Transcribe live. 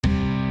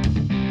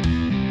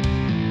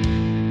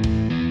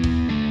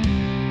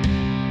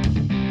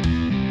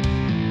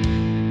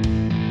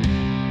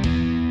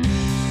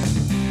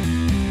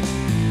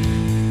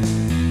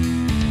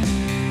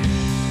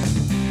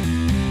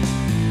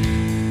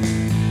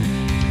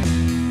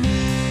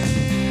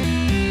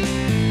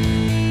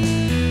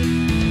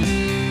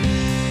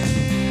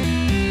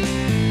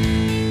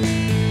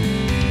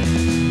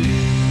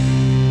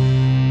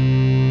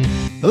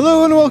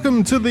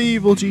Welcome to the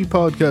Evil G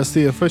Podcast,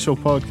 the official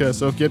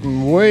podcast of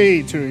getting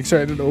way too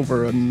excited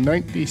over a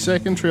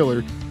 90-second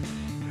trailer.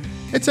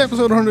 It's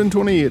episode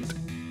 128.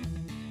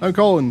 I'm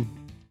Colin,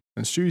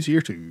 and Stu's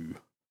here too.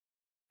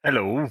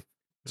 Hello.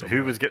 So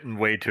who was getting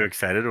way too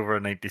excited over a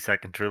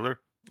 90-second trailer?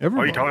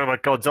 Everybody. Are you talking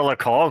about Godzilla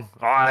Kong?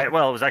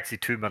 Well, it was actually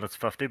 2 minutes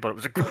 50, but it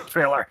was a great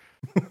trailer.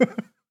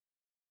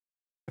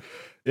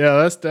 Yeah,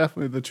 that's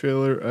definitely the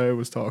trailer I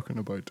was talking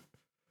about.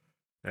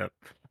 Yep.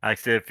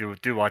 Actually, if you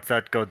do watch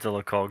that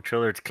Godzilla Kong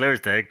trailer, it's clear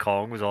as day.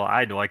 Kong was all,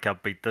 I know I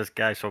can't beat this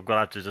guy, so I'm going to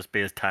have to just be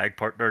his tag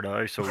partner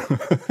now. So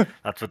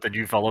that's what the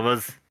new film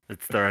is.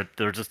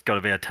 They're just going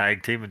to be a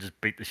tag team and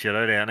just beat the shit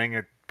out of anything.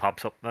 It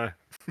pops up now.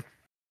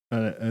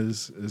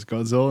 Is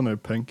Godzilla now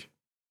pink?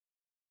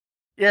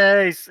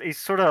 Yeah, he's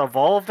sort of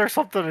evolved or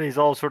something, and he's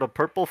all sort of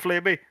purple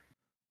flamey.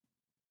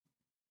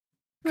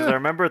 Because I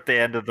remember at the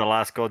end of the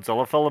last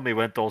Godzilla film, he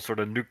went all sort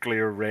of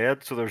nuclear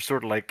red, so they're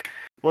sort of like,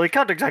 well, he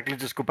can't exactly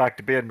just go back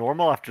to being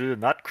normal after doing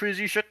that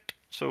crazy shit,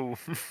 so...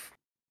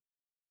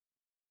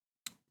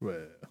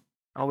 Well...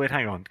 Oh wait,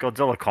 hang on.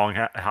 Godzilla Kong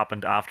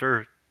happened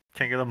after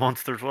King of the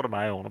Monsters. What am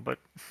I on about?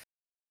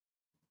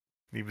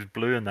 He was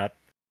blue in that.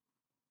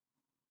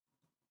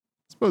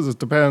 I suppose it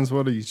depends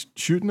what he's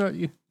shooting at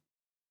you.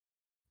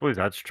 Oh,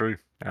 that's true.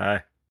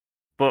 Aye.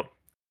 But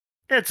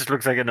yeah, it just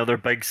looks like another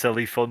big,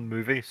 silly, fun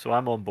movie, so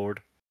I'm on board.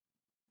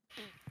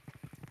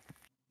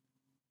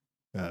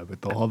 Yeah,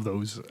 but they'll have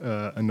those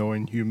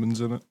annoying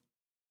humans in it.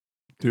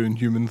 Doing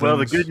human things. Well,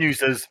 the good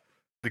news is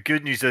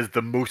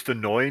the most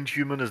annoying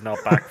human is not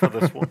back for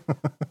this one.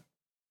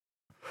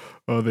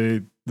 Oh,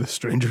 the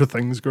Stranger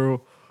Things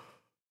girl.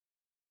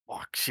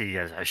 Fuck, she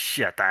is a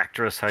shit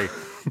actress. I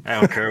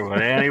don't care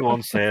what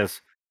anyone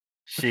says.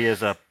 She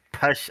is a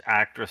pish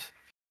actress.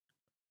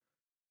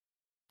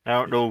 I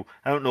don't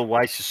know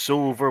why she's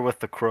so over with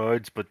the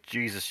crowds, but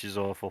Jesus, she's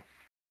awful.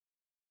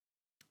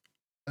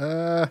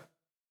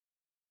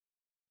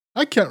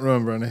 I can't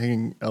remember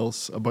anything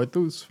else about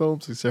those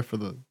films except for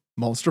the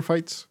monster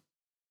fights.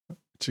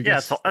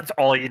 Yeah, that's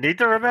all you need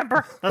to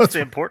remember. That's the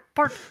important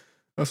part.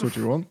 That's what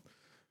you want.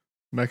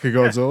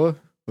 Mechagodzilla. Yeah.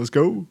 Let's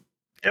go.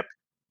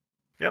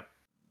 Yep.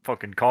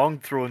 Fucking Kong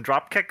throwing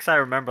drop kicks. I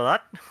remember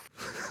that.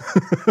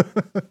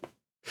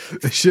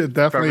 They should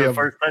definitely have... the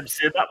first time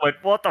seeing that, went,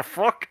 what the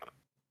fuck?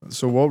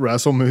 So what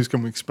wrestle moves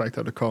can we expect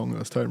out of Kong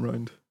this time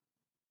round?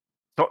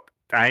 So,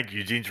 I think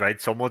Eugene's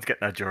right. Someone's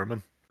getting a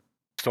German.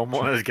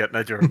 Someone is getting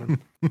a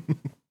German.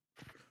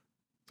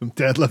 Some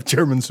deadlift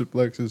German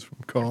suplexes from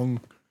Kong.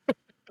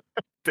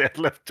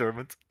 Deadlift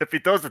Germans. If he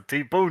does a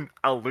T-bone,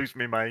 I'll lose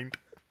my mind.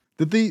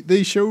 Did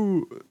they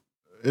show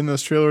in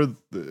this trailer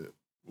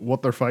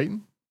what they're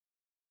fighting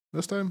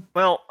this time?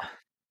 Well,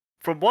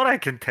 from what I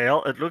can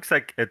tell, it looks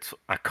like it's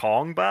a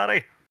Kong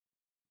baddie.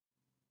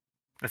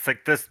 It's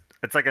like this.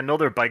 It's like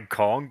another big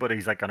Kong, but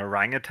he's like an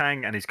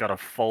orangutan, and he's got a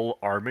full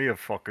army of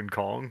fucking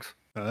Kongs.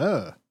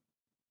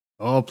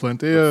 Oh,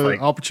 plenty of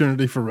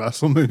opportunity for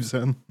wrestle moves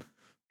then.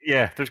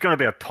 Yeah, there's going to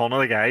be a ton of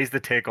the guys to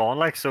take on,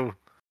 like, so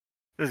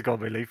this is going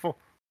to be lethal.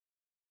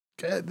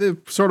 They've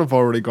sort of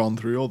already gone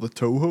through all the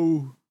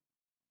Toho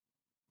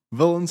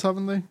villains,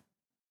 haven't they?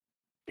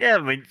 Yeah, I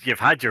mean, you've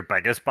had your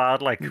biggest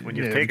bad, like, when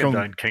you've taken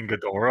down King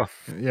Ghidorah.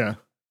 Yeah.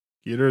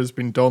 Ghidorah's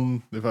been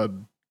done. They've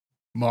had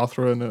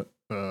Mothra in it.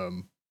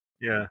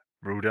 Yeah,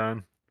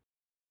 Rodan.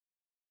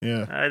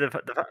 Yeah.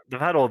 They've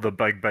had all the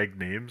big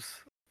names.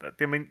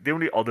 I mean, the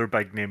only other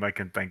big name I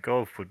can think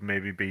of would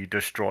maybe be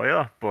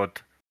Destroyer, but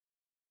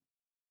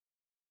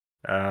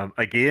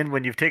again,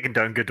 when you've taken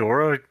down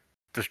Ghidorah,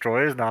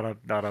 Destroyer is not a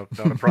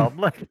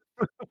problem.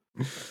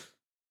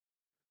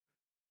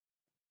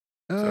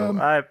 So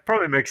it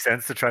probably makes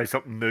sense to try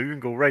something new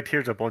and go, right,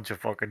 here's a bunch of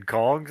fucking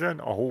Kongs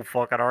and a whole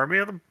fucking army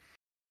of them.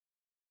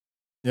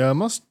 Yeah, I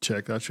must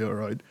check that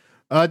trailer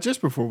out. Just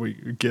before we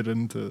get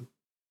into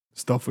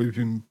stuff we've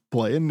been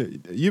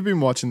playing, you've been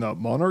watching that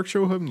Monarch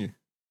show, haven't you?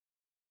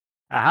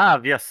 I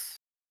have, yes.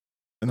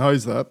 And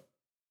how's that?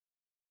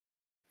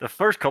 The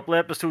first couple of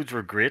episodes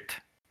were great,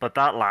 but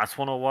that last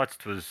one I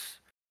watched was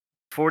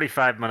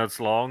 45 minutes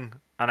long,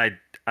 and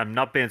I'm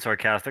not being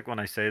sarcastic when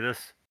I say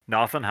this.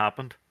 Nothing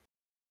happened.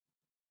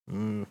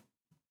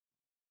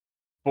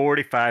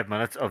 45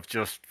 minutes of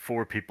just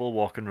 4 people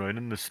walking around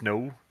in the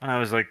snow, and I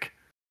was like,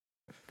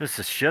 this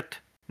is shit.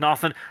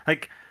 Nothing.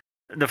 Like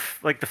the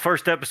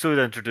first episode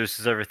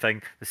introduces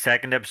everything. The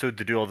second episode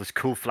they do all this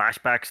cool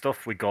flashback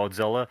stuff with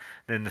Godzilla.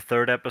 Then the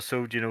third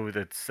episode,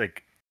 that's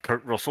like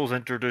Kurt Russell's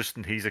introduced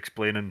and he's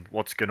explaining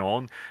what's going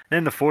on.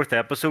 Then the fourth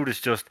episode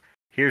is just,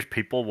 here's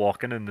people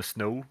walking in the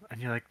snow, and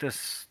you're like,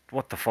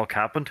 what the fuck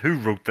happened? Who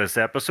wrote this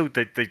episode?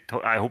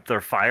 I hope they're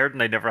fired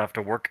and they never have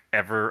to work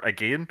ever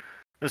again.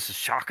 This is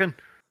shocking.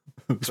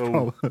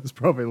 It's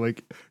probably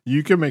like,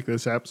 you can make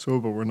this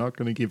episode, but we're not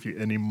going to give you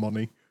any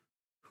money.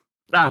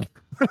 Nah.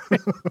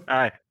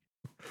 Aye.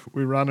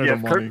 We ran out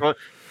of money.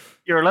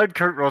 You're allowed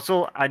Kurt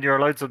Russell and you're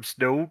allowed some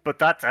snow, but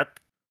that's it.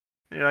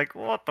 You're like,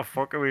 what the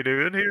fuck are we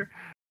doing here?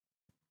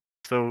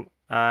 So,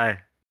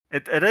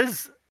 it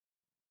is,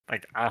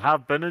 like, I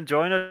have been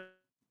enjoying it.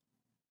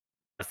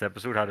 This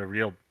episode had a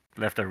real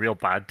left a real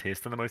bad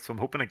taste in the mouth. So I'm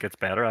hoping it gets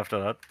better after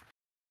that.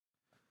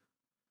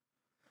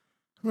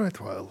 Right,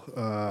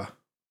 well,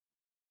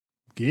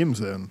 games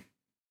then.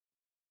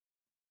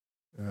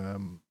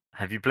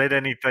 Have you played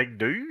anything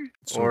new?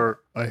 So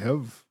I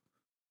have.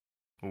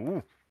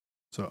 Ooh.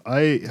 So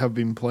I have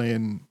been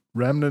playing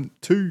Remnant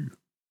 2.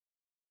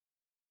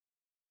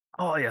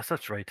 Oh yes,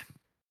 that's right.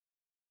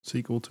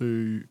 Sequel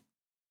to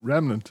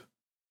Remnant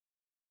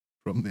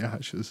from the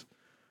Ashes.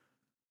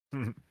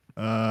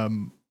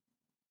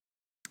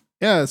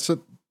 Yeah,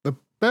 so the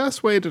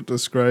best way to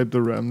describe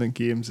the Remnant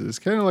games is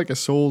kind of like a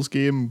Souls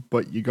game,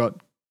 but you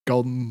got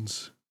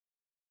guns.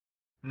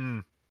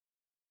 I'm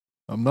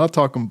not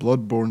talking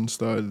Bloodborne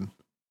style.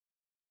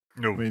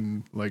 No. I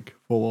mean, like,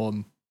 full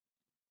on,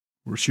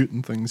 we're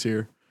shooting things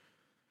here.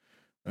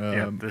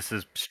 Yeah, this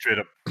is straight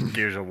up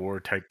Gears of War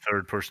type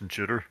third-person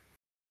shooter.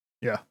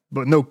 Yeah,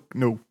 but no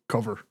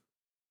cover.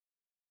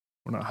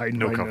 We're not hiding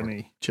behind cover.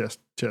 any chest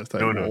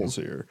high walls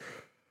here.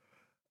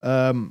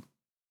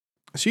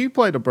 So you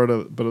played a bit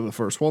of the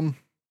first one.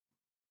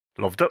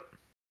 Loved it.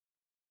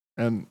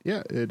 And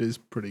yeah, it is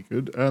pretty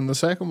good. And the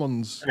second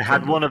one's... It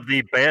had one of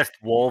the best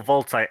wall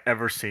vaults I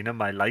ever seen in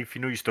my life.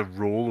 You know, you used to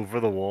roll over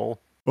the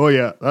wall. Oh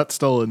yeah, that's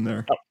still in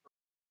there.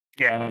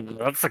 Yeah,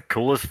 that's the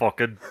coolest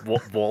fucking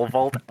wall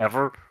vault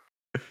ever.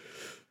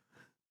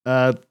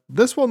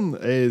 This one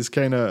is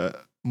kind of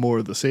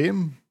more the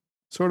same,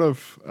 sort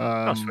of.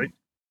 That's right.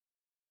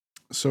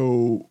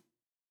 So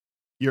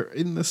you're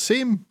in the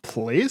same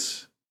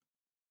place.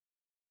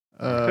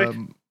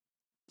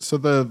 So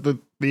the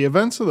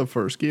events of the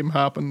first game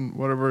happen,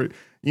 whatever.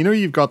 You know,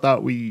 you've got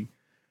that wee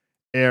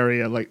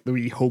area, like the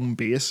wee home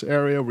base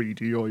area where you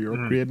do all your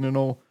upgrading and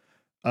all.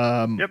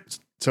 Yep.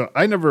 So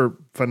I never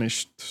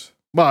finished.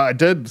 Well, I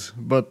did,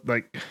 but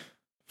like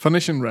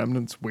finishing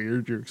Remnant's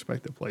weird. You're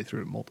expected to play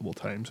through it multiple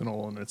times and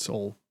all, and it's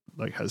all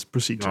like has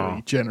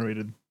procedurally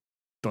generated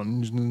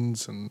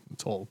dungeons and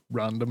it's all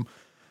random.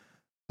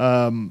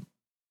 But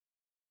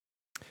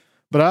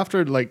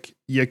after like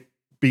you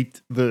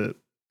beat the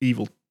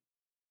evil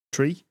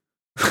tree,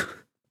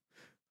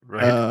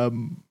 right?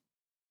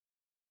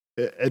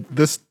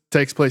 This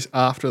takes place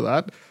after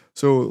that,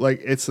 so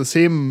like it's the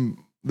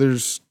same.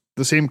 There's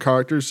the same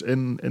characters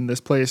in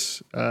this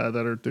place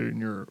that are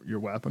doing your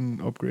weapon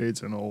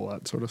upgrades and all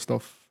that sort of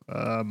stuff.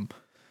 And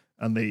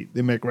they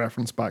make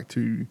reference back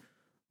to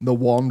the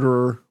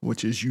Wanderer,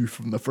 which is you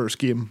from the first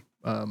game.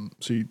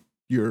 So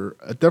you're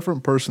a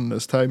different person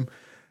this time,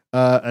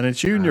 and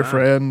it's you and your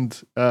friend.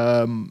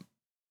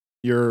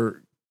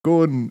 You're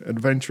going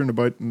adventuring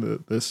about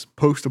in this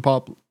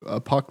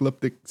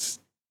post-apocalyptic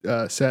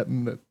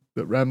setting that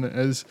Remnant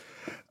is,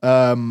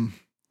 and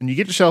you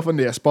get yourself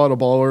into a spot of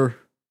baller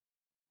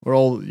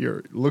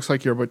where looks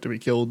like you're about to be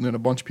killed, and then a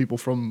bunch of people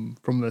from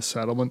this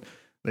settlement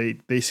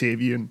they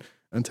save you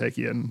and take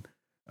you in.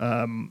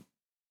 And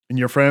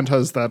your friend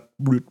has that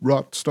root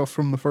rot stuff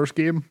from the first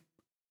game.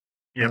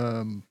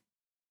 Yep.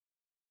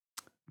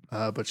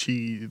 But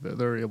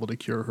they're able to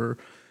cure her.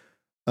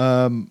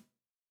 And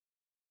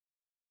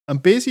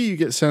basically you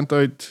get sent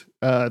out,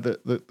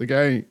 the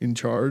guy in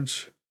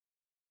charge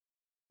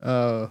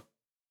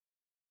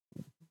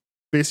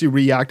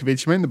basically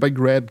reactivates you in the big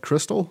red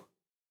crystal.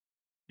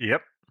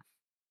 Yep.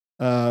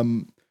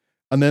 And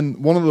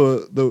then one of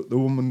the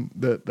woman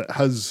that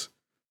has,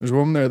 there's a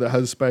woman there that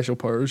has special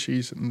powers.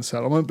 She's in the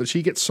settlement, but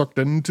she gets sucked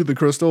into the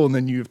crystal, and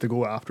then you have to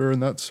go after her,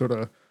 and that's sort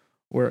of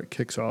where it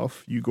kicks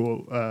off. You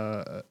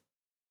go,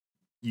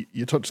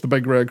 you touch the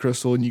big red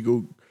crystal, and you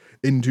go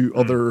into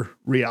other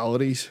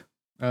realities.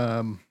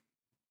 And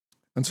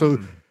so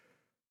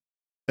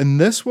in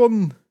this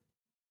one,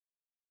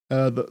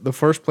 the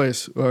first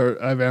place where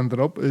I've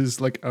ended up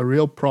is like a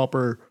real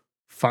proper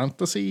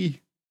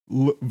fantasy,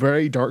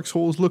 very Dark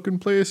Souls looking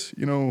place.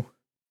 You know,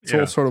 it's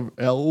all sort of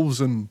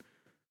elves and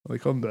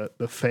like on the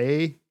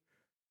Fae,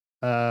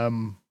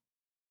 and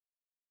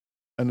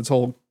it's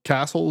all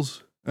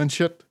castles and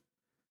shit.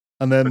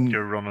 And then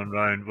you're running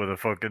around with a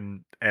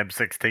fucking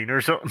M16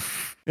 or something.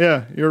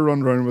 Yeah, you're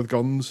running around with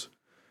guns,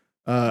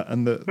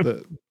 and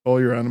the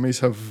all your enemies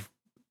have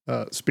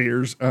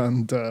spears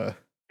and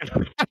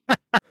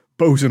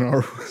bows and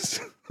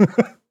arrows.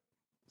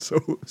 so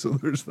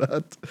there's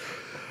that.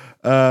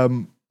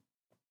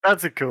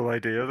 That's a cool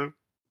idea, though.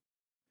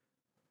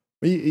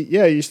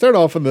 Yeah, you start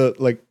off in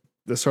the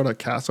sort of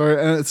castle,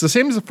 and it's the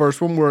same as the first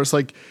one, where it's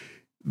like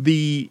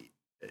there'll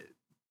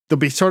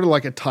be sort of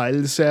like a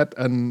tile set,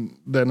 and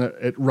then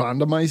it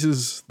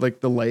randomizes like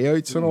the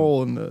layouts and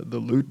all, and the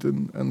loot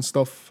and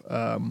stuff,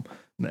 and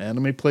the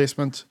enemy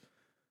placement.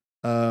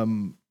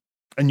 And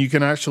you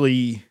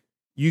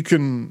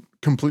can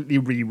completely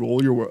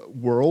re-roll your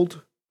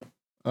world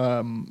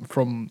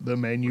from the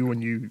menu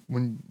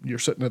when you're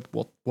sitting at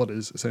what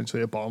is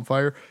essentially a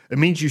bonfire. It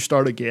means you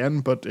start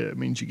again, but it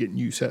means you get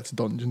new sets of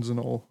dungeons and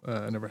all,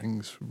 and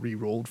everything's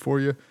re-rolled for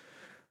you.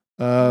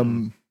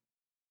 And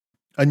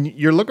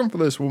you're looking for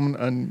this woman,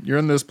 and you're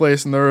in this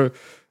place, and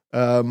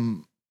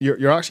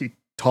you're actually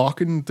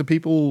talking to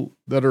people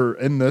that are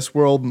in this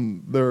world,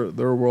 and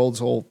their world's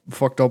all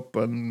fucked up,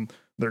 and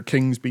their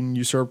king's being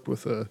usurped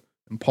with a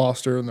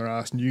imposter, and they're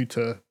asking you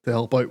to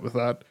help out with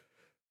that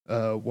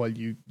while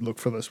you look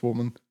for this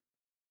woman.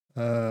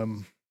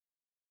 And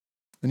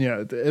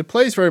yeah, it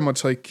plays very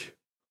much like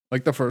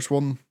the first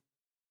one.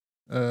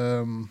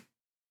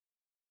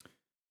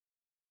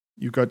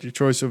 You've got your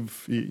choice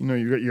of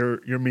you got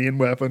your main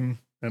weapon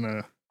and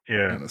a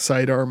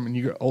sidearm,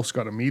 and also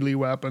got a melee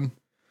weapon.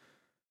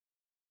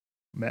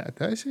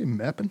 Did I say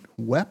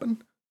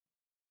weapon?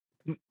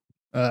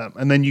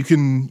 And then you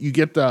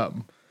get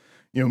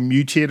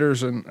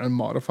mutators and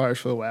modifiers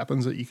for the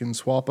weapons that you can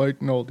swap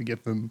out and all to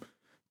get them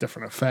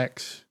different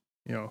effects.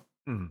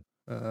 And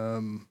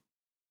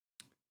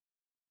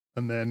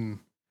then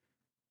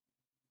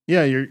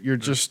you're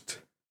just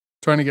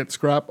trying to get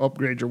scrap,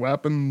 upgrade your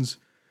weapons,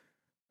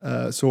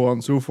 so on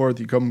and so forth.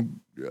 You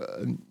come,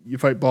 you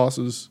fight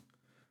bosses,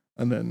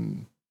 and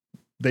then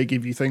they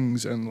give you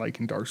things, and like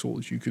in Dark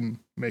Souls, you can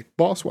make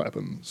boss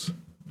weapons.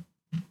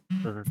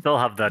 Does it still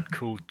have that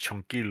cool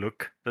chunky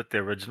look that the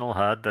original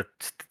had? That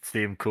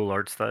same cool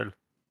art style?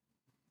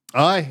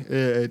 Aye,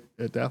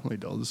 it definitely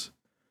does.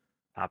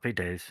 Happy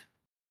days.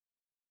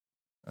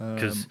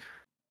 Because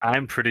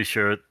I'm pretty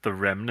sure the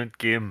Remnant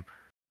game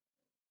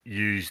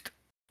used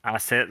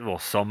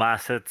some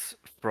assets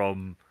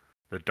from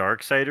the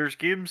Darksiders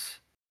games.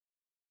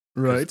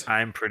 Right.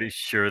 I'm pretty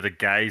sure the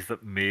guys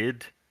that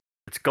made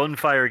it's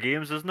Gunfire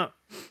Games, isn't it?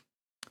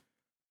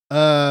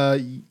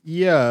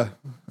 Yeah,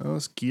 that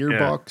was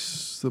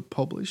Gearbox that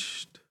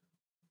published.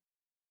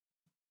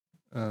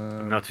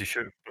 I'm not too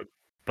sure,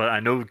 but I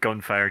know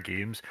Gunfire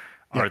Games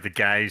are the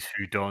guys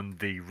who done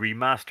the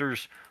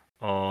remasters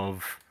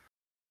of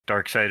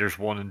Darksiders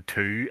 1 and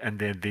 2, and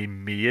then they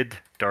made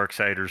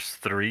Darksiders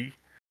 3.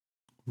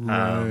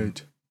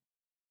 Right.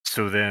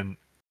 So then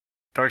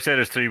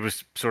Darksiders 3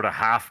 was sort of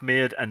half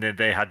made, and then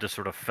they had to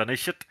sort of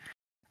finish it.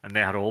 And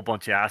they had a whole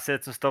bunch of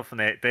assets and stuff, and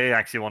they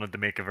actually wanted to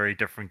make a very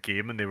different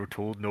game, and they were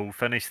told, no,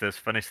 finish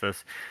this.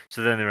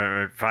 So then they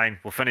went, fine,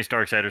 we'll finish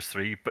Darksiders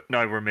 3, but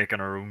now we're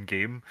making our own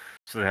game.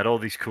 So they had all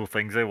these cool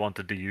things they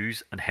wanted to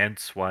use, and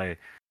hence why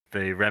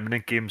the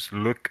Remnant games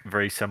look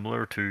very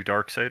similar to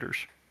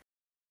Darksiders.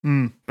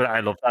 But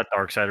I love that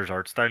Darksiders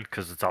art style,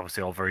 because it's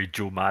obviously all very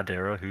Joe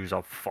Madeira, who's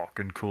a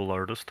fucking cool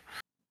artist.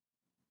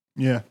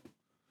 Yeah.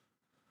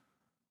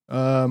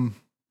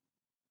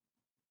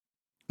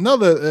 No,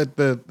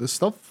 the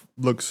stuff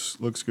looks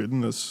good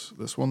in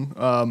this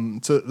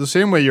one. So the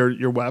same way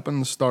your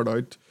weapons start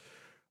out,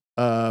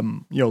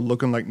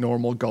 looking like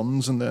normal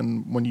guns, and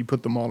then when you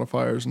put the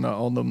modifiers and that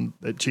on them,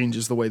 it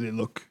changes the way they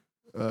look,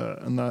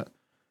 and that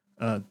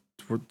to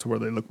where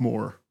they look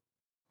more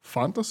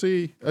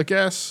fantasy, I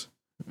guess,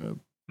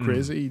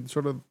 crazy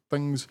sort of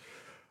things.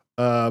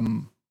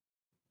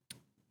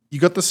 You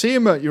got the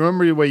same. You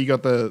remember the way you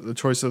got the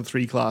choice of the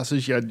three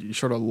classes? You had your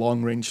sort of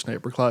long range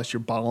sniper class,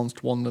 your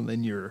balanced one, and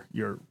then your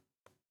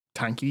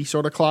tanky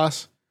sort of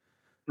class.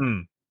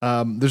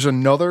 There's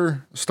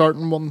another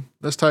starting one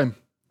this time,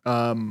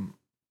 and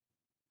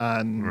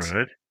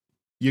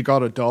you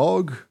got a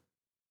dog.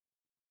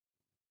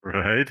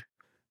 Right.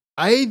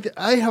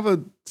 I have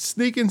a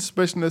sneaking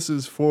suspicion this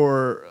is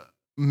for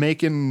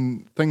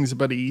making things a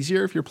bit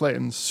easier if you're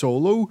playing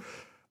solo.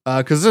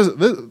 Because this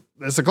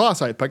is a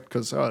class I picked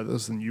because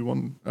this is the new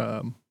one.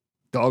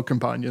 Dog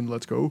companion,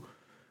 let's go.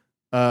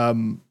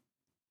 But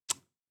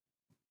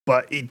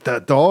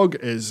the dog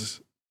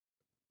is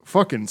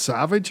fucking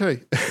savage,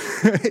 hey?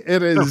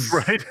 It is.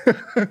 Right.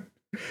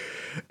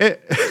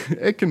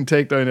 It can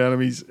take down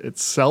enemies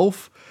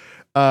itself.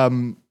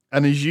 And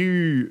as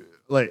you're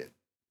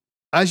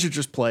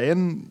just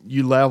playing,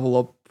 you level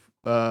up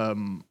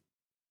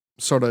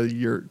sort of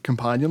your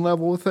companion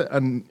level with it,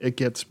 and it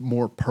gets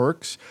more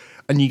perks.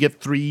 And you get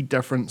 3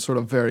 different sort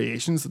of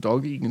variations. The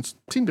dog, you can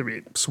seem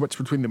to switch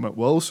between them at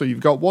will. So you've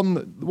got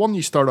the one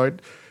you start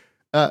out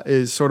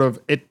is sort of,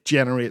 it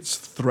generates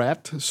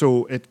threat,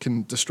 so it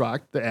can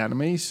distract the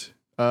enemies,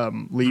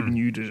 leaving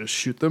you to just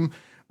shoot them.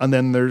 And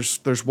then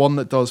there's one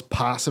that does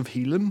passive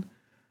healing,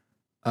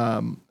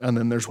 and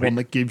then there's one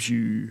that gives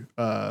you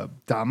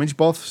damage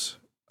buffs.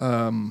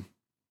 And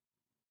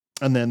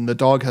then the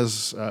dog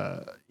has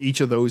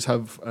each of those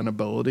have an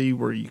ability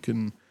where you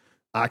can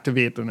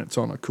activate, and it's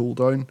on a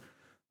cooldown.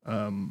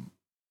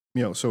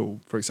 So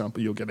for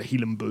example, you'll get a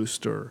healing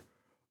boost, or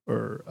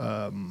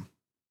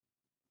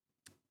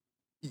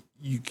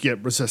you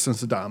get resistance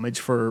to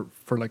damage for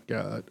like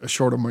a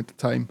short amount of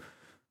time.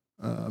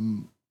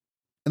 And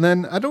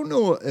then I don't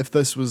know if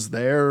this was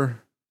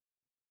there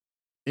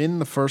in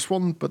the first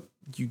one, but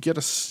you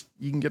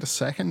can get a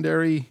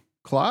secondary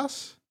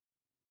class.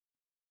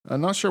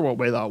 I'm not sure what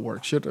way that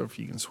works yet, or if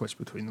you can switch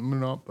between them or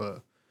not,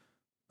 but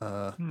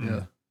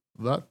yeah,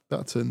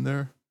 that's in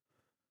there.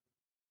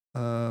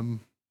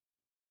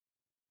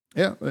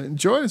 Yeah,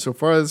 enjoying it so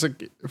far. It's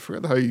like, I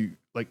forget how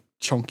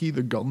chunky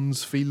the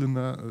guns feel in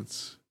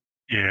that.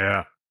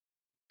 Yeah,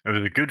 it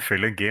was a good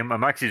feeling game.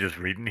 I'm actually just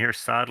reading here.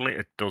 Sadly,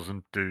 it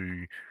doesn't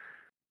do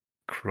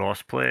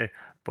crossplay,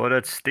 but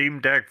it's Steam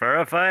Deck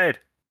verified.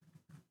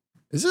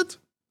 Is it?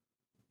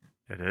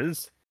 It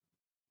is.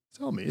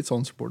 Tell me it's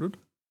unsupported.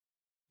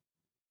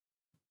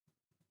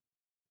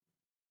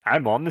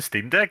 I'm on the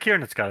Steam Deck here,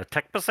 and it's got a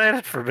tick beside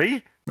it for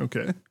me.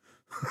 Okay.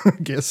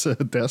 Guess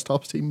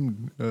desktop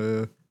Steam.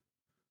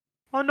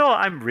 Oh no,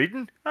 I'm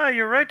reading. Ah,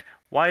 you're right.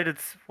 Why did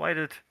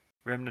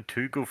Remnant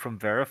 2 go from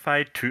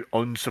verified to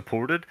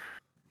unsupported?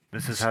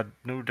 This has had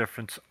no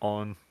difference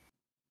on.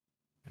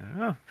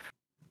 Yeah,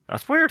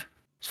 that's weird.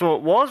 So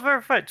it was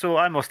verified. So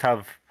I must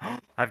have.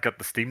 I've got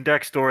the Steam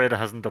Deck story that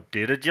hasn't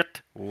updated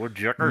yet. Oh,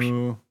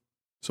 jerkers.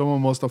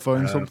 Someone must have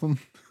found Uh, something.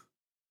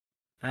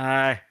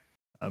 Aye.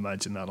 I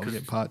imagine that'll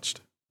get patched.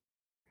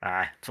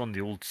 It's on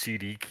the old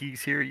CD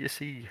keys here, you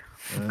see.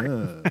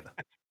 Ah.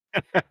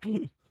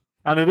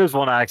 And it is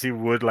one I actually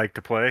would like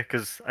to play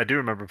because I do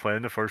remember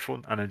playing the first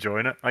one and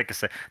enjoying it. Like I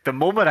said, the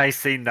moment I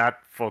seen that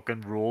fucking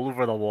roll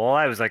over the wall,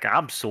 I was like,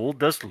 I'm sold.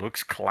 This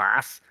looks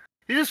class.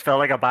 You just felt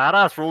like a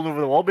badass rolling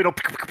over the wall, being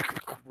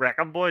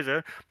wrecking boys.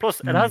 Eh? Plus,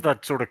 it has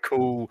that sort of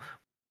cool.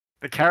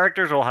 The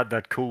characters all had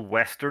that cool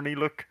westerny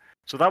look,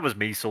 so that was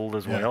me sold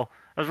as well.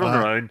 I was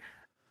running around,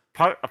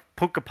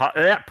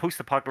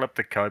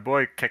 post-apocalyptic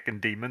cowboy kicking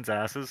demons'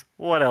 asses.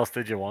 What else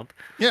did you want?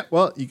 Yeah,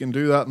 well, you can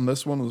do that in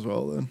this one as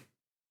well then.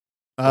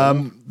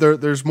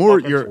 There's more.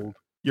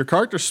 Your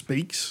character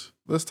speaks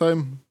this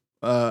time,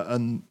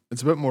 and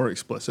it's a bit more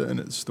explicit in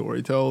its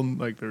storytelling.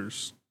 Like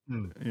there's,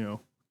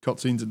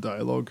 cutscenes and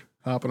dialogue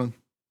happening.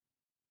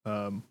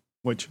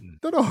 Which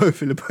don't know how I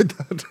feel about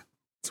that.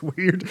 It's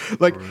weird.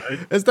 Like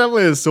it's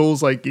definitely a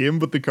Souls-like game,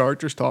 but the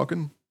character's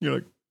talking. You're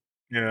like,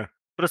 yeah,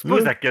 but I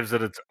suppose that gives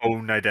it its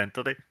own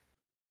identity.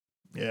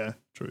 Yeah,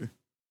 true.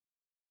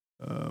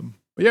 But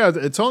yeah,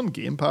 it's on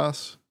Game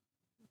Pass.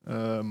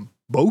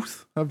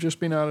 Both have just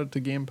been added to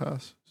Game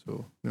Pass,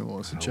 so anyone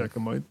wants to check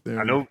them out.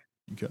 I know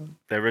you can.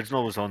 The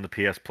original was on the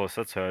PS Plus.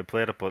 That's how I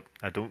played it, but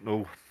I don't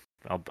know.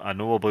 I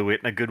know I'll be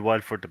waiting a good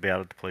while for it to be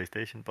added to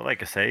PlayStation. But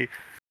like I say,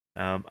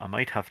 I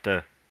might have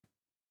to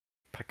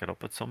pick it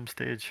up at some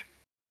stage.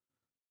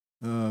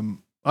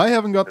 I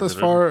haven't got this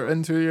far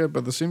into it yet,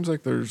 but it seems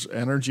like there's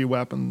energy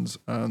weapons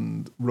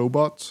and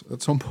robots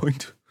at some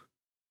point.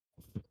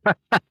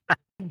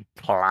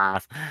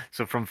 Class.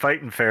 So from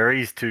fighting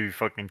fairies to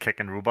fucking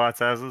kicking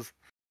robots' asses.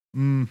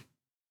 You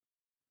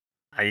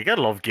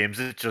gotta love games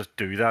that just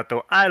do that,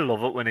 though. I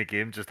love it when a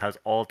game just has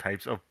all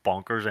types of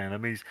bonkers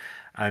enemies,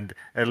 and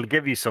it'll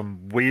give you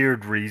some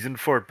weird reason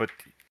for it, but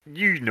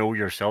you know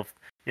yourself,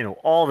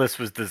 all this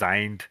was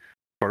designed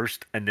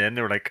first, and then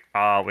they were like,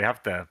 we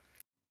have to,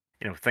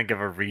 think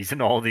of a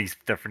reason all these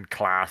different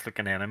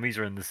class-looking enemies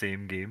are in the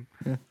same game.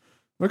 Yeah.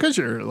 Because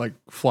you're, like,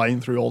 flying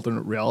through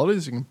alternate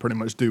realities, you can pretty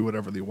much do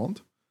whatever they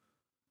want.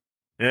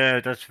 Yeah,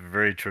 that's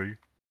very true.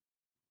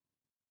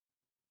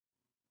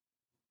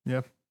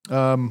 Yeah.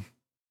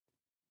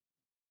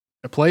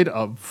 I played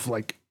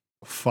like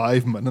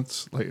 5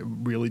 minutes. Like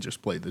really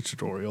just played the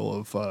tutorial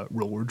of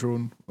Roller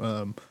Drone,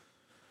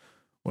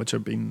 which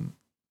I've been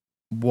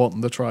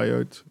wanting to try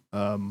out.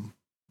 I'll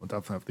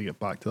definitely have to get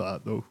back to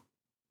that though,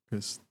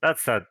 because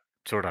that's that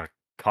sort of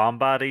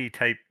combat-y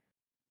type.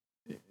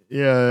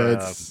 Yeah,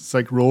 it's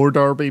like roller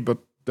derby, but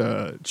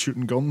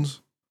shooting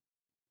guns.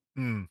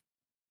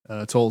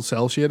 It's all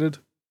cell shaded.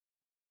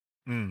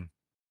 It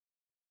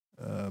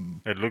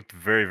looked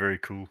very, very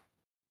cool.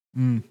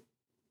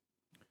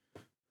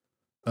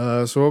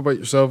 So what about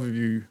yourself? Have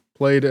you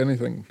played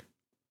anything?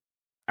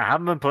 I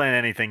haven't been playing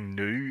anything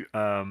new.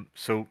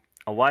 So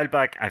a while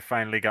back, I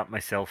finally got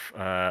myself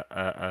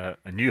a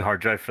new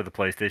hard drive for the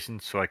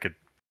PlayStation, so I could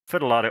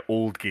fit a lot of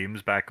old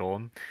games back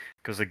on.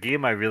 Because a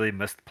game I really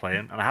missed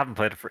playing, and I haven't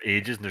played it for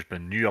ages, and there's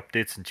been new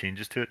updates and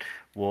changes to it,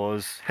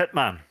 was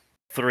Hitman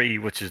 3,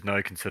 which is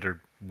now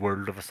considered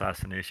World of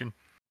Assassination.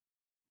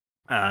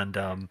 And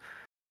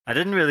I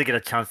didn't really get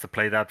a chance to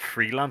play that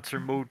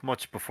freelancer mode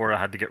much before I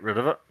had to get rid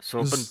of it. So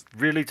I've been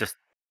really just...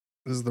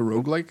 This is the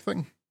roguelike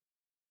thing?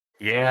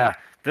 Yeah,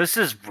 this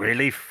is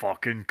really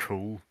fucking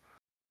cool.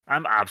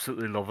 I'm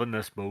absolutely loving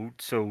this mode.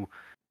 So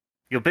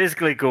you'll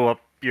basically go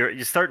up,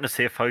 you start in a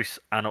safe house,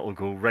 and it'll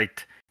go,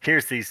 right,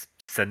 here's these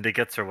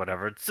syndicates or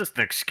whatever. It's just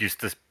an excuse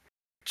to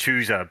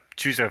choose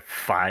a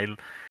file,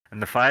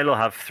 and the file will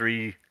have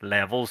 3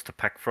 levels to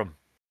pick from.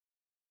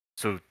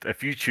 So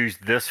if you choose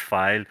this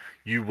file,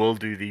 you will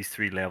do these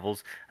 3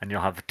 levels, and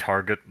you'll have a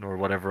target or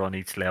whatever on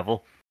each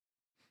level.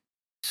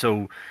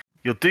 So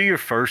you'll do your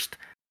first,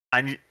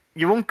 and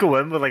you won't go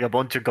in with like a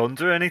bunch of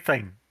guns or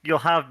anything. You'll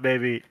have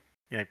maybe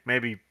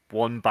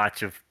one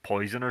batch of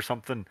poison or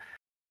something,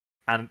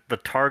 and the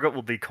target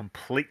will be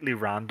completely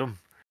random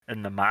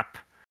in the map,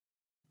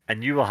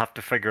 and you will have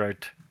to figure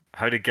out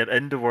how to get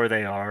into where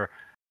they are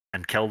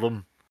and kill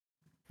them.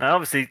 Now,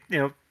 obviously,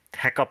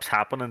 hiccups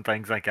happen and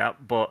things like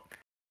that, but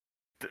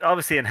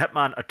obviously in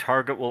Hitman, a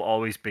target will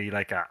always be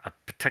like a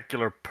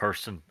particular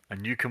person,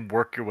 and you can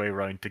work your way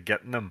around to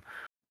getting them.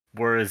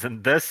 Whereas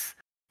in this,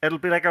 it'll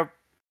be like a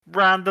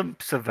random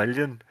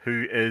civilian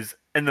who is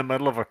in the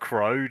middle of a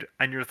crowd,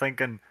 and you're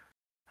thinking,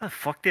 how the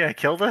fuck do I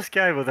kill this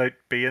guy without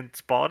being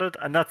spotted?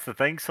 And that's the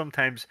thing,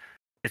 sometimes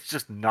it's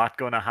just not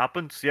going to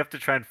happen. So you have to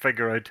try and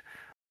figure out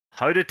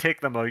how to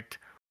take them out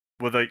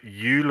without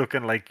you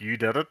looking like you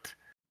did it.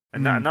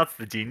 And that's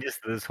the genius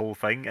of this whole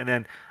thing. And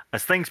then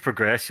as things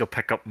progress, you'll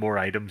pick up more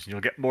items and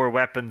you'll get more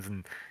weapons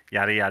and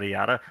yada yada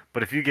yada.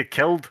 But if you get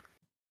killed,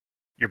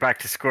 you're back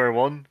to square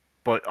one.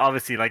 But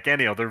obviously, like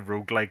any other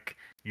roguelike,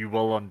 you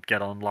will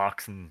get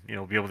unlocks and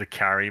be able to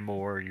carry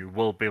more. You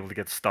will be able to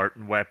get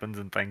starting weapons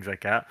and things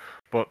like that.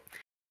 But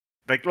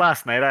like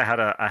last night, I had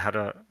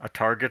a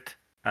target,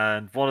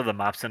 and one of the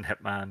maps in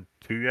Hitman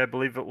 2, I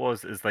believe it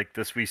was, is like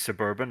this wee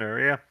suburban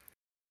area.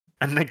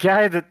 And the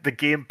guy that the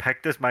game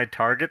picked as my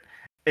target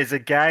is a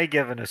guy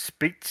giving a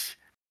speech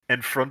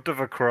in front of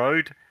a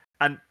crowd,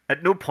 and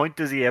at no point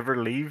does he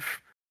ever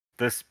leave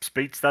this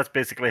speech. That's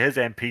basically his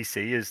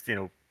NPC is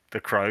the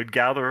crowd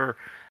gatherer.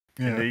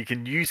 Yeah. You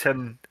can use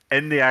him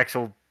in the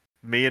actual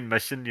main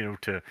mission,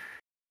 to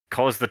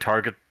cause the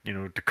target,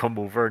 to come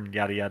over and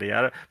yada yada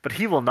yada. But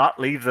he will not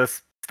leave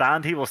this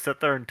stand. He will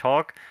sit there and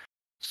talk.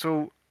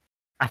 So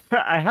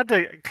I had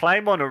to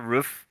climb on a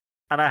roof,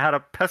 and I had a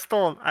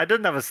pistol. I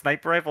didn't have a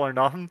sniper rifle or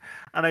nothing,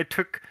 and I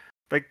took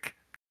it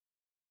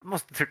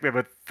must have took me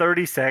about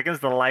 30 seconds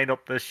to line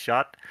up this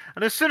shot.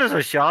 And as soon as I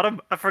shot him,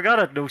 I forgot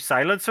I had no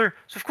silencer.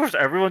 So of course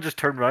everyone just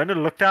turned around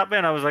and looked at me,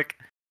 and I was like,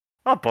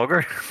 "Oh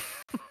bugger."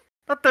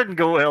 That didn't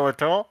go well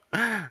at all.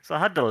 So I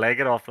had to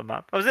leg it off the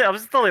map. I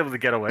was still able to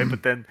get away,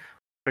 but then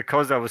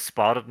because I was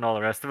spotted and all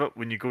the rest of it,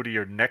 when you go to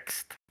your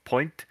next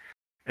point,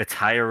 it's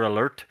higher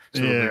alert.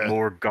 So there'll be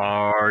more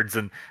guards,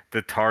 and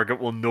the target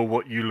will know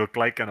what you look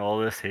like and all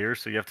this here.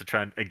 So you have to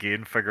try and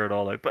again figure it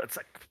all out. But it's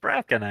like a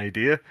fracking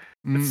idea.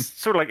 It's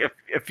sort of like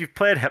if you've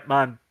played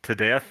Hitman to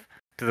death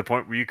to the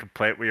point where you can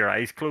play it with your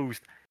eyes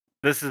closed,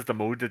 this is the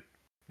mode that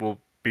will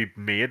be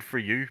made for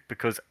you,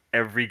 because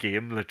every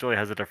game literally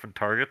has a different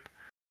target.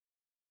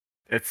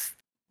 It's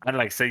and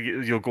like say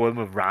you'll go in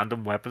with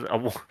random weapons.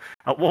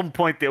 At one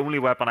point, the only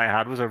weapon I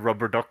had was a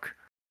rubber duck.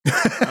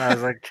 And I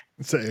was like,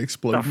 say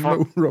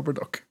exploding rubber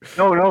duck.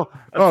 No.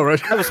 Oh,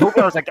 right. I was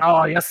hoping, I was like,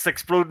 oh yes,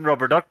 exploding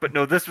rubber duck, but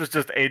no, this was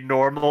just a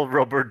normal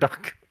rubber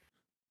duck.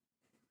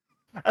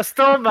 I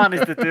still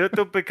managed to do it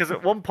though, because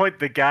at one point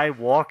the guy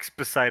walks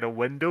beside a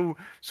window,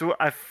 so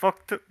I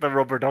fucked the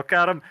rubber duck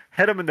at him,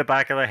 hit him in the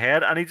back of the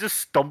head, and he just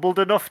stumbled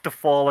enough to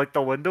fall out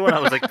the window, and I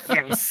was like,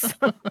 yes.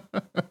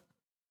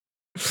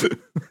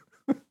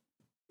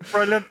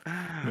 Brilliant.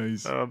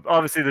 Nice.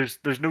 Obviously,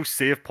 there's no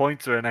save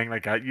points or anything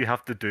like that. You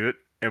have to do it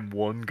in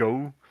one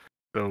go,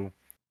 so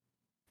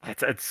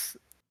it's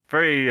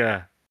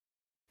very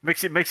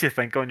makes you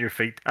think on your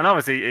feet, and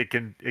obviously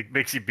it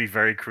makes you be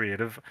very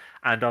creative,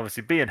 and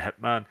obviously being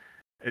Hitman,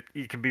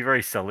 you can be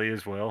very silly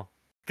as well,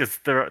 because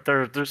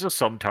there's just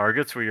some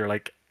targets where you're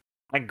like,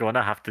 I'm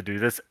gonna have to do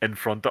this in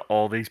front of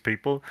all these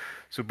people,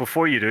 so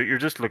before you do it, you're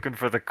just looking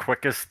for the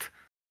quickest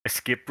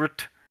escape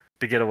route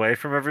to get away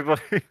from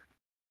everybody.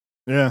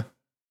 Yeah.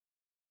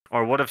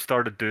 Or what I've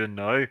started doing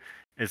now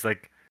is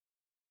like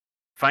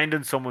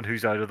finding someone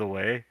who's out of the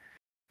way,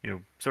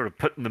 sort of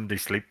putting them to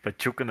sleep by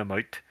choking them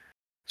out.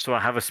 So I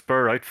have a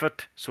spare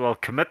outfit, so I'll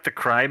commit the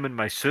crime in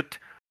my suit,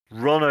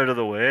 run out of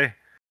the way,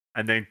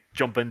 and then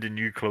jump into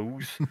new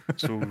clothes.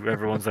 So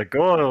everyone's like,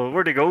 "Oh,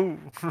 where'd he go?"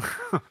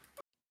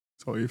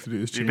 So all you have to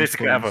do is change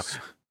basically clothes.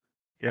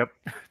 Yep.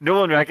 No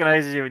one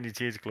recognizes you when you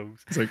change clothes.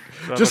 It's like,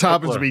 So just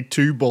happens to be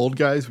two bald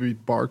guys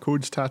with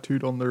barcodes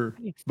tattooed on their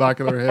back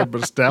of their head,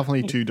 but it's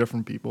definitely two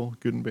different people.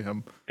 Couldn't be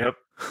him. Yep.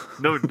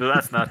 No,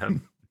 that's not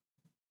him.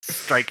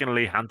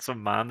 Strikingly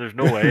handsome man. There's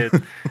no way.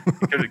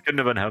 Couldn't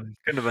have been him.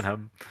 Couldn't have been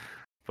him.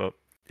 But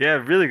yeah,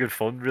 really good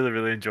fun. Really,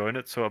 really enjoying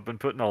it. So I've been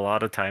putting a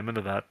lot of time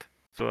into that.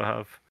 So I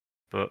have.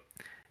 But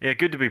yeah,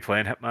 good to be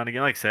playing Hitman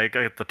again. Like I say, I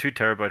got the 2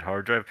 terabyte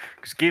hard drive,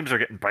 because games are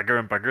getting bigger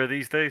and bigger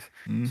these days.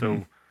 Mm-hmm.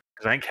 So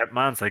because I think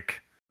Hitman's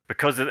like,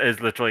 because it is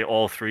literally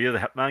all 3 of the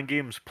Hitman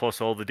games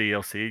plus all the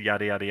DLC,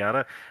 yada yada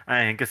yada.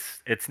 I think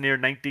it's near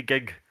 90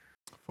 gig.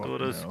 So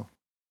it is. Hell.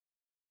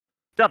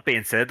 That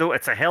being said, though,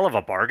 it's a hell of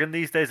a bargain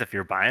these days if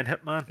you're buying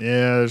Hitman.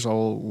 Yeah, there's a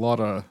lot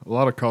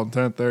of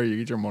content there. You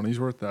get your money's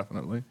worth,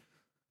 definitely.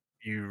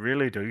 You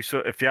really do. So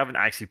if you haven't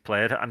actually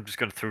played, I'm just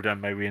going to throw down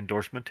my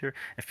re-endorsement here.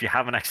 If you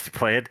haven't actually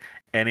played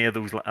any of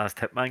those last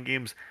Hitman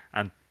games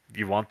and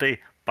you want to,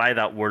 buy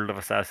that World of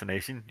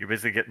Assassination. You're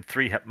basically getting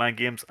 3 Hitman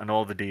games and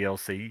all the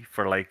DLC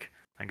for like,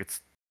 I think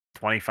it's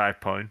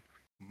 £25.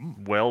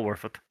 Well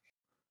worth it.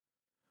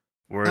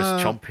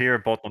 Whereas Chump here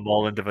bought them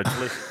all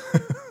individually.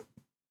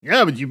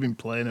 Yeah, but you've been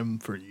playing them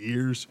for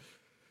years.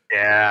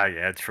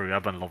 Yeah, true.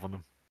 I've been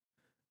loving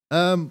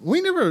them.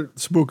 We never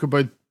spoke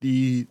about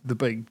the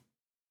big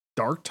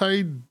Dark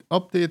Tide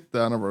update,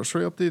 the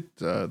anniversary update,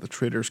 the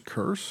Trader's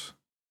Curse.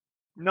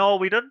 No,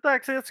 we didn't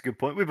actually. That's a good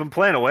point. We've been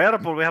playing away at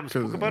it, but we haven't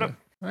spoken about it.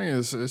 I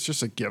think it's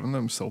just a given.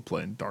 I'm still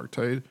playing Dark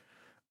Tide.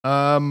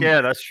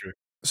 Yeah, that's true.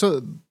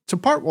 So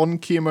part 1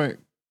 came out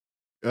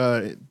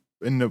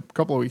in a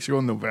couple of weeks ago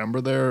in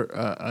November there,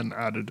 and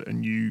added a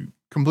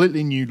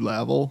completely new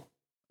level.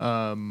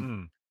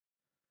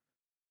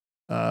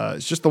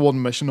 It's just the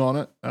one mission on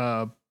it,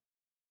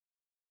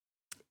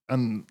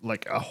 and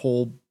like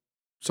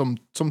some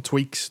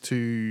tweaks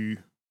to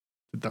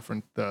the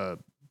different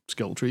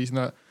skill trees and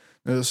that.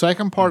 Now, the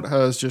second part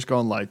has just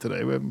gone live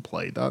today. We haven't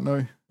played that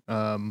now.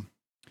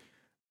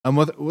 And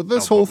with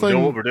this No, whole but we know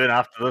what thing, we're doing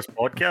after this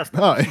podcast.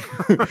 hi.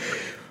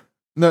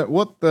 Now,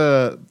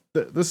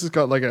 this has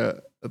got like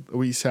a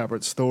wee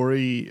separate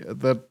story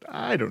that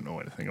I don't know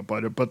anything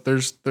about it, but there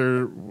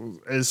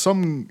is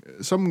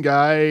some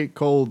guy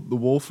called the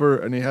Wolfer,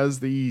 and he has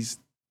these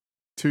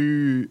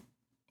two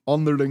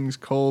underlings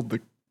called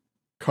the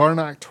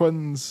Karnak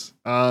twins,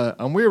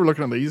 and we were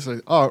looking at these.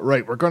 Like, oh,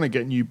 right, we're gonna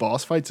get new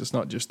boss fights. It's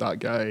not just that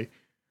guy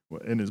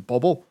in his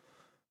bubble.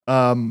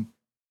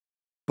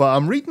 But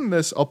I'm reading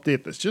this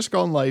update that's just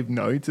gone live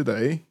now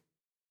today.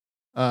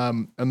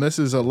 And this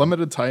is a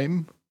limited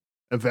time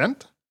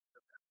event.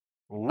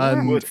 Ooh,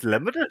 And it's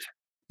limited.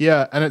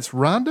 yeah, and it's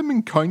random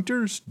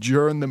encounters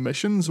during the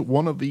missions.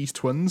 One of these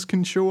twins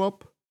can show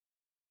up.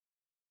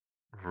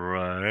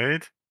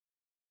 Right.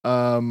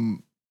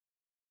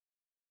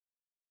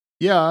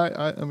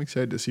 Yeah, I'm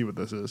excited to see what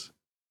this is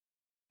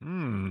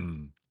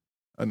and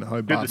how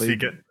Good to see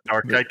badly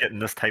Dark Knight getting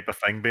this type of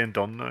thing being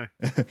done now.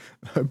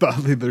 how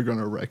badly they're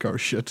gonna wreck our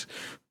shit.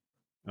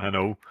 I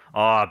know.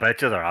 Oh, I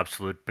bet you they're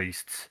absolute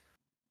beasts.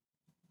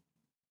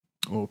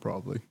 Oh,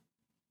 probably.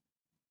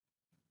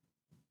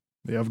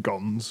 They have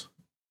guns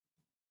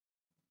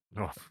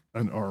Oh,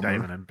 and armor.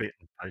 diving in,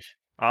 beating fish.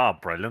 Ah,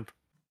 brilliant.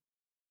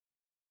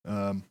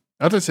 I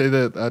have to say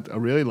that I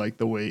really like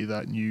the way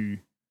that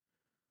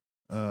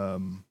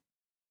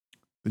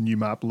the new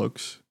map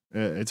looks.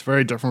 It's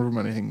very different from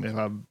anything they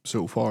have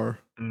so far.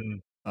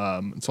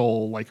 It's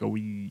all like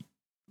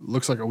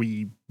looks like a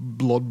wee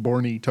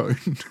Bloodborne-y town.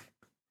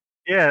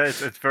 Yeah,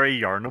 it's very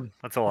Yarnum.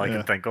 That's all I Yeah.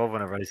 can think of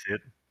whenever I see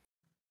it.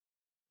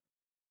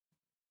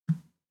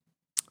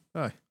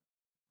 Aye.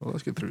 Well,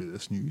 let's get through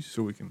this news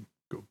so we can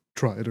go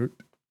try it out.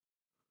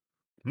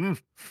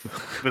 This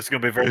is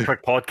going to be a very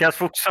quick podcast,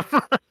 folks.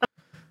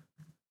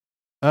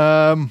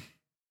 Well,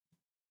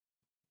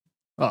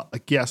 I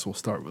guess we'll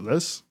start with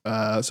this.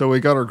 So we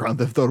got our Grand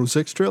Theft Auto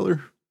 6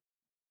 trailer.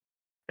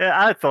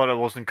 Yeah, I thought it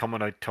wasn't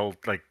coming out till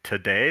like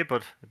today,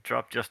 but it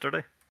dropped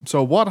yesterday.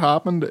 So what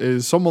happened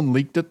is someone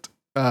leaked it.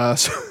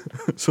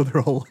 So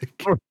they're all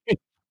like,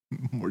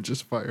 we're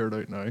just fired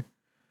out now.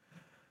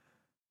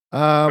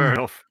 Fair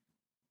enough.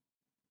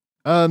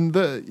 And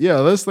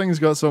this thing's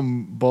got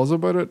some buzz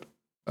about it.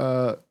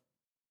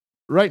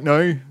 Right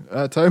now,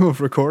 at time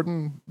of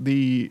recording,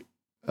 the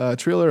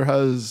trailer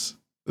has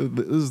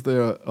this is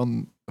the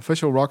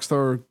official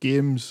Rockstar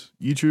Games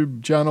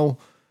YouTube channel.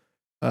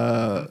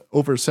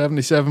 Over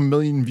 77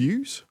 million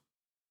views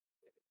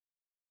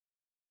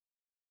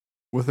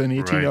within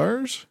 18 Right.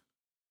 hours.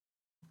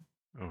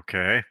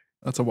 Okay.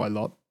 That's a wild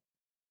lot.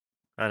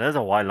 That is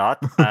a wild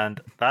lot,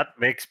 and that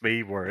makes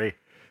me worry.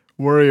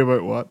 Worry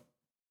about what?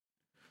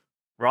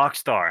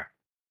 Rockstar.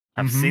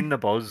 I've seen the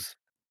buzz.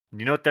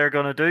 You know what they're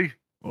gonna do?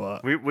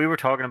 What? We were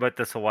talking about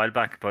this a while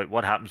back about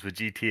what happens with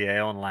GTA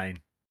Online.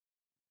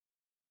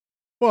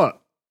 What?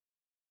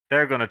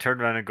 They're gonna turn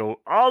around and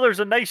go, "Oh, there's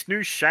a nice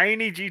new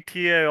shiny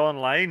GTA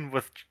Online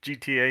with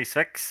GTA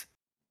 6."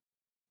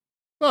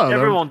 Oh,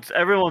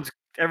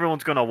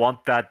 Everyone's gonna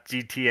want that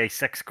GTA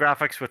 6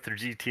 graphics with their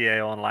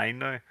GTA Online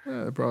now.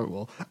 yeah, they probably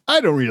will.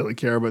 I don't really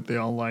care about the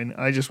online.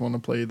 I just want to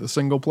play the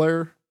single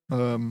player.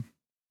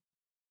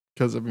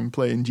 Because I've been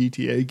playing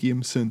GTA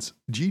games since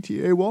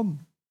GTA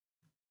 1.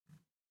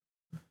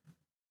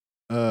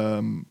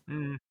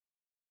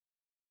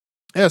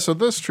 Yeah, so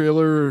this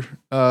trailer,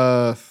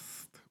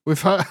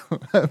 we've had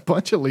a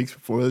bunch of leaks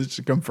before. This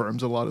just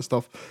confirms a lot of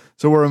stuff.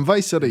 So we're in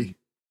Vice City.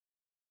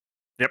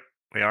 Yep,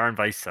 we are in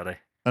Vice City.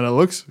 And it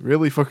looks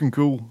really fucking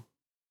cool.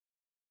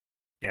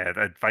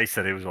 Yeah, Vice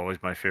City was always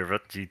my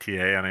favorite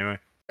GTA anyway.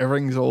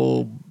 Everything's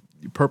all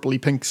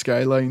purpley pink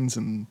skylines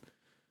and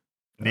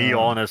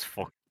neon as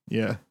fuck.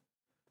 Yeah.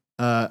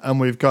 And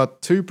we've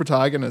got two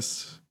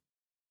protagonists.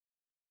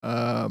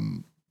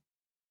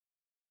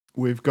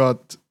 We've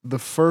got the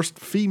first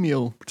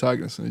female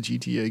protagonist in a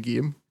GTA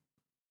game,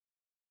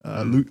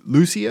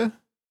 Lucia,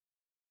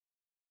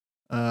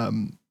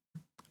 and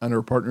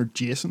her partner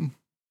Jason.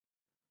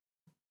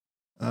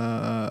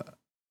 And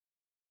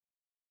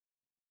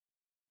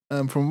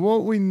from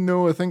what we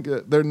know, I think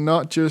that they're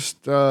not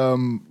just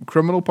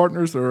criminal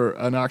partners; they're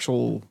an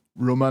actual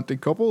romantic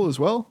couple as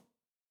well,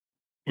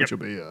 which will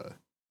be a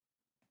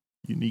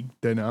unique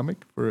dynamic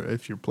for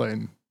if you're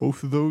playing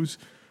both of those.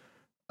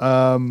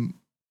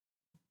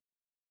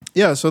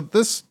 Yeah, so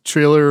this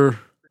trailer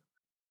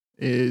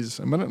is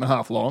a minute and a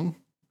half long.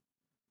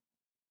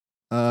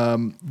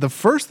 The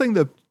first thing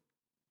that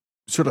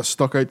sort of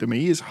stuck out to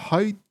me is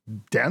how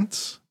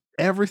dense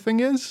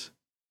everything is.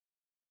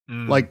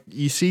 Like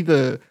you see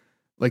the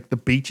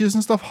beaches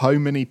and stuff, how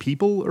many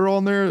people are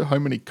on there, how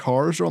many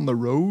cars are on the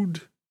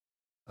road.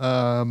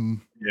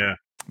 Yeah.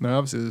 Now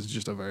obviously this is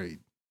just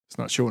it's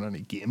not showing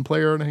any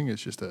gameplay or anything,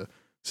 it's just a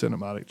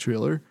cinematic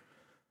trailer.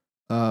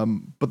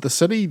 But the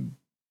city,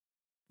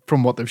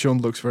 from what they've shown,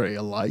 looks very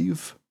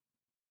alive.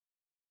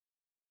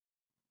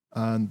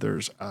 And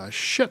there's a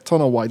shit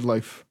ton of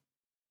wildlife,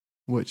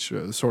 which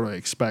sort of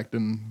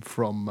expecting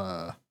from,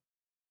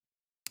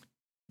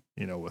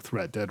 with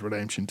Red Dead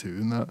Redemption 2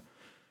 and that.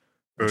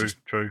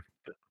 True.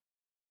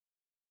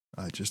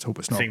 I just hope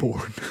it's not Seen,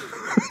 boring.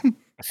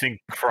 I seen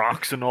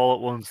crocs and all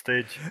at one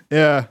stage.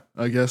 Yeah,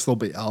 I guess there'll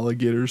be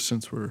alligators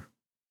since we're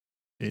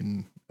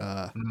in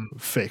Mm.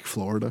 fake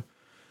Florida.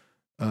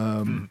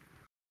 Like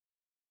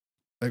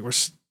we're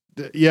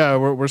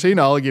seeing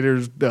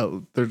alligators.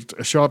 There's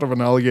a shot of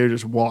an alligator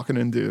just walking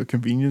into a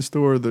convenience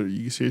store. There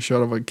you see a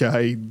shot of a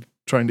guy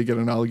trying to get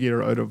an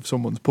alligator out of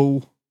someone's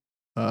pool.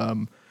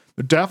 They're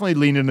definitely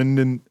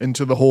leaning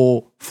into the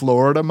whole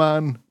Florida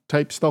man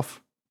type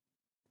stuff.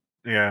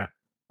 Yeah.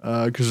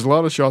 Because there's a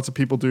lot of shots of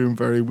people doing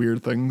very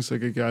weird things,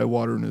 like a guy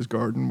watering his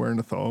garden wearing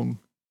a thong.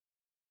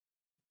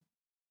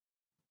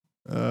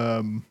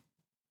 And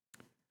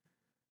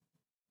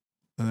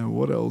then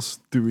what else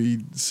do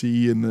we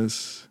see in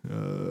this?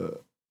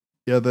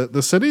 Yeah,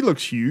 the city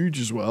looks huge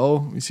as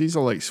well. We see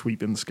some like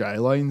sweeping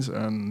skylines,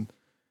 and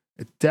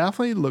it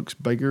definitely looks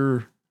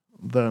bigger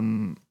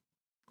than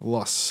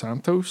Los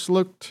Santos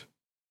looked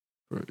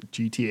for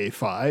GTA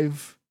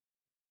 5.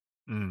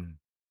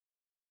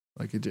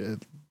 Like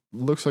it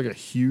looks like a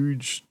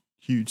huge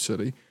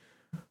city.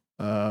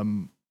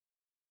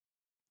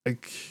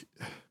 Like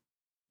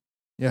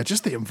yeah,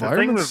 just the environment.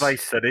 The thing with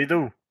Vice City,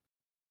 though,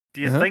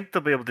 do you think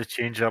they'll be able to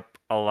change up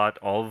a lot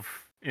of,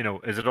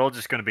 is it all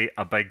just going to be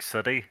a big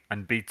city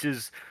and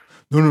beaches?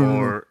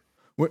 No.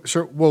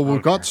 Sure. Well,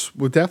 we've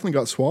definitely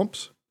got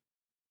swamps.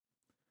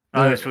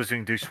 I suppose you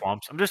can do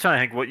swamps. I'm just trying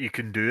to think what you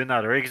can do in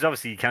that area, because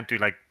obviously you can't do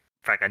like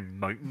fucking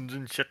mountains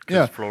and shit,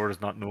 because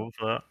Florida's not known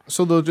for that.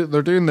 So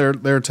they're doing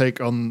their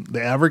take on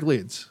the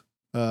Everglades.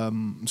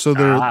 So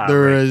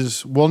there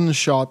is one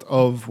shot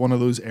of one of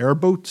those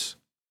airboats.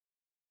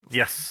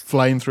 Yes.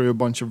 Flying through a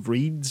bunch of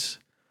reeds.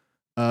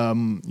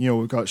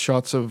 We've got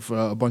shots of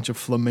a bunch of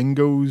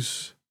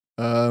flamingos.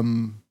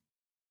 And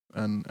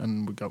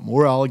we've got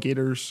more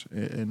alligators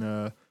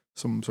in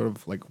some sort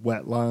of like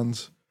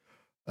wetlands.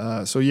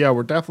 So yeah,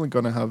 we're definitely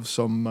going to have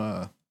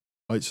some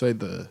outside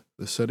the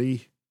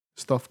city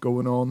stuff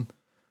going on.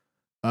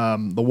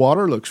 The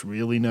water looks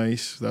really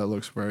nice. That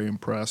looks very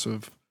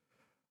impressive.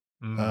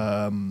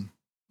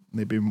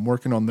 They've been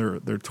working on their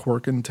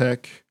twerking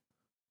tech.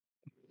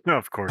 No,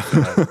 of course.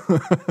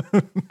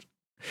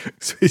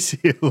 So we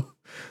see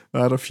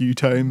that a few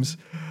times.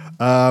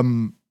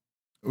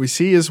 We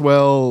see as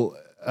well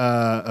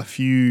a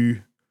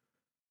few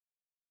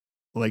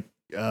like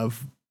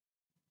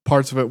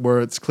parts of it where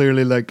it's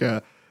clearly like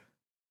a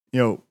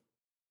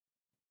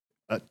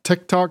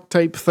TikTok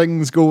type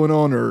things going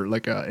on, or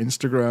like a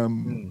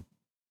Instagram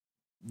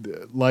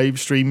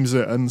live streams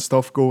and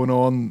stuff going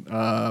on.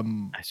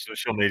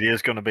 Social media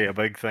is going to be a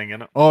big thing,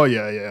 isn't it? Oh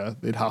yeah,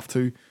 they'd have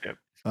to. Yep.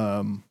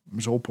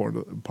 There's all part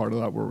of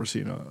that where we're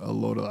seeing a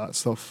load of that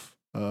stuff,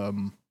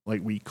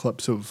 like wee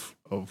clips of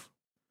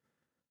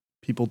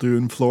people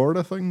doing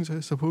Florida things, I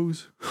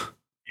suppose.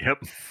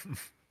 Yep.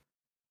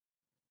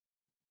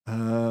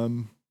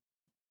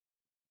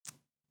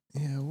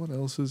 Yeah, what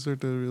else is there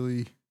to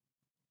really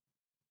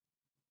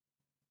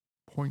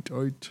point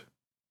out?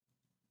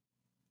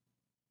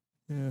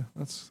 Yeah,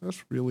 that's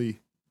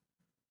really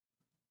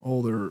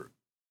all there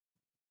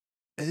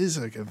is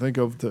I can think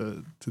of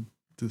to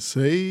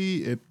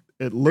say.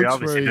 It looks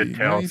very did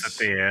tell nice.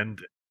 us at the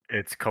end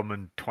it's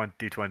coming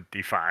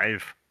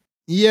 2025.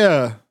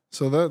 Yeah,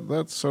 so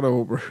that's sort of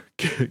what we're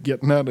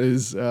getting at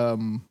is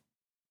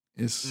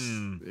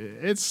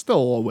it's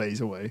still a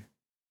ways away.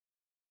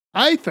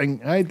 I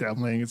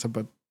definitely think it's a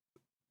bit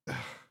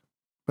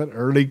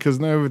early, because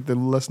now with the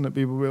listen to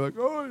people be like,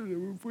 oh,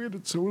 we've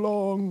waited so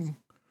long.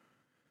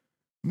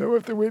 Now we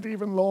have to wait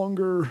even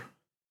longer.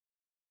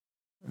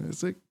 And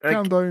it's like,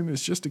 calm down,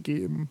 it's just a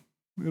game.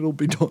 It'll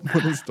be done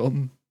when it's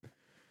done.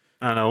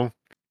 I know.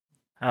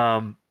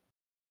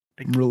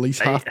 Release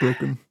half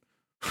broken.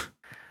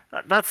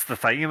 That's the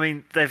thing. I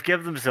mean, they've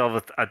given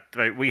themselves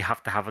right, we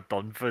have to have it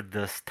done for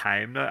this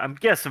time. Now, I'm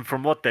guessing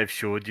from what they've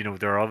showed,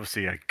 they're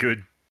obviously a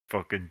good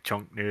fucking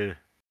chunk near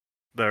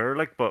there.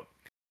 Like, but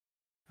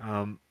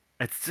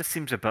it just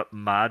seems a bit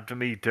mad to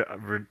me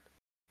to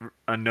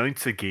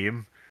announce a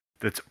game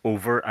that's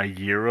over a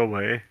year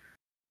away,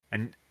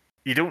 and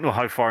you don't know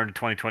how far into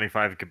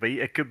 2025 it could be.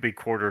 It could be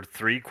quarter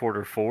 3,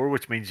 quarter 4,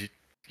 which means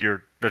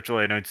you're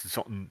literally announcing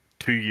something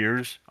 2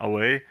 years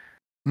away.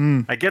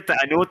 I get that.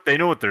 They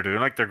know what they're doing.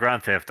 Like, their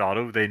Grand Theft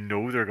Auto, they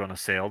know they're going to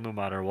sell no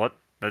matter what.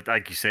 But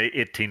like you say,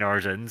 18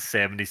 hours in,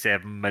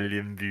 77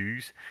 million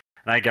views.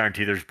 And I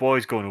guarantee there's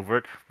boys going over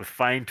it with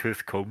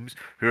fine-tooth combs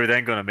who are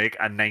then going to make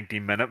a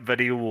 90-minute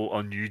video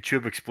on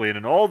YouTube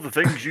explaining all the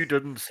things you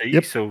didn't see.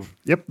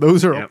 Yep,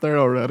 those are up there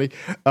already.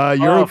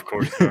 Of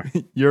course.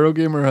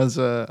 Eurogamer has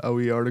a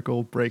wee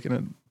article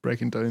breaking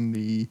down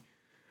the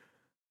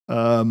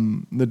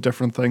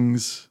different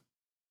things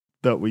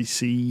that we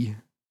see.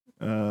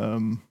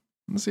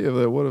 Let's see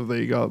what have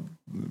they got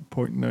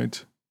pointing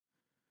out.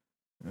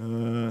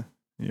 The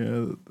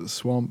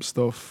swamp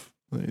stuff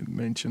they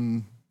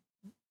mentioned.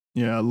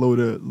 Yeah, a load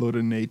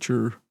of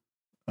nature.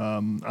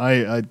 It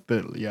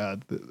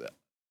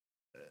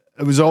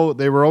was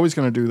they were always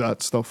going to do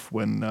that stuff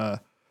when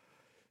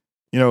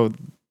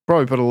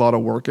probably put a lot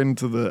of work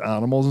into the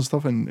animals and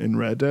stuff in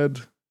Red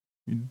Dead.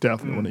 You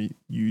definitely want to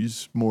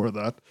use more of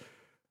that.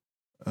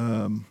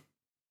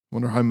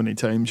 Wonder how many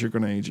times you're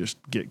going to just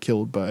get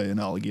killed by an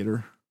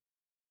alligator.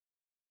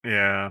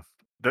 Yeah.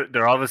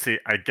 They're obviously,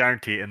 I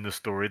guarantee in the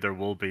story there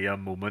will be a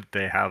moment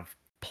they have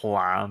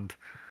planned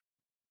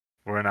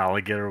where an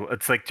alligator.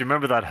 It's like, do you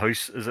remember that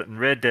house? Is it in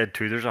Red Dead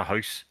 2? There's a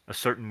house, a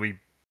certain wee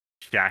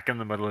shack in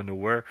the middle of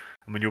nowhere.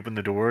 And when you open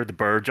the door, the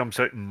bird jumps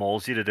out and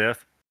mauls you to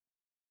death.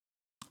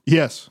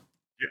 Yes.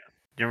 Yeah.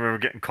 Do you remember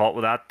getting caught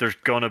with that? There's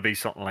going to be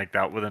something like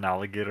that with an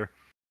alligator.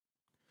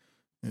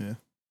 Yeah.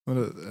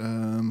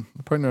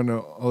 Pointing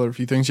out other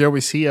few things. Yeah, we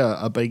see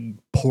a big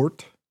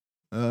port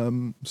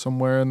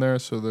somewhere in there.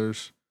 So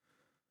there's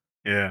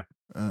Yeah.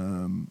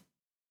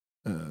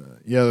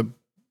 yeah,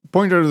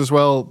 point out as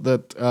well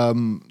that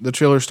the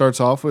trailer starts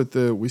off with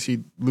we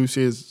see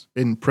Lucy is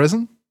in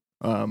prison.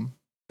 Don't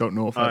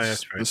know if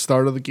that's right. the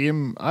start of the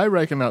game. I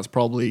reckon that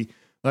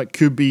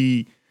could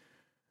be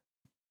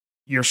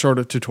your sort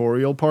of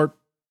tutorial part.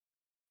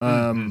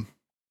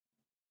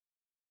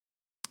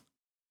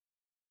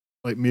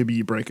 Like maybe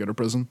you break out of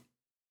prison.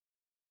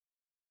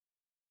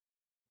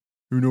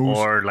 Who knows?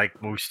 Or like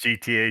most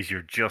GTAs,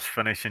 you're just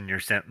finishing your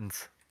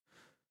sentence.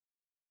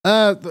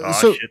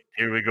 So Shit,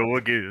 here we go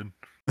again.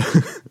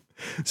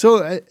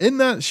 So in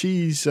that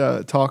she's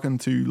talking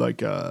to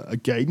like a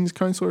guidance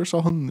counselor or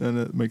something, and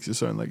it makes it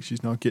sound like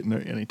she's not getting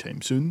out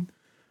anytime soon.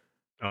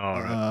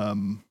 All right.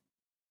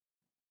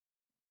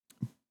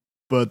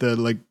 But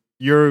like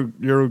the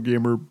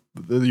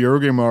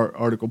Eurogamer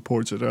article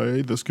ports it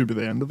out. This could be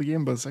the end of the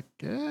game, but it's like,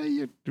 yeah,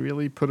 you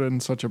really put in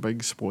such a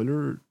big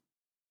spoiler.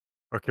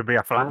 Or it could be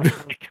a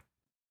flashback.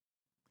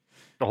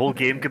 The whole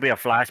game could be a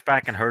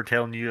flashback and her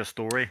telling you a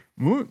story.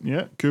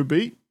 Yeah, could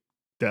be.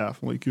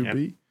 Definitely could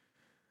be.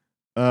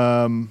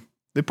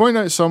 They point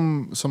out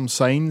some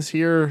signs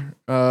here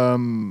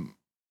on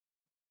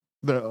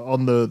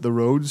the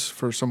roads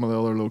for some of the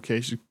other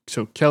locations.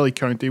 So Kelly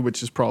County,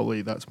 which is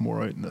that's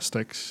more out in the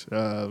sticks.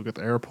 We've got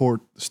the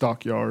airport, the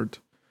stockyard,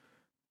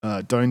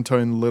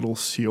 downtown Little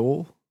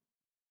Seoul,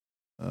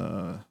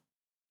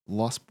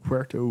 Los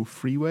Puerto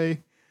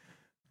Freeway.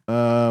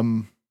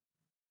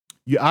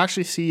 You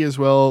actually see as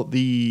well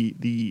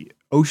the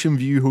Ocean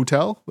View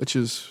Hotel, which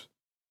is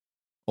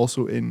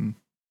also in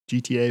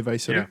GTA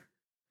Vice City. Yeah.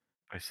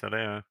 Vice City,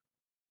 yeah.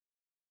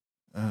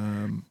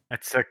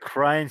 It's a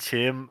crying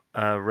shame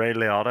Ray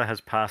Liotta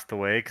has passed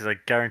away, because I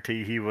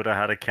guarantee he would have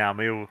had a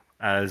cameo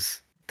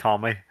as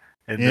Tommy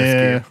in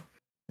this game.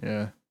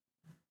 Yeah.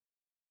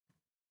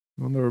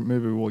 I wonder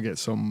maybe we'll get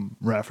some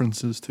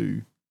references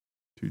to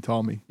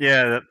Tommy.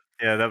 Yeah,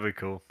 that'd be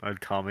cool.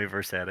 Tommy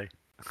Vercetti.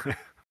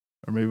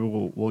 Or maybe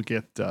we'll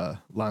get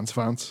Lance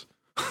Vance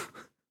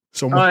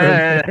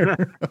somewhere. Oh, yeah.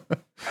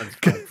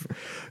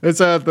 It's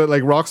that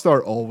like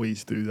Rockstar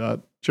always do that.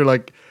 You're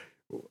like,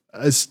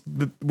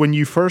 when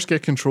you first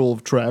get control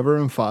of Trevor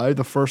and 5,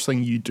 the first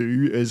thing you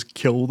do is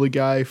kill the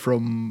guy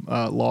from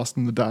Lost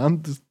in the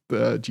Damned,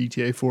 the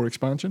GTA 4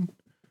 expansion.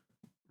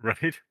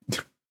 Right.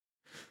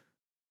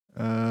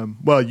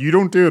 Well, you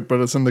don't do it,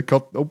 but it's in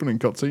the opening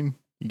cutscene.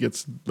 He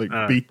gets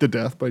beat to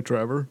death by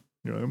Trevor.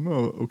 You know,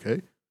 oh,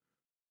 okay.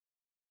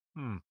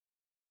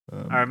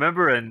 I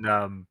remember in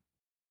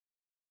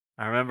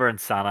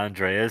San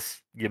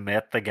Andreas, you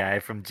met the guy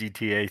from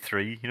GTA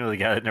 3. You know, the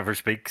guy that never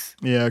speaks.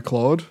 Yeah,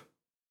 Claude.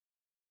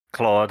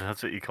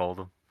 That's what you called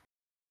him.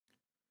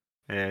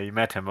 Yeah, you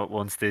met him at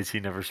one stage. He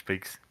never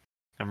speaks.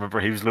 I remember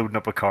he was loading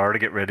up a car to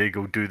get ready to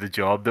go do the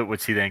job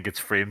which he then gets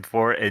framed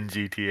for in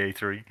GTA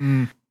 3.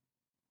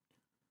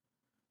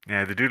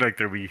 Yeah, they do like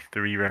their wee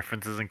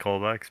references and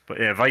callbacks. But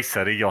yeah, Vice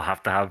City, you'll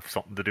have to have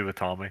something to do with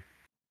Tommy.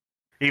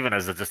 Even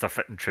as just a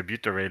fitting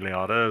tribute to Ray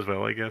Liotta as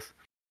well, I guess.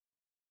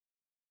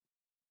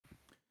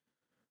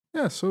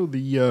 Yeah, so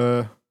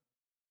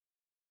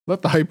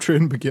let the hype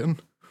train begin,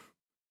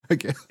 I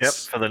guess. Yep,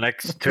 for the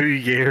next 2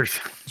 years.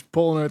 Just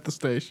pulling out the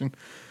station.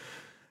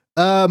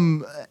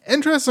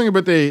 Interesting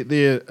about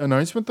the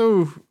announcement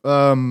though.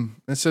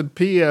 It said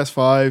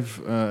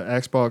PS5,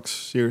 Xbox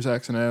Series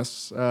X and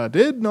S.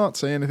 Did not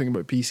say anything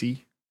about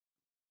PC.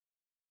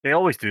 They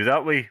always do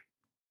that way.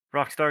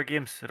 Rockstar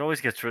games, it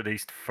always gets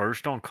released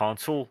first on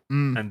console,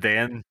 and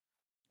then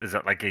is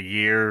it like a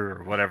year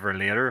or whatever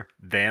later,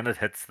 then it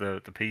hits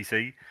the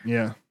PC.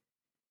 Yeah.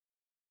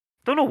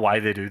 Don't know why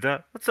they do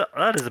that.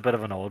 That is a bit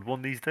of an odd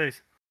one these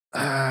days.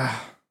 I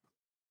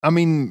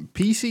mean,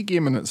 PC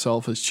gaming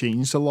itself has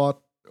changed a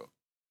lot,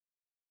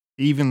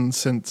 even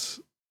since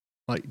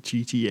like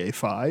GTA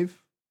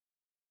 5.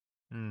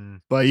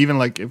 But even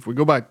like if we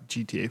go back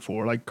to GTA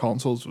 4, like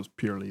consoles was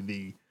purely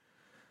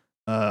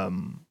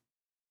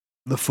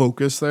the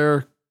focus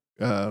there.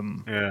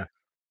 Yeah.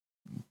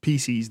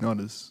 PC's not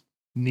as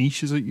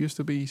niche as it used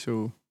to be,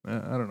 so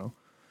I don't know.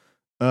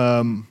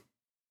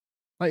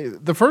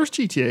 Like the first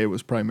GTA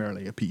was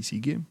primarily a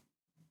PC game.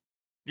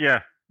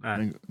 Yeah.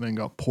 Then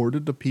got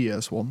ported to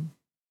PS1.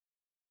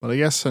 But I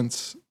guess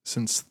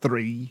since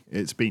 3,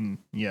 it's been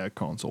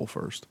console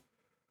first.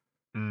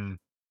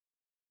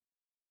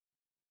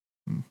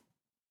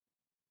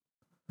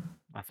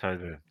 That's how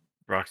the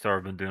Rockstar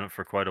have been doing it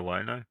for quite a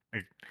while now.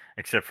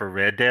 Except for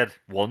Red Dead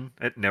 1,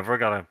 it never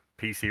got a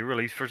PC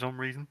release for some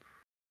reason.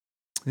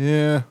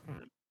 Yeah.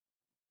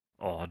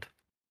 Odd.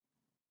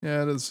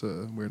 Yeah, it is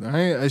weird.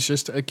 It's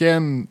just,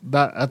 again,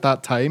 that at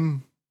that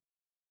time,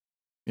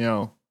 you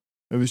know,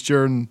 it was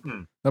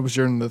during that was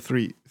during the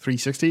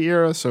 360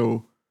 era,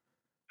 so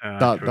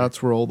True.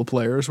 that's where all the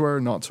players were,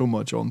 not so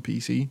much on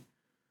PC.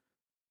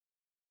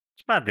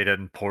 It's mad they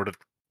didn't port it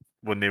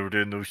when they were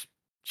doing those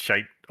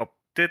shite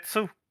updates,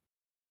 so.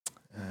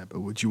 But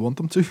would you want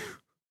them to?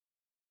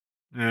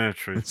 Yeah,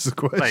 true. That's the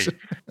question.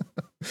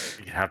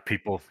 You can have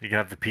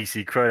the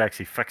PC crowd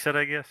actually fix it,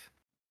 I guess.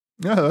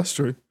 Yeah, that's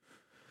true.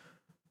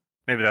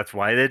 Maybe that's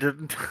why they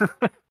didn't.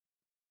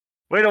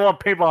 We don't want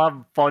people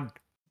having fun.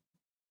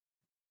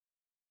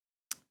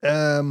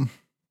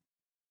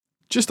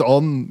 Just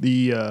on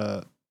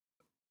the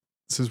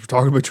since we're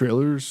talking about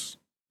trailers,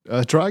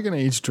 Dragon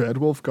Age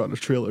Dreadwolf got a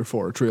trailer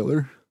for a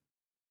trailer.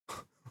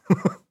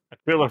 A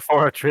trailer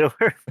for a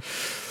trailer.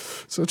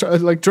 So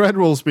like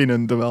Dreadwolf's been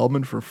in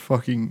development for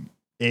fucking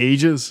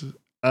ages.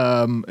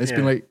 It's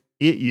been like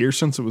 8 years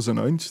since it was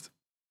announced.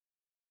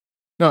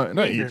 No,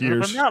 not 8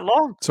 years. It's been that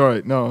long.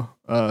 Sorry, no,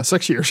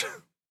 6 years.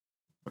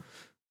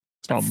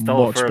 It's not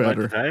much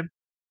better.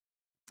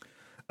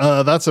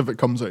 That's if it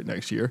comes out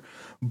next year.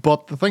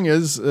 But the thing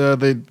is,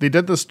 they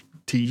did this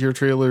teaser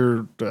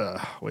trailer,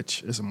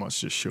 which isn't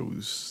much, just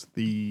shows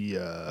the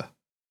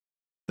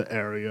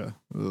area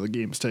the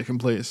game's taking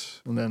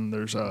place, and then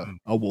there's a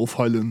wolf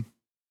howling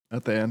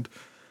at the end.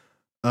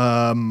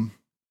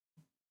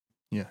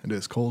 Yeah, it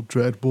is called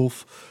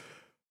Dreadwolf.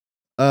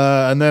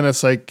 And then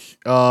it's like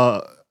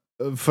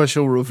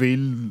official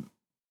reveal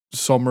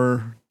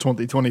summer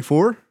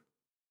 2024.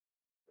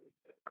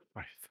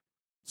 Right.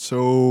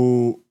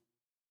 So,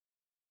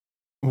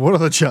 what are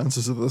the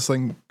chances of this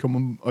thing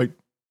coming out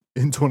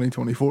in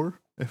 2024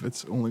 if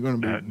it's only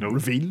going to be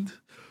revealed?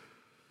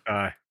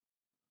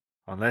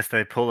 Unless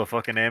they pull a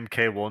fucking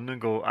MK1 and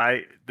go,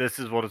 this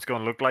is what it's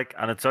going to look like,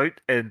 and it's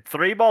out in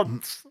 3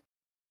 months.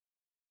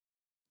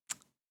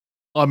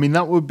 I mean,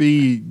 that would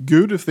be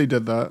good if they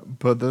did that,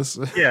 but this...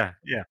 Yeah.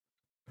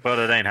 But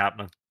it ain't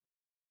happening.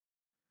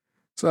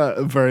 It's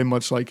very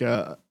much like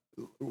a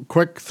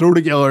quick throw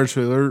together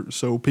trailer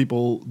so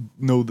people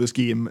know this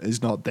game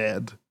is not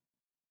dead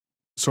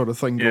sort of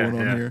thing going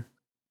on here.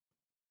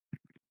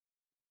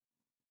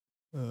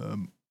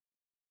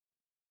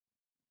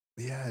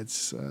 Yeah,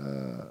 it's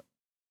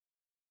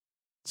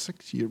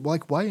 6 years.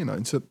 Like, why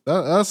announce it?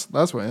 That's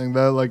one thing.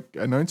 That, like,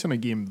 announcing a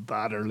game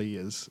that early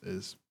is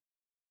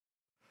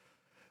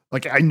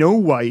like, I know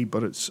why,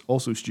 but it's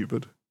also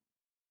stupid.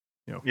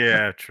 You know.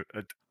 Yeah, true.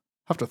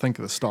 Have to think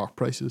of the stock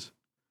prices.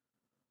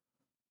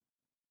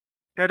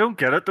 I don't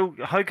get it though.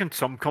 How can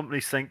some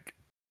companies think?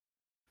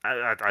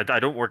 I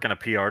don't work in a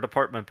PR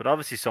department, but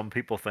obviously some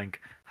people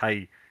think,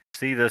 "Hey,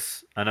 see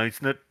this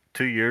announcing it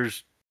 2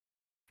 years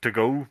to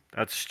go?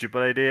 That's a stupid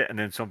idea." And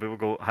then some people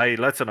go, "Hey,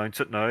 let's announce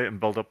it now and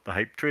build up the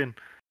hype train."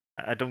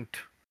 I don't.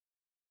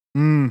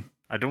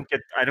 I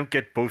don't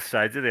get both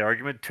sides of the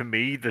argument. To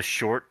me, the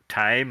short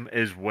time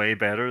is way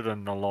better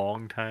than the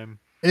long time.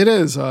 It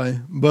is,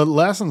 but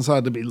lessons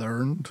had to be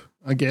learned,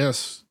 I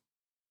guess.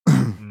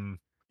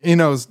 You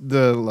know,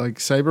 the like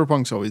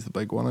Cyberpunk's always the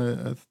big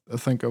one. I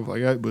think of, like,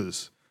 it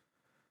was.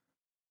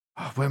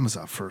 When was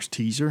that first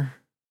teaser?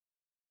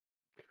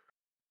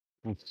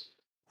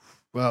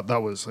 Well,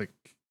 that was like.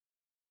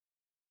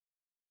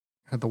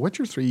 Had The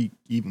Witcher 3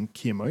 even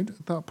came out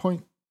at that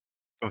point?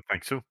 I don't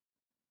think so.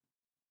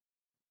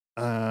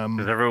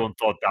 Because everyone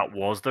thought that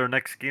was their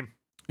next game.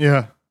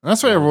 Yeah.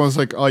 That's why everyone's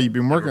like, "Oh, you've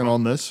been working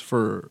on this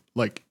for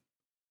like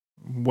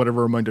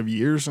whatever amount of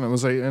years." And it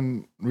was like,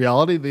 in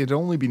reality, they'd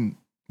only been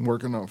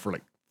working on it for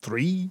like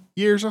 3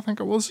 years, I think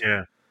it was.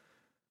 Yeah.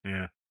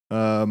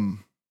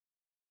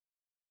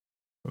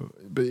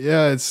 But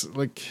yeah, it's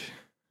like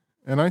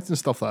announcing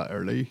stuff that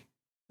early,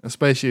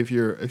 especially if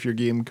your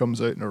game comes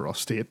out in a rough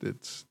state,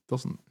 it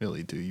doesn't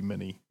really do you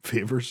many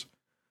favors.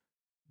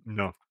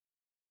 No,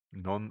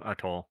 none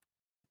at all.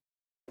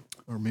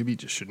 Or maybe you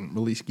just shouldn't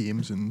release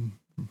games in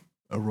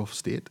a rough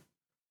state.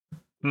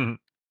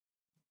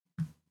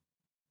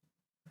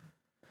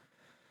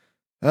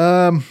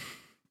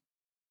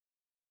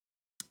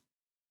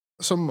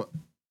 Some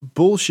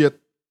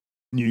bullshit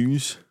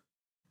news.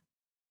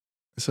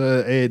 So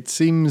it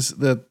seems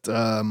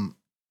that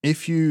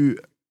if you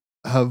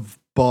have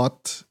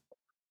bought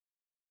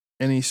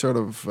any sort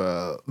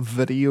of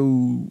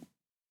video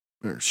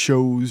or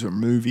shows or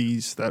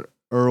movies that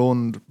are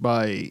owned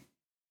by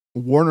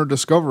Warner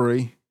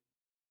Discovery,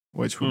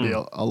 which would be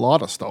a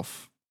lot of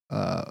stuff,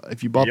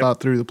 if you bought that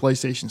through the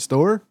PlayStation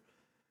Store,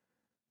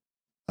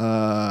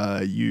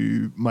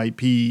 you might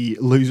be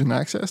losing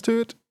access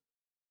to it.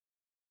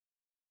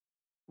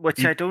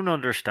 Which I don't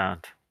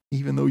understand.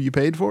 Even though you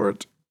paid for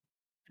it?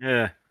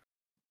 Yeah.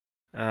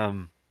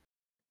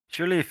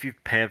 Surely if you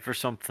paid for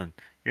something,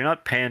 you're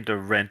not paying to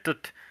rent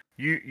it.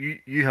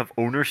 You have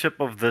ownership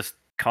of this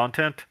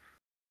content.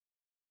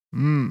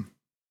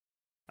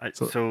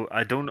 So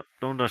I don't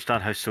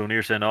understand how Sony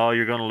are saying, "Oh,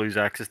 you're going to lose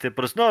access to it,"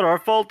 but it's not our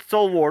fault. It's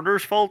all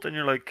Warner's fault, and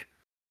you're like,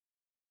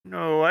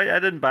 "No, I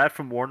didn't buy it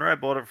from Warner. I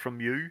bought it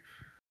from you."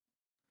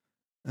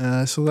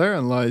 So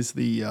therein lies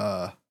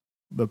the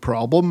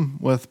problem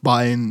with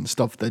buying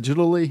stuff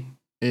digitally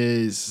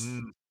is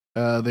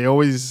Mm, they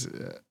always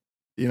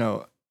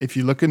if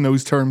you look in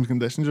those terms and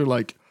conditions, you're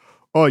like,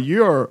 oh,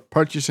 you are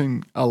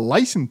purchasing a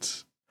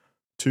license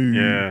to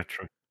yeah,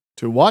 true.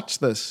 watch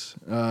this,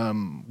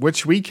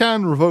 which we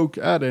can revoke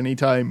at any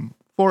time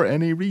for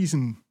any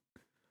reason.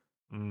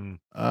 Mm.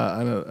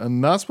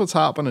 And that's what's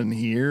happening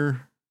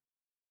here.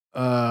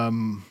 Yeah,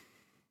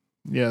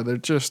 they're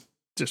just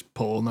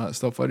pulling that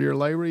stuff out of your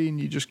library, and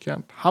you just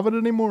can't have it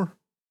anymore.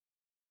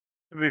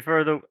 To be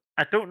fair though,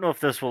 I don't know if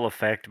this will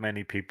affect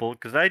many people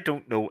because I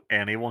don't know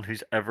anyone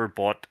who's ever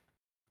bought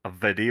a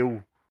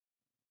video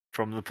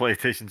from the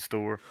PlayStation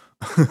Store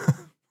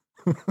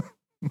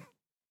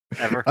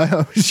ever.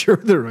 I'm sure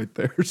they're right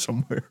there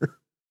somewhere.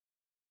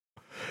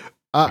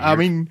 I Weird.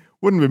 mean,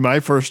 wouldn't be my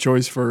first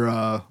choice for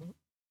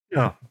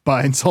Yeah.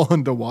 buying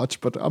something to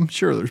watch, but I'm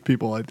sure there's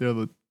people out there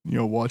that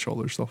watch all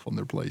their stuff on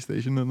their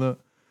PlayStation and that.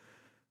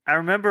 I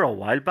remember a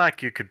while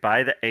back you could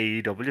buy the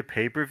AEW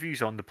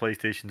pay-per-views on the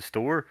PlayStation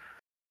Store,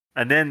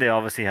 and then they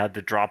obviously had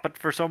to drop it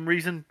for some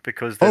reason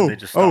because then they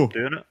just stopped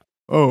doing it.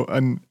 Oh,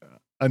 and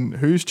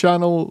whose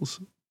channels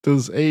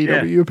does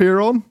AEW Yeah. appear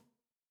on?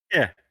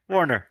 Yeah,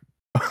 Warner.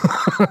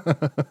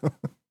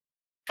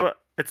 But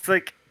it's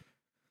like,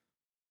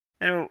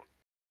 who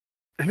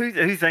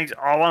thinks,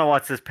 oh, I want to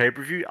watch this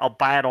pay-per-view, I'll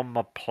buy it on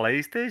my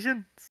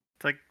PlayStation? It's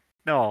like,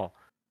 no,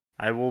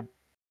 I will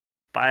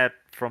buy it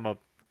from a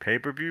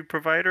pay-per-view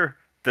provider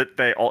that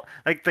they all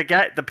like.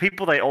 The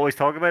people they always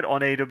talk about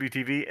on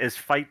AWTV is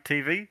Fight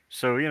TV,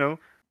 so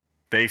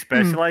they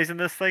specialize in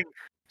this thing.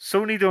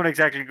 Sony don't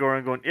exactly go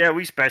around going, yeah,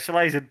 we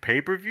specialize in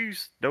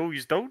pay-per-views. No,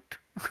 you don't.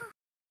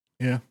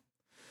 Yeah.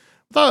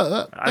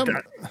 I,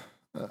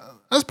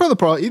 That's part of the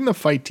problem. Even the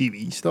Fight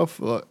TV stuff,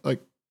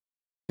 like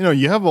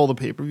you have all the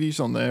pay-per-views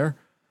on there.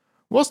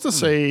 What's to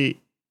say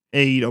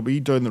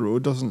AEW down the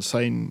road doesn't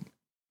sign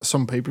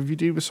some pay-per-view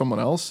deal with someone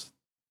else?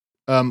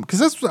 Because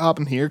that's what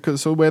happened here.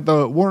 Because so we had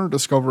the Warner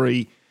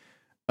Discovery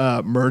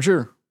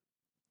merger,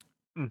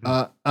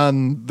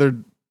 and they're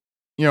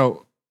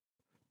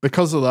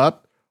because of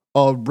that,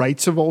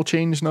 rights have all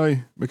changed now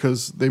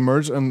because they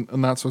merged, and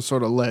that's what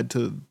sort of led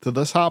to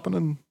this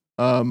happening.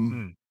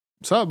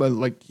 So, but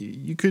like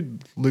you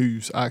could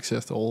lose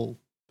access to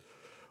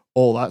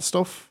all that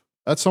stuff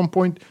at some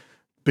point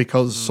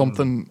because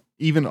something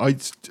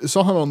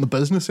on the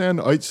business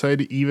end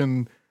outside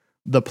even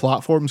the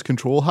platform's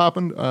control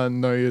happened,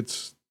 and now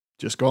it's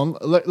just gone.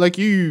 Like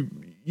you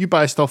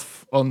buy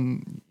stuff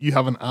you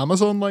have an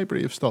Amazon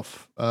library of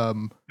stuff.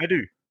 I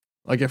do.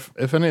 Like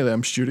if any of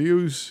them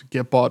studios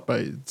get bought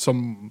by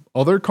some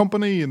other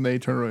company and they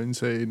turn around and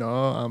say, no,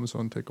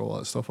 Amazon take all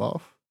that stuff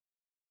off.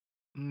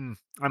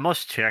 I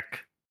must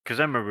check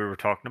because I remember we were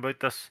talking about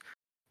this.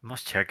 I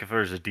must check if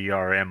there's a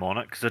DRM on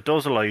it because it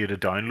does allow you to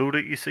download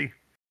it. You see,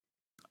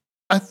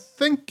 I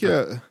think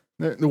the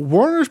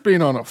Warner's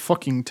been on a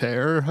fucking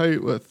tear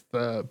out with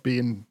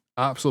being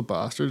absolute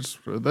bastards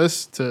for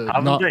this to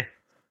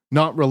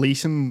not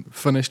releasing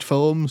finished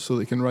films so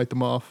they can write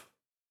them off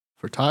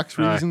for tax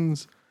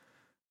reasons.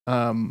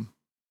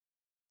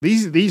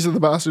 These are the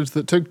bastards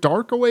that took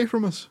Dark away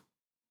from us.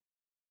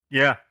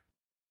 Yeah,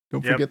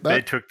 don't forget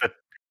that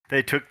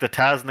they took the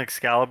Taz and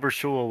Excalibur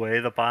show away.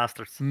 The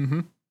bastards.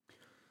 Mm-hmm.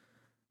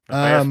 The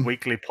best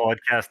weekly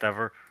podcast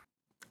ever.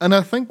 And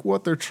I think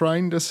what they're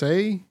trying to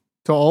say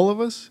to all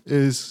of us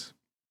is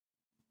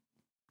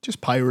just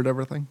pirate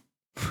everything.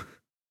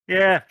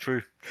 Yeah,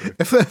 true.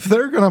 If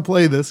they're gonna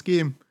play this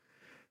game,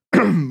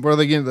 where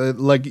they get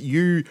like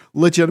you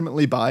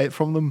legitimately buy it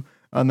from them,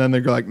 and then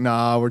they're like,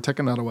 "Nah, we're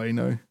taking that away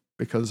now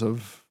because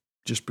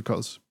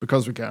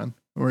we can."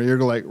 Or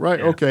you're like, "Right,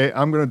 okay,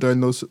 I'm gonna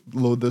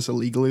download this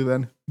illegally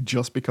then,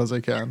 just because I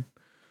can."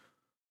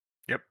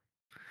 Yep.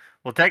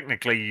 Well,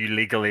 technically, you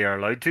legally are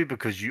allowed to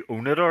because you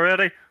own it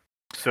already.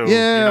 So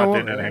yeah, you're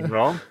not doing anything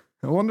wrong.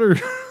 I wonder,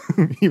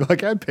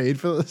 like I paid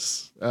for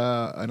this,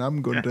 and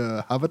I'm going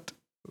to have it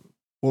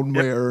one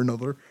way or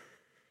another.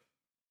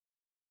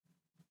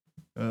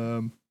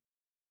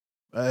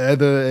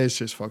 It's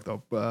just fucked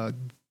up.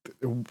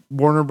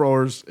 Warner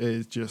Bros.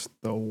 Is just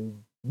the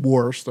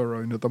worst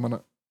around at the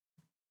minute.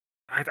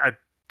 I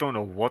don't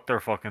know what they're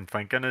fucking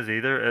thinking is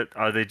either.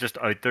 Are they just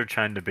out there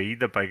trying to be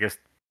the biggest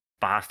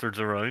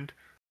bastards around?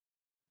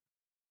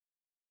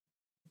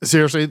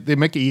 Seriously, they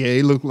make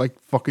EA look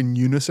like fucking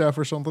UNICEF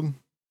or something.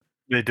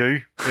 They do.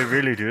 They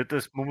really do at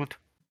this moment.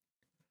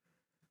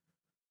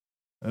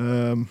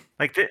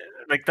 Like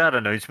that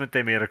announcement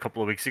they made a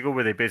couple of weeks ago,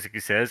 where they basically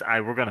says,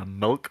 we're gonna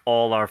milk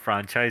all our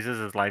franchises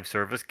as live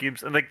service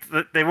games," and like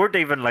they weren't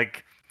even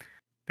like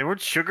they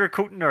weren't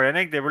sugarcoating or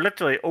anything. They were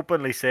literally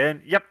openly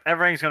saying, "Yep,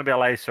 everything's gonna be a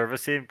live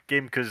service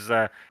game because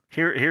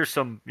here's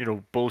some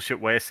bullshit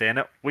way of saying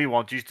it. We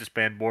want you to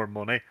spend more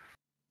money."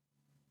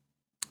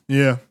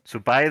 Yeah. So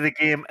buy the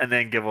game and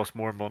then give us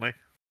more money.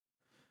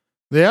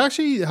 They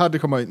actually had to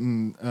come out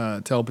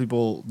and tell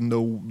people,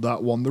 no,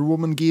 that Wonder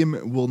Woman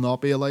game will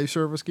not be a live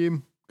service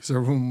game, because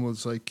everyone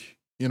was like,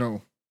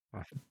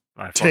 Fuck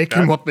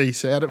taking that. what they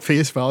said at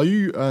face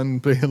value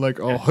and being like,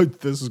 oh,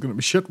 this is going to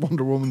be shit.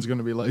 Wonder Woman's going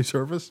to be live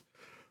service.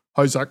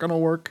 How's that going to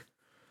work?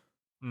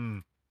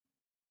 So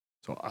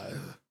I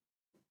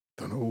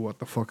don't know what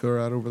the fuck they're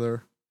at over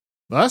there.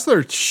 That's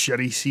their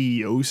shitty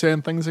CEO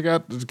saying things like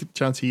that. There's a good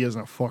chance he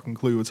hasn't a fucking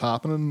clue what's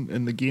happening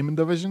in the gaming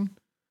division.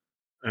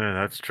 Yeah,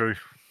 that's true.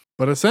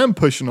 But it's them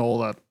pushing all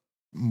that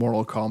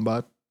Mortal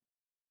Kombat,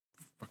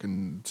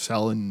 fucking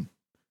selling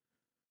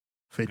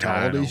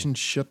fatalities and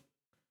shit.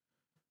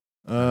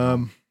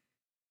 There's,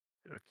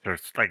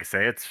 like I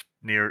say, it's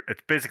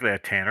basically a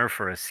tenner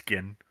for a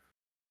skin.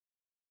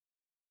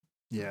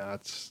 Yeah,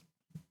 it's.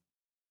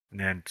 And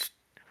then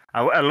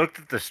I looked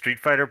at the Street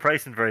Fighter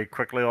price and very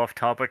quickly off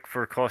topic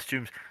for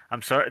costumes.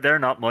 I'm sorry, they're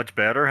not much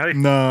better. Hey?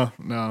 No.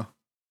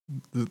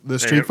 The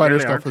Street Fighter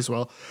really stuff aren't. as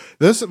well.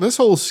 This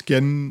whole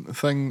skin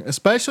thing,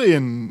 especially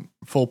in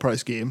full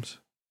price games,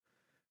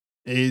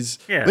 is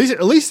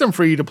at least in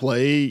free to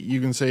play.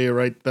 You can say,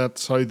 right,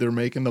 that's how they're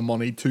making the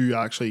money to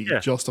actually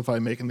justify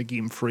making the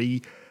game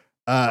free,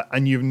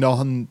 and you've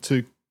nothing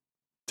to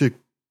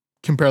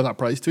compare that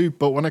price to.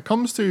 But when it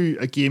comes to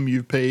a game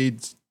you've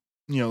paid,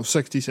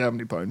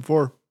 £60-70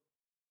 for,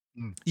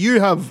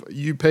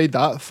 you paid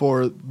that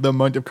for the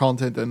amount of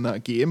content in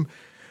that game,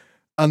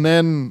 and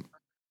then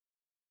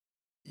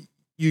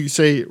you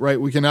say,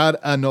 right, we can add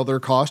another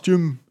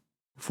costume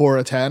for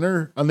a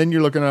tenner, and then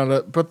you're looking at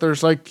it, but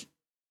there's like,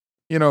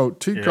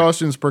 2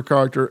 costumes per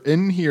character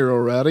in here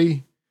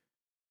already.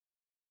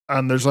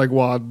 And there's like,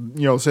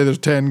 say there's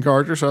 10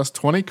 characters, so that's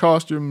 20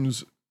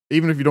 costumes,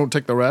 even if you don't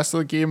take the rest of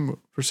the game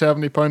for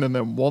 £70, and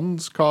then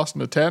one's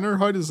costing a tenner.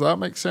 How does that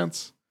make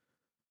sense?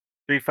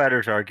 Street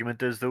Fighter's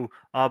argument is, though,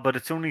 but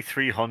it's only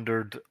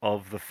 300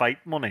 of the fight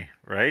money,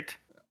 right?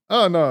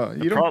 Oh, no,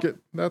 you don't get...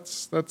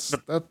 That's but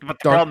the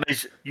problem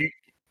is,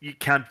 you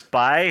can't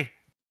buy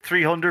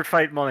 300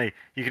 fight money.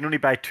 You can only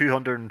buy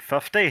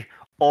 250,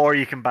 or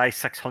you can buy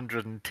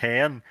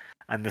 610,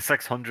 and the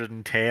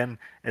 610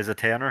 is a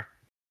tenner.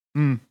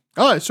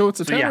 Oh, so it's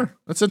a tenner.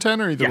 It's a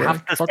tenner either way. You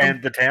have to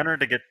spend the tenner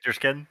to get your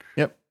skin.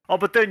 Yep. Oh,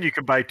 but then you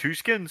can buy 2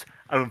 skins.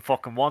 I don't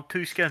fucking want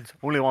 2 skins.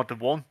 Only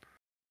wanted 1.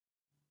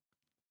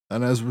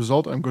 And as a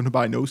result, I'm going to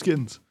buy no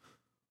skins.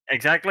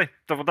 Exactly.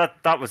 So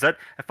that was it.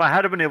 If I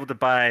had been able to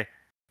buy,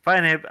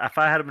 if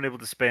I had been able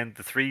to spend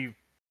the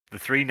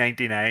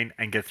 $3.99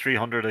 and get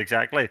 300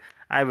 exactly,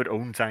 I would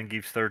own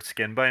Zangief's 3rd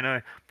skin by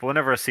now. But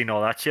whenever I seen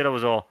all that shit, I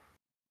was all,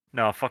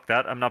 no, fuck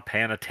that. I'm not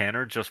paying a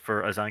tenner just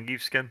for a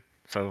Zangief skin.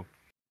 So,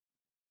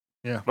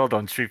 yeah, well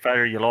done, Street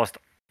Fighter. You lost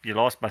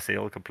my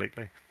sale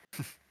completely.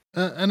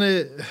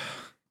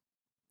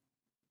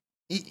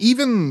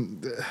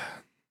 Even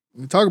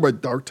we talk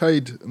about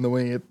Darktide and the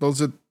way it does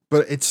it,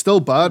 but it's still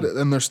bad,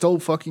 and they're still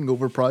fucking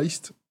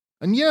overpriced.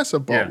 And yes, I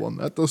bought one.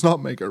 That does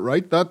not make it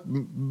right. That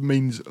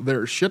means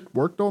their shit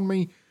worked on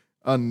me,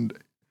 and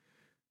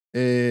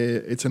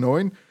it's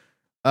annoying.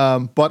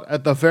 But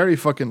at the very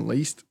fucking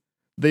least,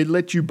 they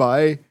let you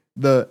buy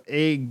the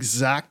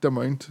exact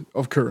amount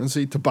of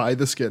currency to buy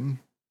the skin.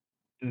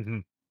 Mm-hmm.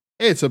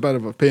 It's a bit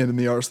of a pain in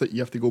the arse that you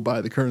have to go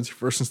buy the currency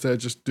first instead of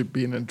just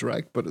being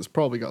indirect, but it's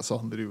probably got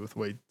something to do with the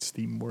way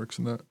Steam works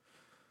and that.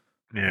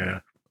 Yeah.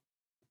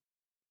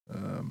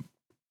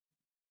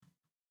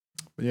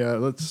 Yeah,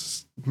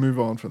 let's move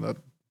on from that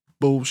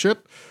bullshit.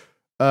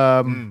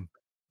 That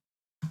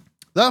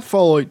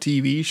Fallout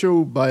TV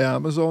show by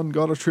Amazon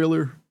got a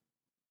trailer.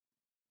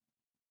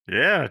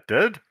 Yeah, it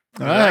did.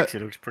 It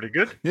actually looks pretty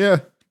good. Yeah,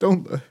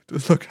 don't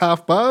look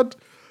half bad.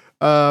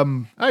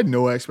 I had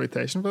no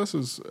expectation for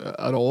this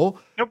at all.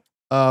 Nope.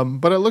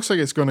 But it looks like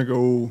it's going to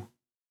go.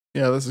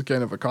 Yeah, this is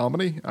kind of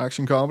a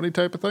action comedy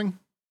type of thing.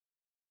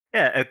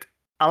 Yeah,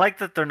 I like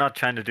that they're not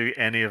trying to do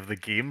any of the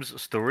game's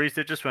stories.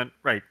 They just went,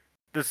 right,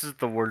 this is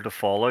the world of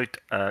Fallout.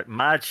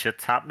 Mad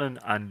shit's happening,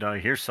 and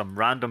here's some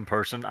random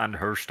person and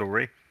her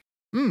story.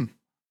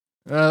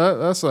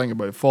 That's the thing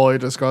about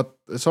Fallout.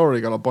 It's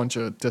already got a bunch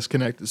of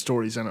disconnected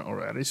stories in it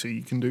already, so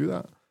you can do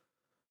that.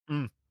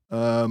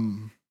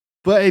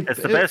 But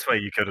it's the best way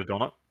you could have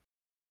done it.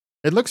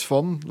 It looks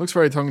fun. Looks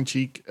very tongue in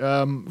cheek.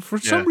 For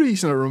some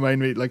reason, it reminded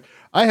me. Like,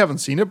 I haven't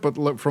seen it, but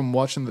look, from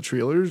watching the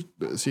trailers,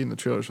 seeing the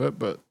trailers for it,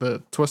 but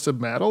the Twisted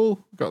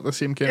Metal got the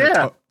same kind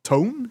of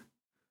tone.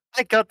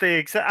 I got the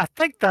exact. I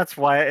think that's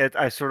why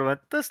I sort of went,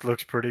 this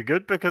looks pretty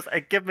good, because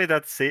it gave me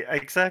that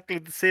exactly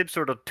the same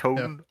sort of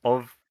tone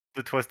of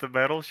the Twisted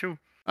Metal show.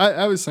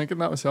 I was thinking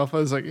that myself. I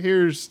was like,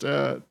 here's.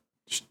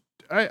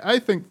 I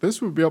think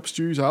this would be up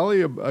Stu's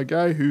alley. A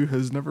guy who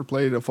has never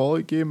played a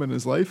Fallout game in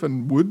his life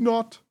and would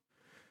not.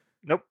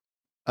 Nope.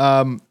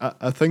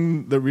 A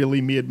thing that really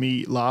made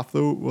me laugh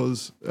though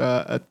was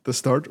at the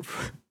start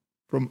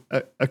from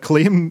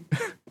acclaimed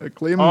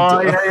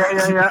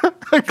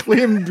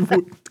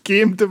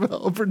game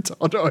developer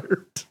Todd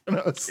Howard.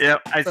 I see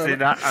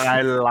that and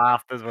I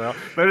laughed as well.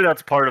 Maybe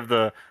that's part of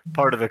the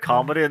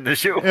comedy in the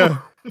show.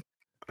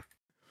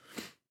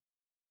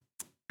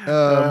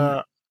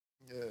 Yeah.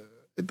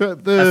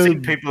 I've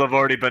seen people have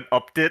already been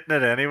updating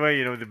it anyway.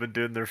 You know, they've been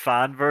doing their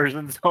fan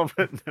versions of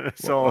it.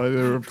 So,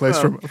 they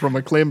replaced from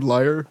acclaimed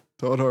liar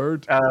Todd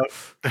Howard.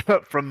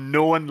 from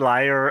known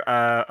liar,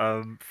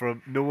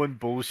 from known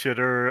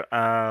bullshitter.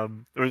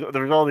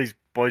 There was all these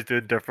boys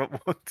doing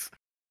different ones.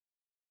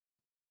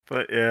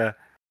 But yeah,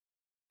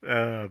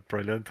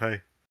 brilliant.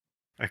 Hey,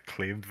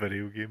 acclaimed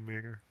video game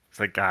maker. It's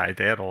like guy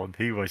dead on.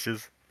 He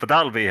wishes, but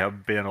that'll be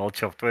him being all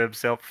chuffed with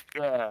himself.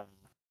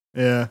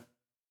 Yeah.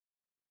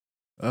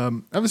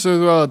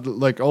 Episode well,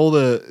 like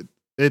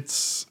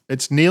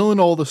it's nailing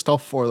all the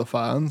stuff for the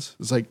fans.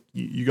 It's like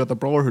you got the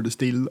Brotherhood of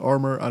Steel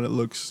armor and it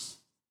looks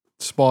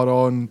spot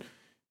on.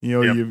 You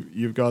know, Yep.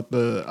 you've got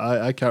the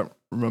I can't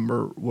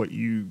remember what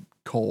you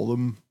call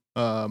them,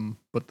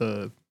 but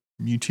the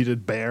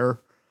mutated bear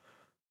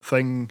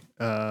thing.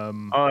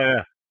 Oh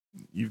yeah,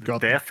 You've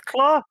got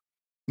Deathclaw.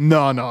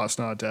 no, it's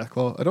not a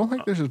Deathclaw. I don't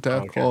think there's a okay.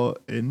 Deathclaw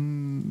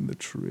in the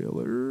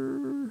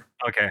trailer.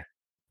 Okay,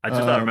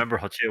 I remember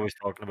Hutchie always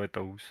talking about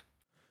those.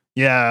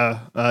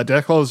 Yeah,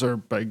 Deathclaws are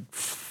big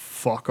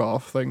fuck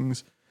off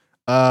things.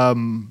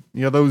 You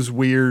know, those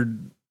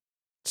weird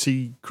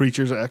sea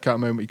creatures, I can't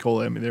remember what you call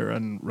them either,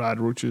 and rad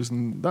roaches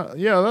and that.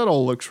 Yeah, that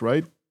all looks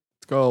right.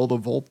 It's got all the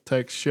Vault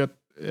Tech shit.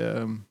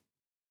 Yeah,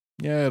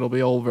 it'll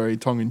be all very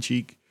tongue in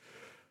cheek.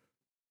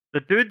 The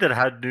dude that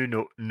had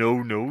no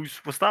nose,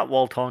 was that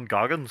Walton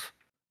Goggins?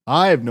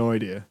 I have no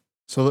idea.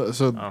 So Oh,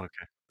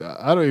 okay.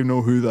 I don't even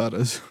know who that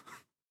is.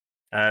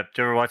 Do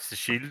you ever watch The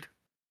Shield?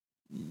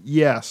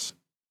 Yes.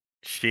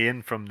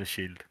 Shane from The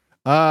Shield.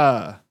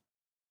 I'm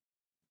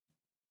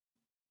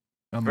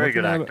Very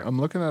good actor.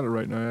 I'm looking at it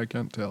right now. I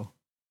can't tell.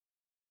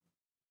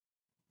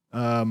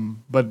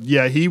 But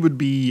yeah, he would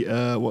be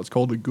what's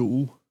called a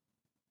ghoul.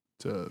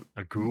 It's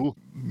a ghoul?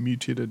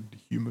 Mutated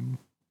human.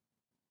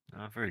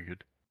 Very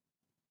good.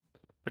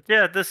 But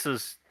yeah, this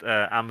is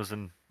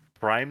Amazon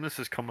Prime. This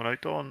is coming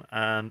out on,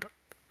 and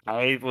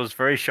I was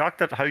very shocked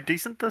at how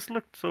decent this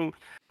looked. So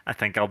I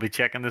think I'll be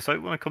checking this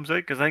out when it comes out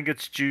because I think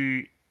it's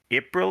due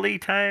April-y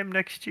time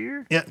next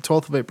year. Yeah,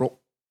 12th of April.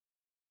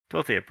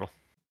 12th of April.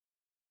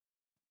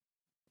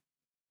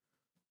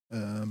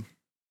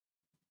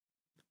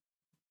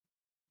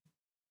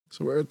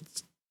 So we're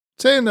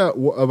saying that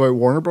about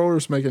Warner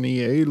Brothers making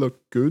EA look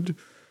good.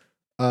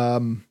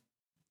 I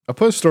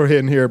put a story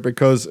in here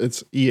because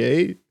it's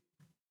EA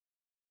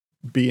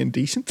being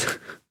decent.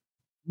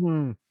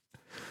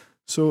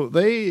 So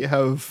they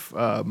have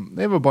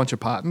a bunch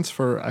of patents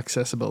for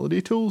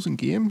accessibility tools in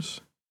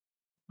games,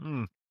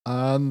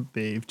 and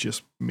they've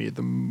just made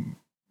them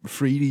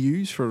free to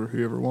use for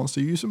whoever wants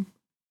to use them.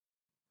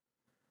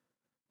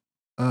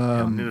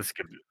 This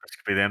could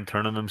be them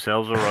turning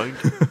themselves around.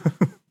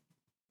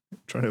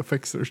 Trying to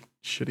fix their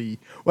shitty.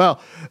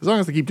 Well, as long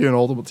as they keep doing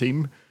Ultimate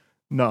Team,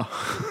 no.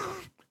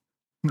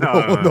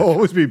 They'll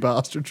always be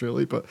bastards,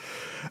 really. But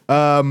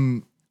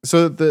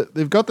so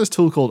they've got this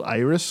tool called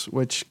Iris,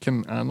 which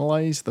can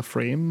analyze the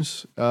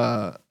frames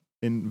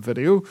in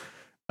video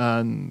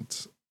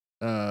and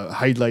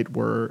highlight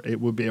where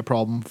it would be a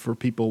problem for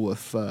people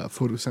with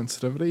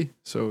photosensitivity.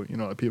 So, you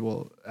know,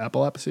 people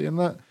epilepsy and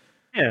that.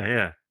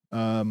 Yeah.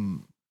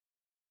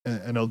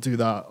 And it'll do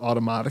that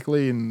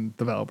automatically, and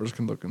developers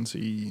can look and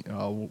see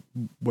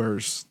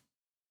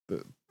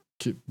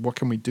what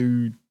can we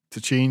do to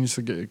change.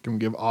 Can we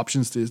give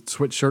options to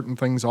switch certain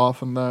things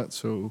off and that,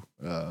 so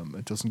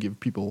it doesn't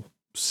give people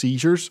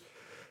seizures.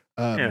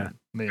 They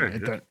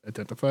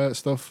identify that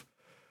stuff.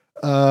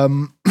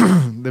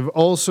 They've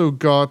also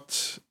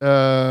got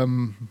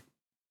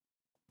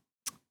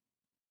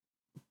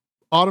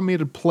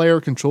automated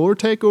player controller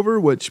takeover,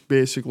 which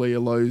basically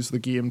allows the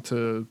game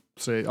to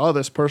say, oh,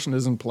 this person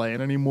isn't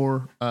playing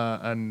anymore,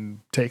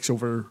 and takes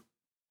over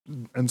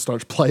and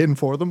starts playing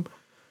for them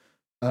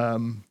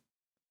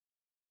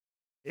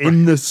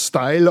in the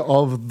style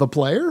of the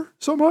player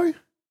somehow.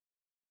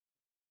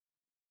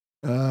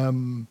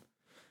 They've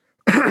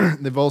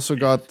also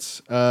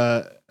got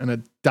an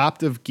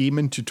adaptive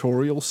gaming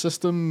tutorial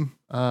system,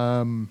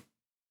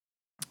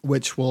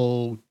 which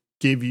will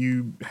give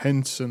you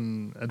hints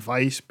and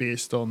advice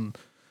based on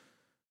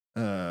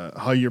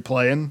how you're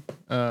playing,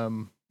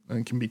 and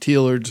can be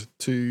tailored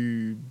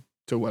to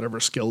whatever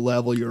skill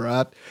level you're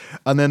at.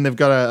 And then they've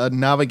got a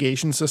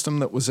navigation system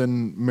that was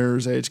in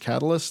Mirror's Edge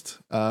Catalyst,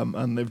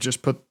 and they've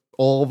just put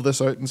all of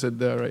this out and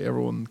said, all right,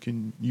 everyone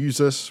can use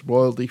this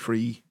royalty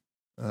free,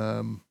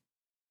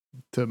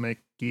 to make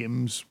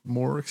games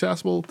more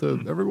accessible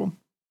to everyone.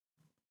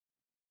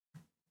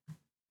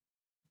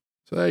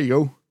 So there you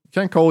go. You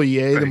can't call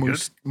EA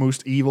the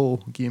most evil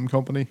game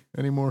company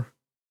anymore.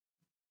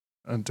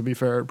 And to be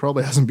fair, it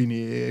probably hasn't been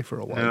EA for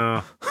a while.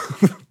 No.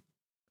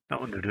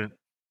 Not what they're doing.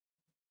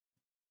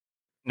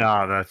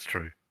 No, that's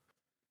true.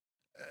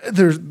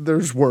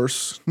 There's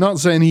worse. Not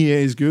saying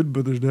EA is good,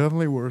 but there's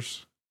definitely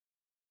worse.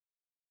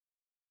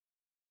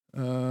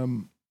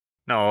 No,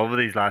 over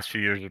these last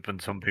few years, there's been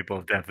some people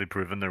have definitely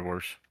proven they're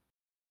worse.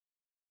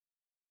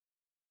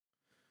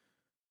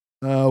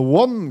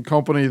 One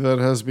company that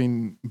has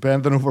been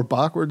bending over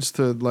backwards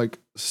to like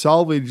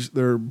salvage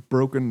their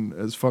broken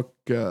as fuck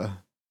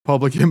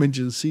Public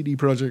Image's CD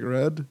Projekt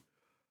Red.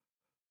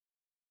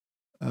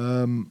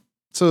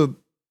 So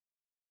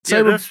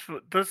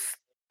this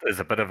is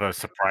a bit of a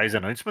surprise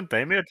announcement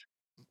they made.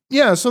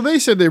 Yeah, so they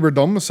said they were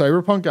done with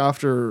Cyberpunk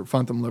after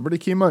Phantom Liberty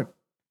came out.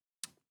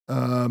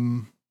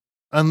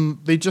 And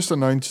they just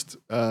announced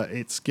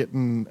it's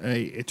getting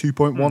a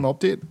 2.1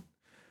 update,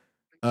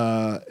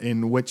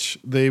 in which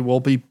they will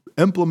be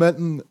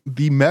implementing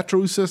the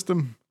Metro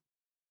system,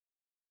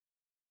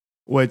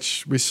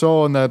 which we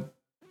saw in that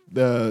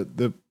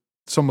the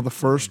some of the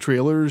first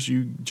trailers.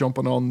 You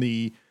jumping on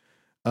the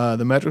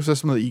Metro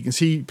system that you can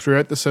see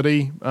throughout the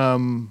city.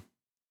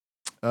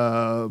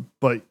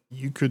 But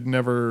you could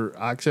never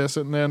access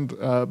it, and then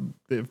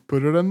they've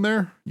put it in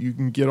there. You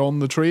can get on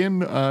the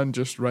train and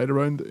just ride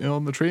around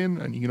on the train,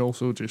 and you can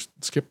also just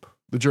skip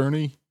the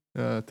journey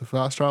to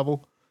fast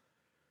travel.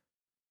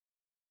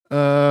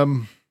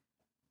 And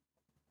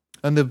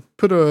they've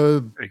put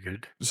Very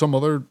good. some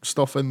other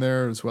stuff in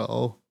there as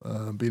well,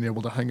 being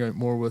able to hang out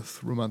more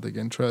with romantic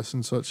interests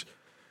and such.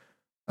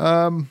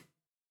 Yeah,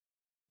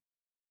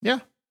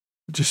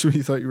 just when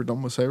you thought you were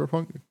done with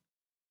Cyberpunk.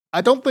 I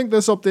don't think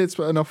this update's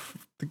enough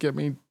to get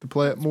me to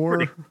play it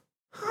more. It's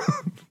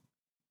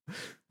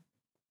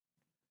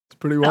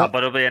pretty well. But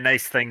it'll be a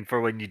nice thing for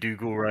when you do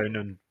go around,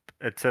 and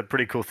it's a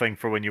pretty cool thing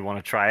for when you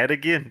want to try it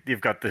again. You've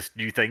got this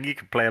new thing you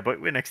can play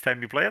about with next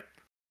time you play it.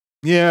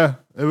 Yeah,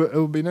 it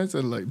would be nice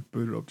to like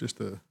boot it up just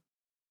to.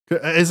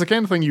 It's the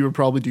kind of thing you would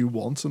probably do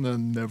once and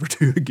then never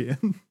do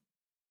again.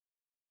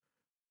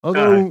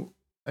 Although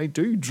I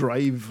do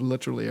drive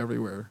literally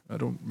everywhere. I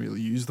don't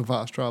really use the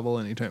fast travel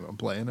anytime I'm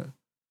playing it.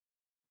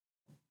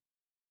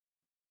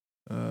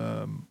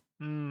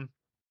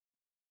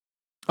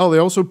 Oh, they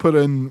also put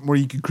in where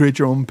you could create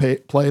your own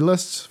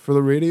playlists for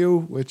the radio,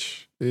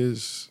 which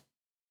is,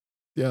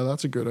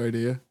 that's a good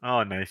idea.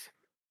 Oh, nice.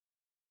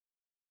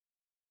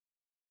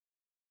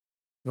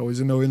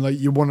 Always annoying, like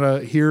you want to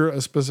hear a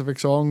specific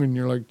song and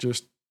you're like,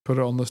 just put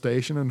it on the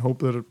station and hope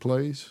that it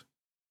plays.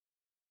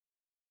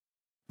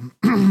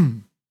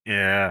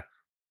 Yeah.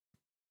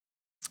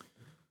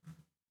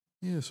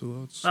 Yeah,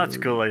 so that's a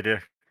cool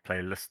idea.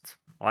 Playlists.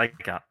 I like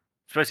that.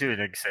 Especially when,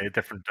 like say,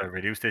 different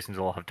radio stations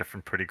all have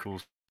different pretty cool.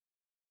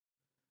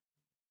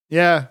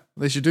 Yeah,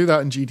 they should do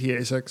that in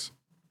GTA 6.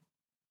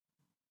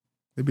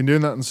 They've been doing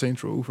that in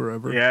Saints Row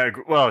forever. Yeah,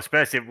 well,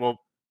 especially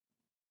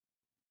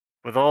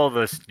with all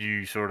this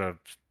new sort of,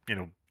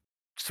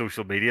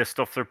 social media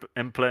stuff they're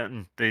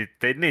implementing, they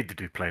need to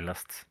do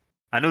playlists.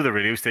 I know the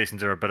radio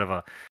stations are a bit of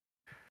a,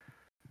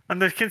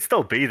 and they can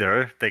still be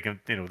there. They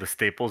can, the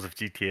staples of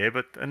GTA,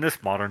 but in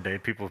this modern day,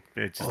 people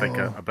it's just like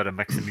a bit of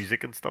mix of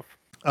music and stuff.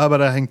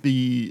 But I think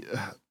the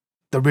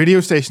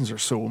radio stations are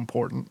so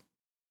important.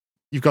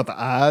 You've got the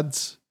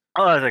ads.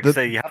 Oh, I was like to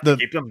say, you have to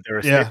keep them. They're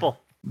a staple.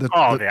 The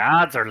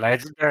ads are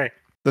legendary.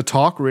 The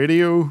talk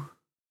radio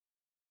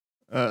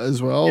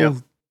as well. Yep.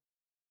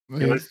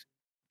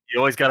 You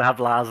always got to have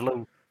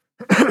Laszlo.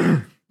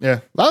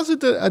 Yeah.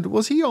 Laszlo,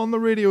 was he on the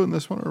radio in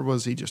this one, or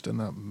was he just in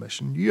that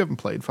mission? You haven't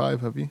played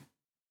 5, have you?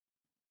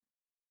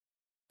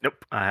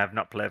 Nope, I have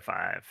not played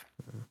 5.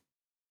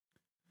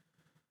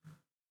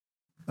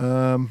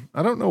 I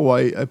don't know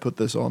why I put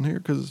this on here,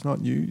 because it's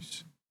not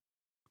news.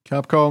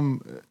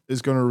 Capcom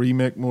is going to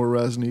remake more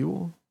Resident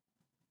Evil.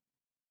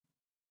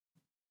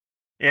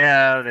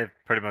 Yeah, they've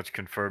pretty much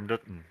confirmed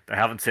it, and they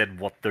haven't said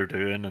what they're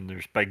doing, and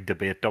there's big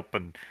debate up,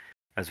 and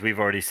as we've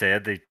already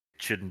said, they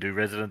shouldn't do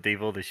Resident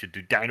Evil, they should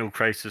do Dino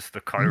Crisis,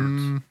 the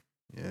cowards.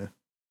 Yeah.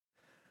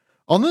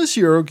 On this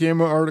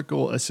Eurogamer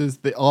article, it says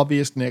the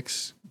obvious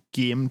next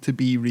game to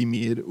be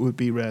remade would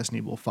be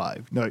Resident Evil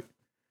 5. Now,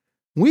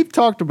 we've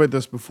talked about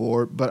this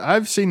before, but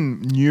I've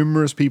seen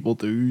numerous people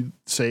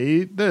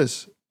say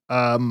this,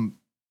 and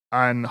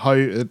how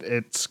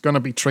it's going to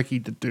be tricky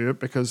to do it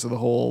because of the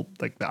whole,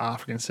 like, the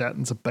African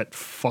setting's a bit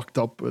fucked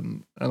up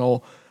and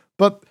all.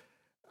 But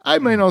I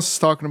might us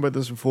talking about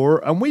this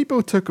before, and we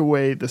both took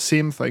away the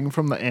same thing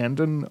from the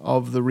ending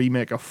of the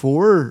remake of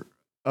 4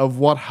 of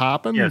what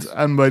happened,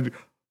 and like,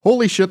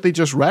 holy shit, they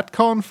just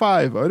retcon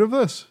 5 out of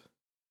this.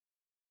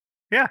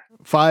 Yeah.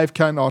 5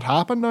 cannot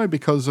happen now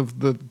because of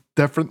the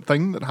different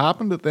thing that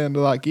happened at the end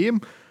of that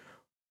game.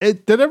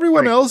 Did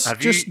everyone else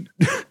just...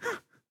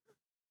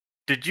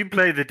 Did you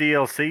play the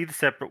DLC, the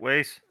Separate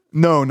Ways?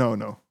 No.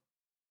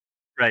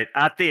 Right,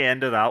 at the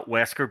end of that,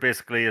 Wesker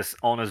basically is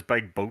on his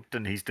big boat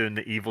and he's doing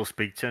the evil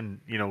speech, and,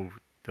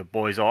 the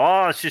boys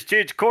are, she's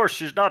changed course,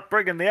 she's not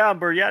bringing the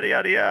amber, yada,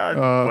 yada, yada.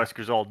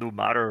 Wesker's all, no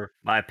matter,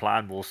 my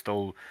plan will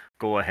still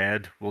go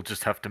ahead. We'll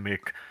just have to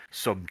make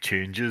some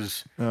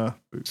changes.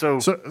 So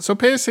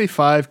PSA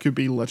 5 could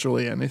be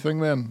literally anything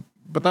then,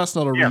 but that's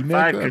not a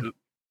remake.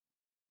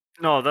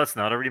 No, that's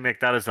not a remake.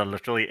 That is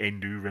literally a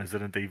new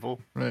Resident Evil.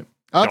 Right.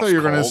 I thought you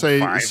were going to say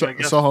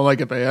something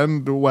like at the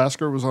end,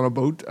 Wesker was on a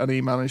boat and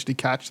he managed to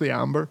catch the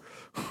amber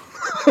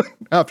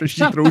after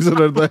she throws it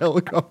out of the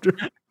helicopter.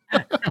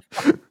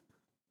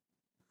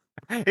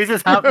 He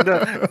just happened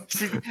to.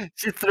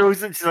 She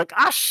throws it. She's like,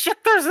 "Ah, shit!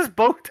 There's this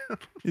boat."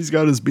 He's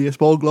got his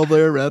baseball glove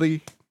there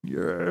ready.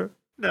 Yeah.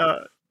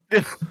 No,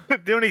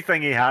 The only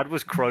thing he had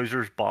was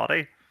Krauser's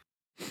body.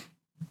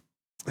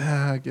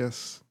 I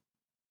guess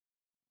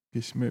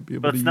you might be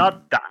able But to it's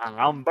not the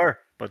amber,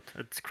 but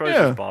it's Krauser's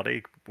Yeah.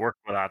 body. Work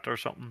with that or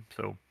something.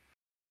 So,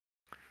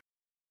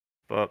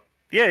 but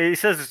yeah, he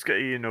says it's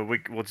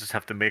we'll just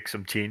have to make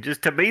some changes.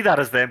 To me, that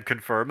is them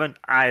confirming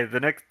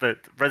the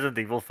Resident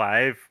Evil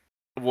 5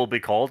 will be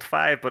called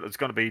 5, but it's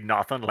going to be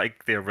nothing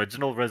like the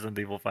original Resident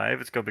Evil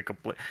 5. It's going to be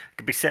complete. It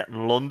could be set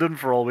in London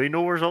for all we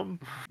know or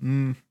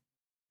something.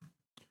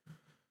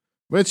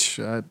 Which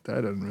I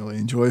didn't really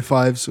enjoy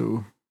 5,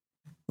 so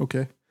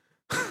okay.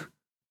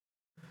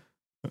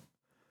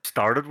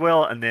 Started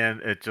well, and then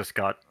it just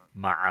got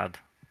mad.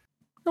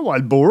 A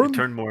while boring. It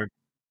turned more.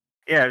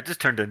 Yeah, it just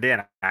turned into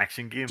an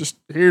action game. Just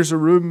here's a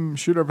room,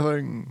 shoot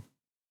everything.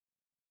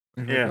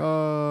 You're Yeah. like,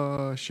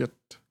 oh shit,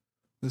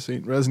 this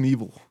ain't Resident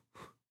Evil.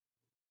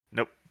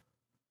 Nope.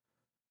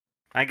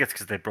 I think it's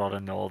because they brought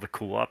in all the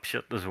co-op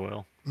shit as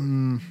well.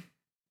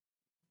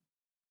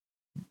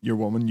 Your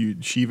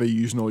woman, Shiva,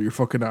 using all your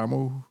fucking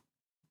ammo.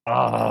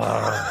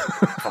 I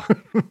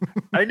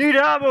need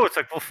ammo. It's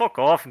like, well, fuck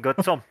off and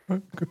get some.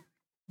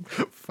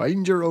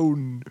 Find your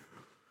own.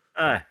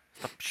 Stop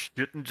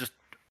shooting just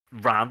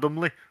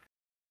randomly.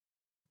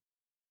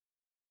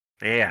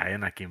 Yeah,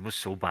 and that game was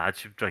so bad.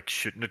 She was like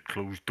shooting at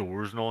closed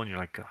doors and all, and you're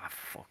like, oh,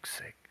 fuck's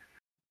sake.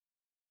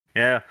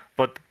 Yeah,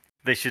 but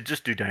they should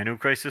just do Dino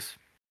Crisis.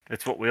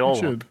 It's what we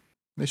all want.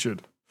 They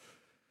should.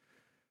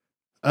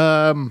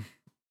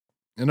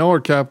 In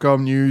our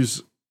Capcom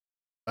news,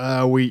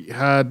 we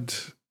had.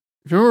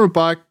 If you remember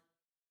back,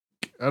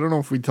 I don't know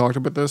if we talked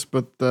about this,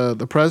 but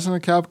the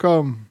president of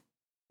Capcom,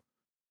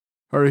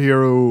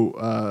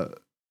 Haruhiro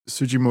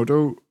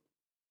Tsujimoto,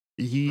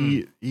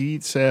 he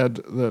said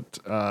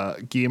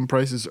that game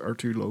prices are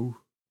too low.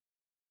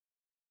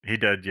 He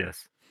did,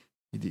 yes.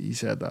 He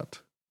said that.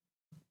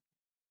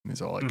 And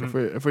he's all like,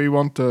 if we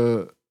want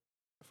to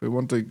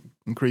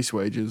increase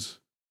wages,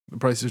 the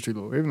price is too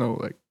low. Even though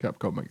like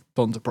Capcom make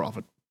tons of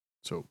profit,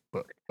 so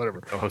but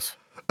whatever.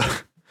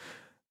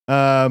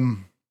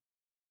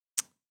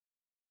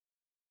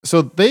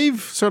 So they've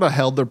sort of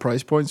held their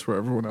price points where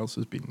everyone else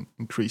has been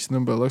increasing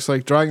them, but it looks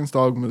like Dragon's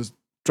Dogma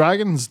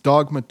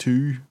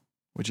 2,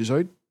 which is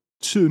out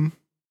soon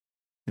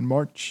in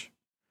March,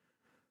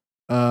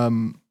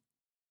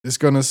 is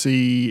going to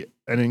see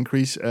an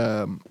increase.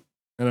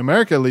 In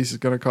America, at least, it's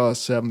going to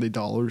cost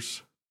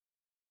 $70.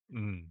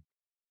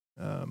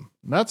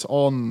 That's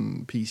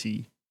on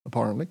PC,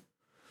 apparently.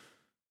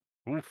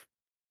 Oof.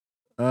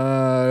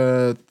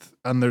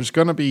 And there's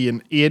going to be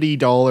an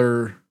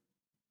 $80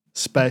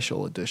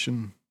 special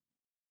edition.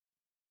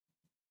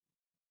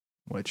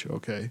 Which,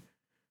 okay.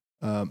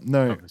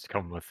 No. It's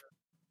come with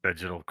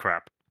digital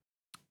crap.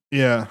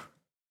 Yeah.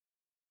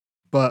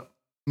 But,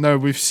 no,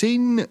 we've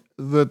seen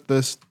that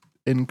this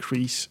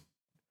increase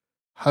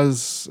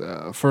has,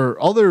 for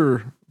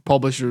other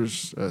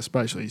publishers,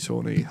 especially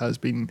Sony,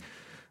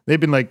 they've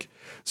been like,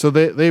 so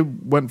they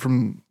went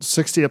from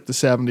 $60 up to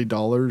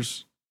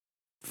 $70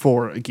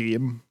 for a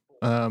game,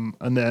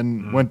 and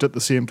then went at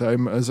the same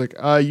time. I was like,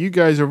 you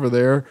guys over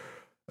there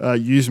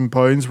using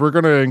pounds, we're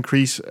going to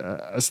increase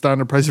a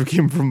standard price of a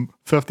game from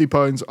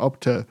 £50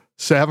 up to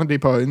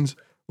 £70,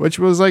 which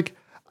was like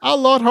a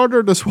lot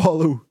harder to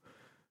swallow.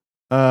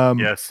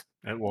 Yes,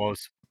 it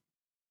was.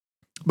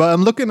 But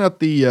I'm looking at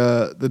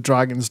the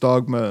Dragon's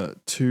Dogma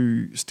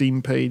 2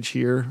 Steam page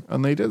here,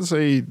 and they did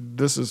say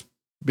this is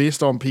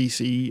based on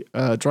PC.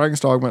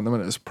 Dragon's Dogma at the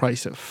minute is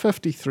priced at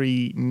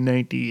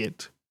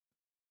 $53.98,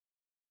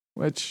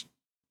 which,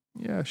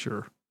 yeah,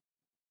 sure.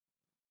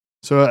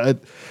 So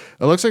it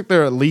looks like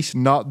they're at least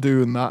not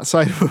doing that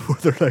side of it, where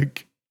they're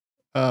like,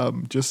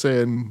 just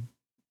saying,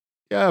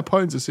 yeah,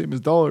 pound's the same as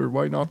dollar.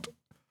 Why not?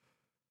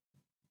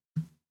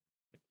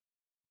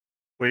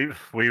 We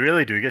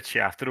really do get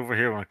shafted over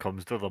here when it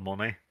comes to the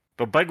money.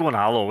 The big one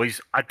I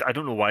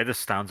don't know why this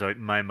stands out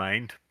in my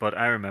mind, but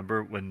I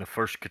remember when the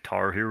first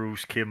Guitar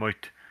Heroes came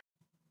out,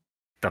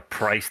 the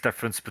price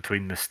difference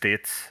between the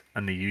States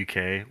and the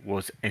UK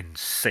was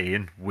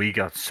insane. We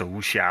got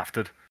so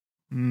shafted.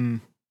 Do you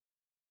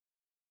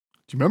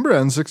remember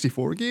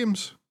N64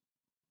 games?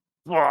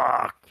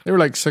 Fuck. They were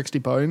like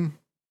 £60.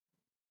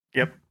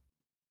 Yep.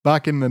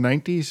 Back in the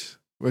 90s,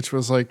 which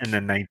was like... In the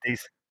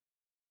 90s.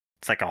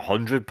 It's like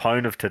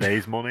 £100 of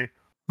today's money.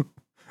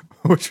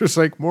 Which was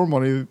like more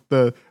money,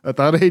 at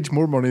that age,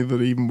 more money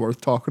than even worth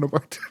talking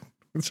about.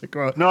 It's like,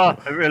 well, no,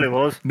 it really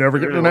was. Never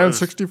getting an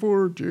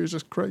N64,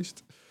 Jesus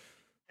Christ.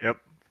 Yep.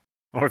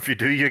 Or if you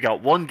do, you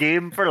got one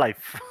game for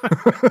life. I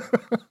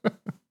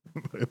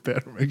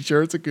better make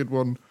sure it's a good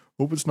one.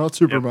 Hope it's not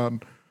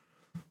Superman.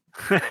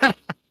 Yep.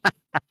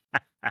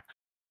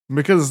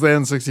 Because it's the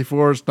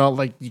N64, it's not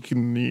like you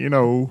can, you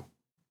know.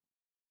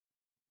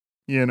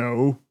 Yeah.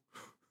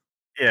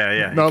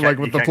 Not like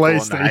with the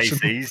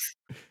PlayStation.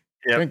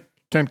 Yeah.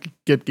 Can't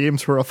get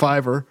games for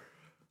 $5.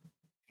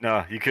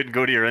 No, you couldn't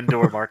go to your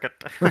indoor market.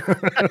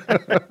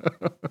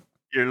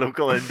 Your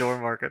local indoor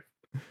market.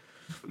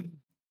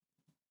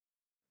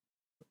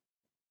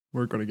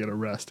 We're going to get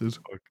arrested.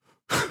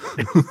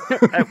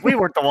 We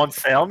weren't the ones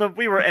selling them.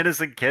 We were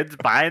innocent kids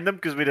buying them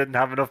because we didn't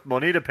have enough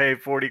money to pay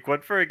 40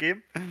 quid for a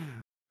game.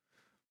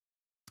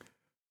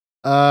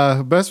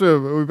 Best way,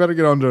 we better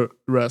get on to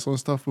wrestling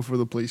stuff before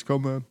the police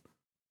come, man.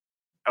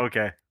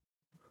 Okay.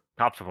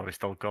 Cops will probably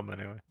still come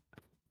anyway.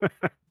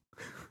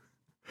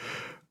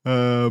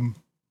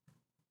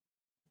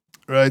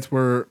 Right,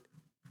 I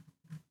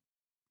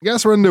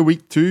guess we're into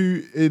week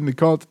 2 in the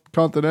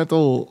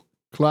Continental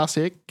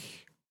Classic.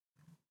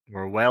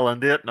 We're well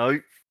into it now.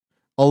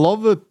 I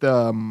love that.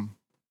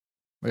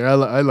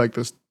 I like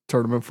this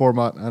tournament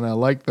format, and I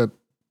like that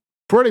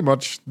pretty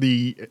much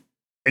the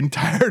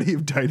entirety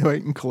of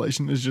Dynamite and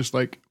Collision is just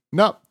like,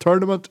 nah,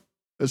 tournament.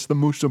 It's the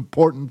most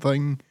important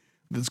thing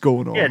that's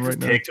going on it right just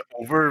now. takes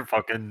over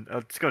fucking.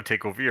 It's gonna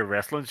take over your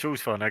wrestling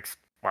shows for the next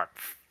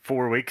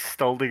 4 weeks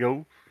still to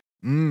go.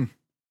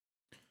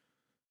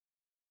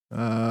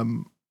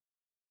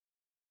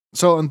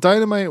 So on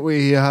Dynamite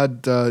we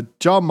had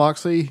Jon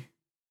Moxley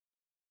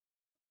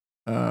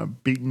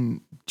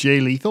beating Jay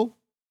Lethal,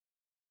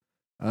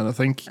 and I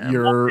think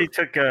Moxley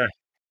took a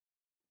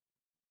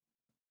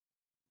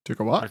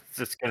what?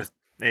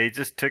 He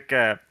just took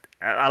a.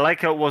 I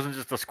like how it wasn't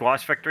just a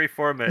squash victory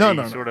for him.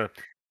 No. Sort of,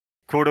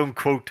 quote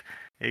unquote,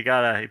 he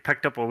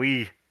picked up a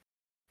wee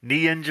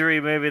knee injury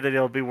maybe that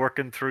he'll be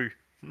working through.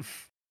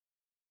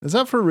 Is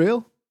that for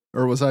real,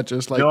 or was that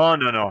just like?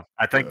 No.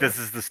 I think this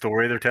is the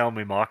story they're telling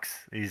me.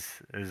 Mox,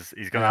 he's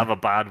gonna have a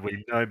bad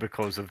week now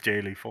because of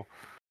Jay Lethal.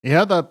 He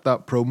had that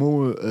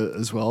promo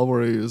as well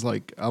where he was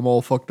like, "I'm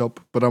all fucked up,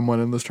 but I'm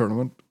winning this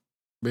tournament."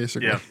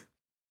 Basically,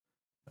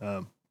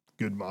 yeah.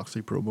 Good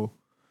Moxley promo.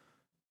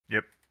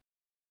 Yep.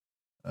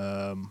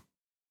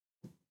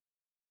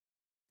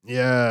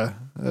 Yeah.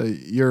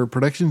 Your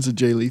predictions of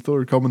Jay Lethal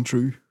are coming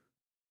true.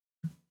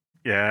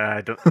 Yeah,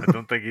 I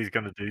don't think he's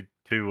gonna do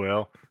too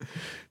well.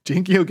 Do you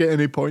think he'll get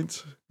any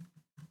points?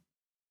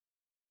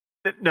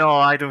 No,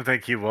 I don't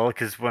think he will,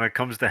 because when it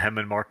comes to him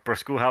and Mark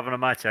Briscoe having a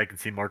match, I can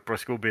see Mark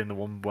Briscoe being the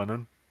one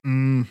winning.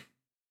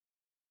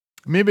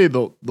 Maybe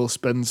they'll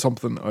spin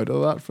something out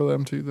of that for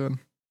them too then.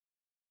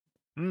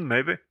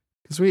 Maybe.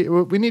 Because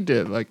we need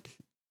to, like,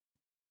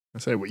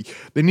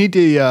 they need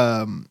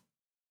to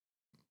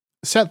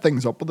set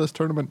things up with this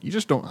tournament. You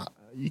just don't.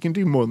 You can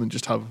do more than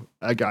just have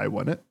a guy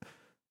win it.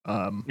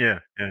 Yeah.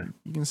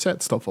 You can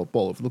set stuff up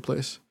all over the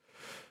place.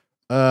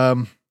 As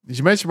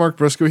you mentioned, Mark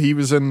Briscoe, he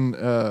was in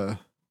a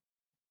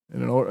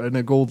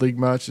Gold League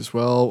match as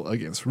well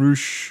against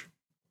Roosh.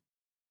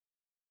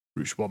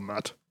 Roosh won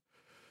that.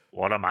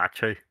 What a match,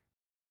 hey! It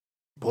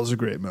was a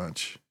great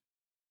match.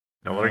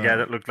 Another guy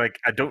that looked like,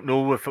 I don't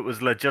know if it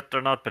was legit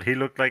or not, but he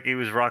looked like he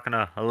was rocking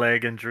a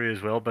leg injury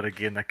as well. But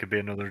again, that could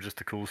be just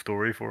a cool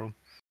story for him.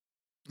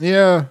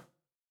 Yeah.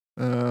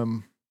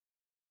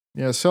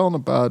 Selling a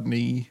bad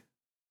knee.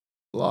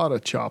 A lot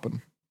of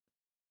chopping.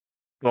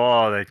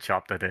 Oh, they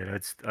chopped it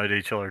out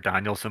each other.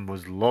 Danielson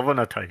was loving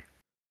it, hey.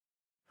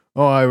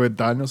 Oh, I with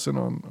Danielson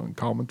on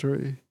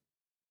commentary.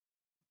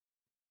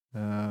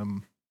 Yeah,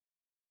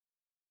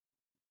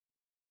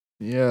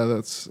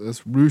 that's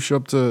Roosh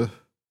up to.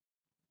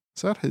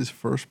 Is that his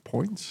first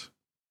points?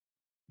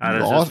 He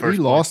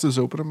lost his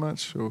opening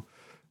match, so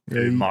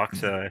yeah.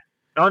 Mox, no,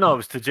 it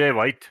was to Jay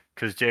White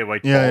because Jay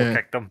White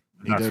kicked him.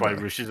 That's why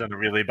Roosh is in a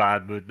really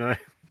bad mood now.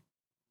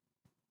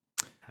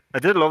 I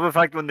did love the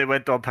fact when they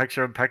went on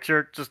picture in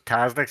picture, just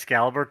Taz and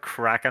Excalibur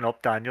cracking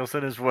up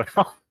Danielson as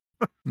well.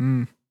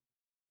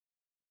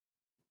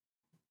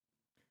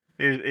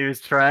 He was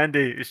trying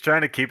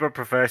to keep it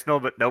professional,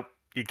 but nope,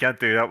 you can't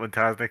do that when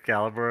Taz and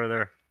Excalibur are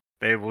there.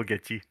 They will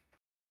get you.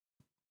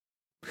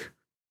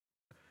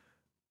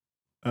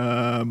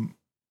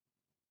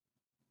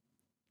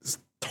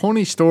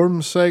 Tony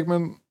Storm's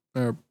segment,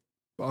 a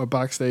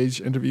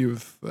backstage interview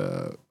with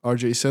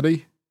RJ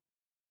City.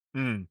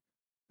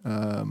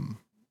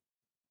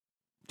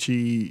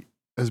 She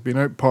has been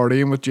out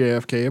partying with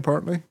JFK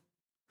apparently.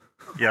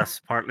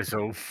 Yes, partly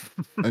so.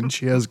 And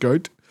she has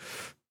gout.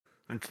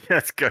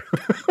 That's good.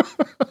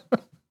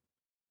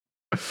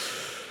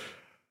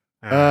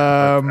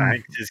 I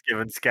think she's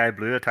given Sky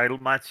Blue a title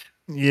match.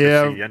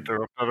 Yeah. She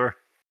interrupted her.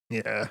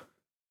 Yeah.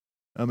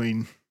 I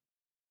mean,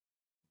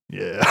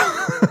 yeah.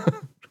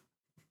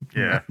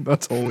 Yeah.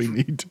 That's all we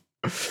need.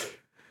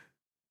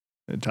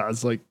 And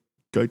Taz like,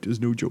 gout is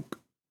no joke.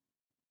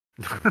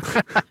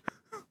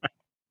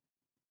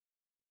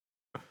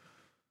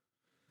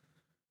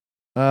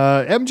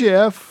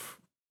 MJF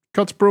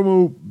cuts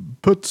promo,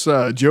 puts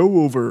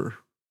Joe over.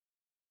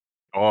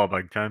 Oh,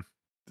 big time.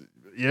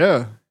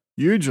 Yeah,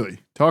 hugely.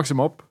 Talks him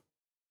up.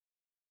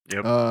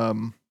 Yep.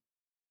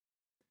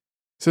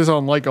 Says,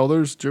 unlike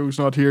others, Joe's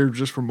not here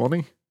just for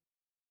money.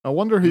 I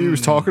wonder who he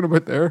was talking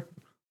about there.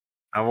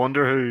 I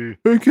wonder who.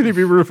 Who could he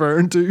be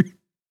referring to?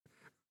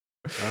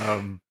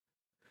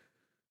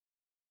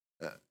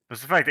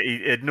 It's the fact that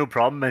he had no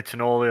problem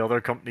mentioning all the other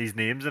companies'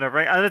 names and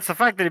everything. And it's the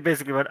fact that he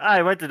basically went,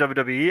 I went to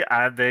WWE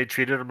and they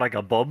treated him like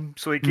a bum,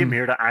 so he came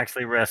here to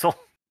actually wrestle.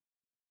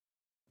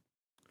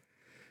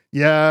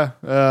 Yeah,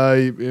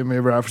 he may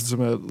reference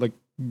him like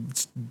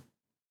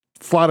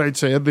flat out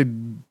said they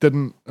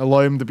didn't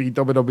allow him to be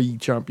WWE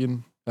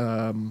champion.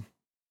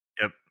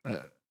 Yep.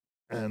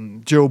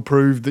 And Joe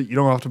proved that you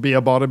don't have to be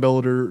a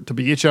bodybuilder to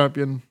be a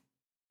champion.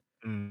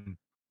 Mm.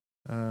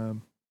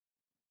 But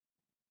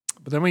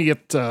then we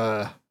get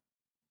a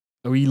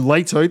wee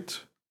lights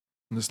out,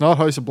 and it's not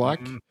House of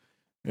Black. Mm.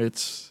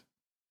 It's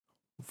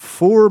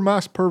 4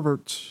 masked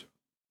perverts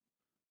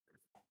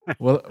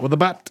with a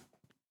bat.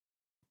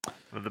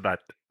 With the bat.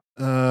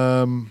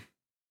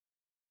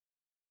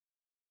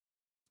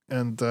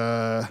 And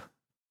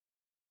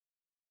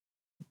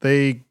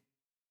they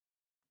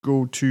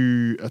go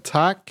to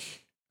attack.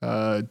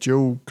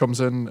 Joe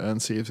comes in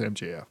and saves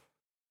MJF.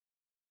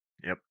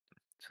 Yep.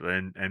 So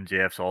then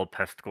MJF's all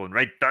pissed, going,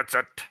 right, that's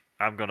it.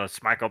 I'm going to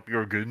smack up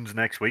your goons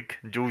next week.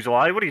 And Joe's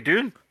like, what are you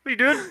doing? What are you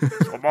doing?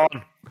 Come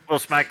on. We'll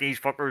smack these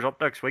fuckers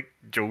up next week.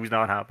 Joe's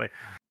not happy.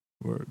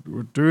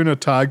 We're doing a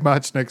tag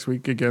match next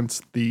week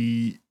against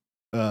the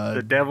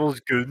Devil's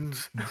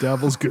Goons.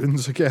 Devil's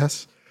Goons, I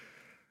guess.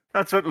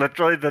 That's what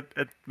literally the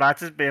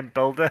match is being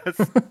billed as.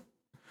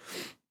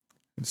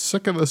 I'm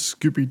sick of this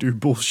Scooby-Doo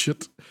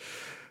bullshit.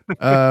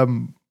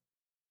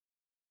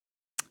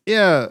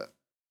 Yeah.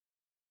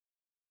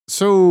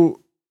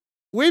 So,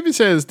 Wavy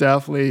says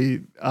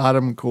definitely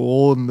Adam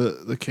Cole and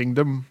the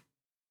Kingdom.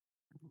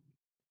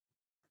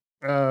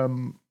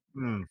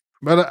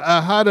 But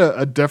I had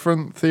a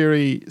different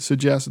theory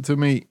suggested to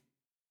me.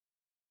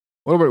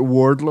 What about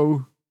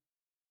Wardlow?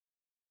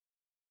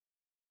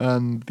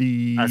 And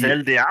As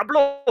El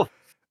Diablo.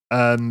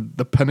 And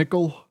the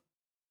Pinnacle?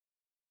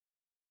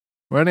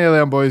 Were any of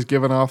them boys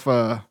giving off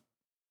a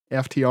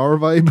FTR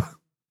vibe?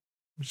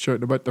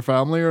 Shouting about their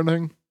family or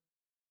anything?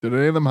 Did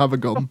any of them have a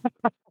gun?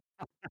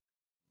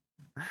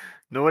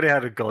 Nobody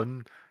had a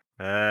gun.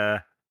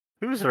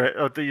 Who was there?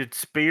 Oh, they had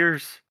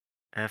Spears.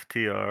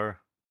 FTR.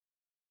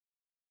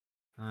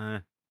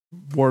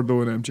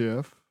 Wardlow and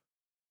MJF.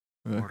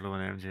 Wardlow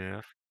and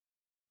MJF.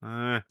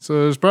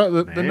 So there's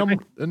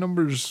the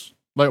numbers,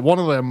 like one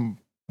of them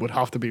would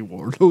have to be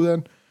Wardlow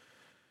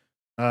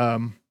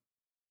then.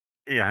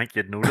 Yeah, I think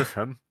you'd notice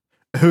him.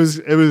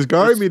 It was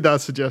Gary made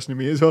that suggestion to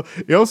me as well.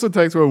 He also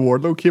texted when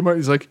Wardlow came out.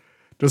 He's like,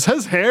 "Does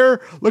his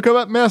hair look a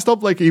bit messed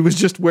up? Like he was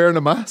just wearing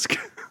a mask?"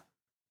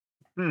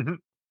 Mm-hmm.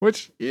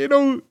 Which it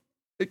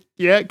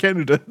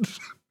kind of did.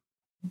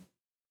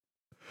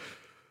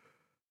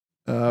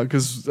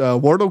 Because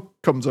Wardlow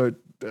comes out,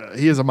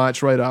 he has a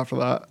match right after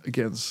that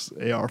against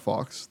AR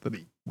Fox that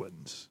he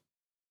wins.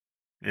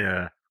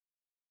 Yeah.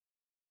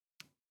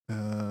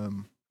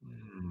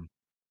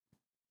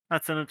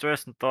 That's an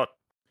interesting thought.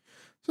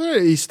 So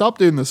he stopped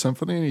doing the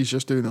symphony and he's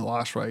just doing the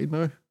last ride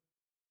now.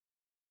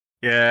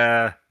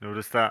 Yeah,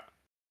 noticed that.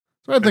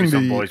 So I think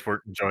some boys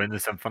weren't enjoying the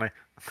symphony.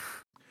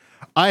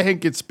 I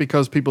think it's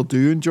because people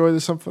do enjoy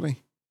the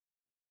symphony.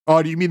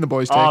 Oh, do you mean the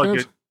boys taking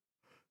it?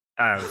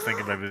 I was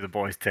thinking maybe the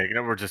boys taking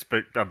it were just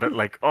a bit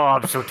like, oh,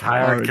 I'm so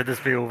tired. Right. Can this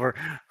be over?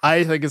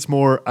 I think it's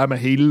more, I'm a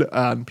heel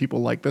and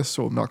people like this,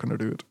 so I'm not going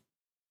to do it.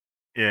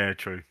 Yeah,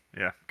 true.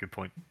 Yeah, good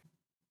point.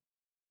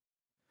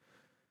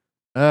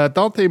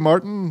 Dante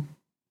Martin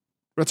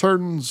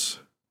returns.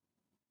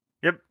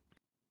 Yep.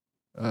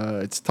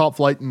 It's Top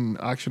Flight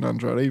and Action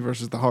Andretti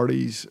versus the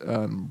Hardys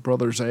and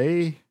Brothers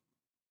A.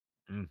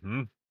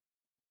 Mm-hmm.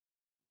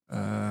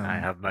 I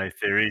have my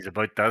theories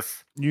about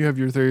this. You have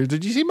your theories.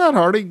 Did you see Matt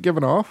Hardy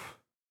giving off?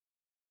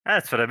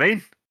 That's what I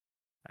mean.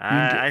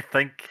 I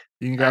think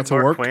you can get to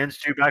work. Quain's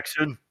due back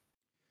soon.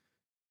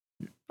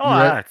 Oh,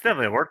 yeah, it's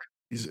definitely a work.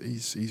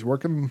 He's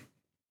working.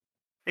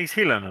 He's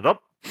healing it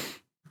up.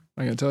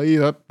 I can tell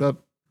you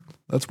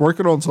that's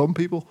working on some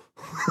people.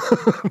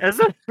 Is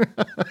it?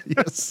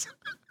 Yes.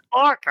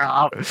 Fuck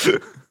off. Who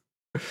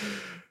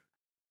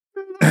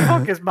the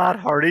fuck is Matt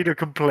Hardy to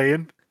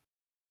complain?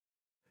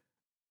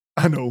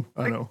 I know.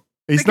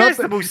 He's not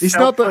the most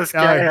selfless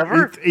guy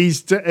ever.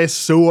 It's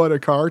so out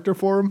of character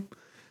for him.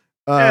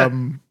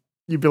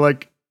 You'd be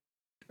like,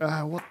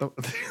 what the?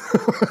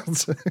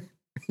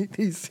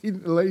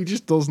 he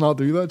just does not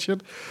do that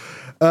shit.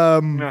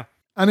 And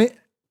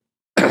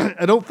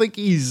I don't think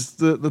he's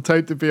the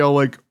type to be all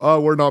like, oh,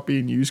 we're not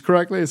being used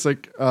correctly. It's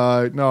like,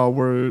 no,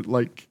 we're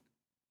like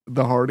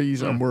the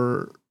Hardys and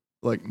we're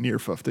like near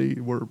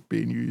 50. We're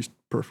being used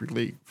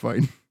perfectly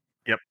fine.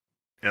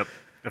 Yep.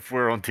 If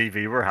we're on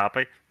TV, we're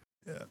happy.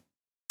 Yeah.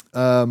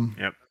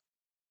 Yep.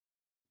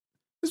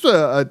 This was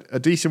a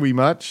decent wee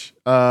match.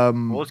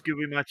 Was a good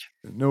wee match.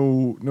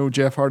 No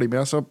Jeff Hardy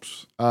mess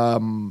ups. I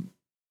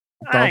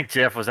think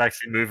Jeff was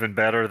actually moving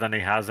better than he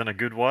has in a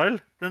good while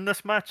in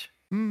this match.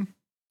 I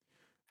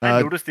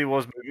noticed he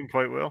was moving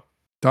quite well.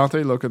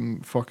 Dante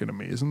looking fucking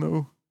amazing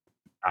though.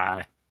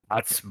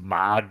 That's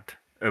mad.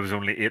 It was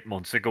only 8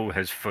 months ago.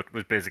 His foot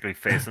was basically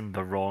facing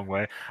the wrong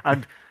way.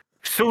 And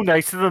so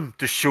nice of them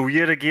to show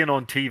you it again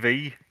on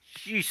TV.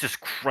 Jesus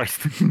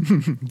Christ.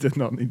 Did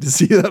not need to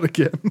see that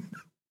again.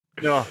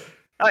 No.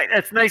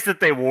 It's nice that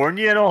they warn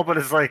you and all, but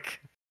it's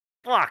like,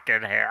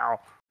 fucking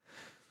hell.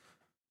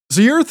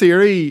 So your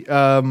theory,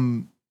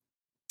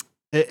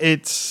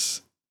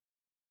 it's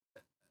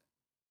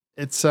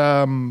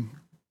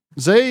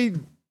Zayd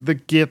the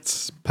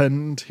gates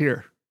pinned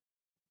here.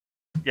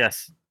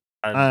 Yes.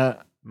 And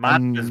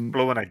Matt is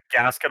blowing a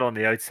gasket on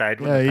the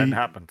outside when the pin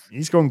happens.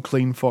 He's going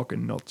clean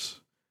fucking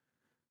nuts.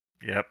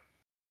 Yep.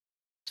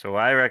 So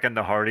I reckon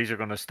the Hardys are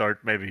going to start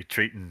maybe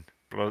treating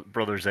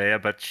Brothers A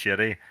bit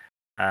shitty,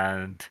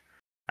 and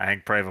I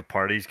think Private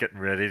Party's getting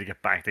ready to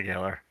get back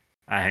together.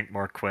 I think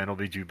Mark Quinn will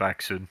be due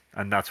back soon,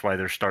 and that's why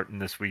they're starting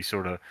this wee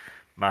sort of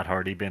Matt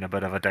Hardy being a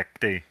bit of a dick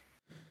to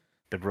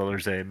the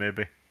Brothers A,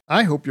 maybe.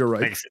 I hope you're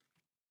right.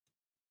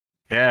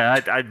 Yeah,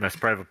 I'd miss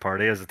Private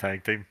Party as a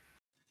tag team.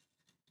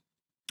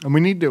 And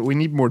we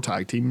need more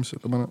tag teams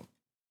at the minute.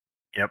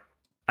 Yep.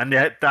 And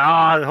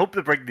I hope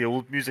they bring the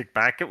old music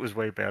back. It was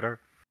way better.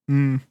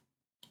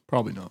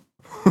 Probably not.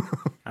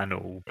 I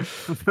know.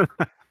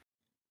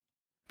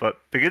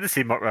 But be good to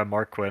see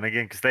Mark Quinn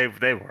again, because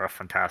they were a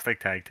fantastic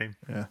tag team.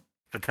 Yeah.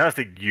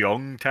 Fantastic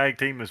young tag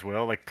team as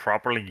well, like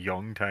properly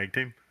young tag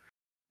team.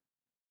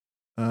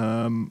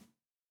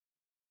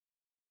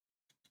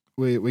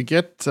 We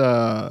get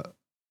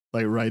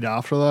like right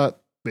after that,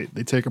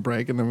 they take a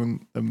break, and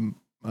then when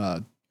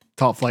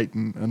Top Flight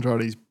and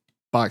Andrade's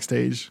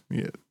backstage,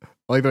 yeah,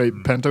 like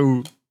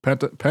Penta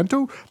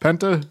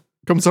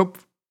comes up,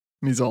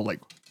 and he's all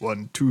like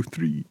 1, 2,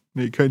 3.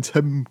 And he counts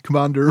him,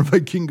 Commander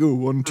Vikingo,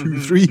 1, 2,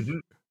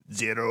 3,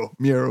 0,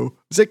 Miro.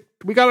 Sick.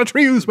 We got a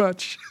trios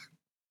match.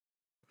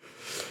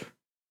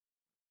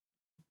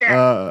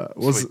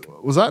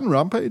 Was that in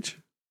Rampage?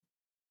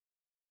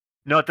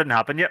 No, it didn't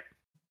happen yet.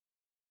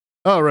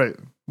 Oh right.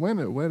 When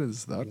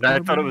is that? I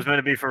thought it was meant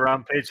to be for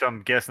Rampage, so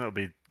I'm guessing it'll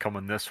be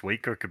coming this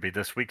week, or it could be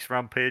this week's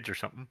Rampage or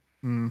something.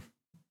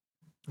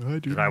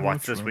 Did I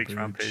watch this week's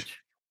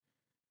Rampage?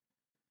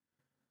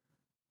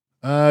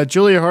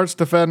 Julia Hart's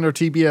defending her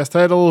TBS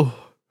title.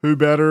 Who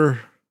better?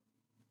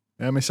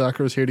 Emi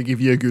Sakura is here to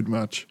give you a good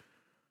match.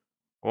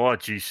 Oh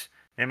jeez,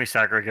 Emi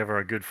Sakura gave her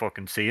a good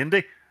fucking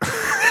C&D.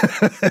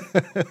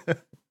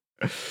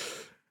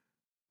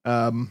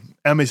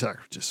 Emi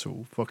Sakura just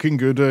so fucking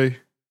good, eh?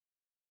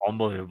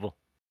 Unbelievable.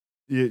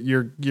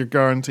 You're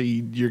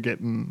guaranteed you're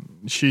getting.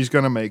 She's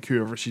gonna make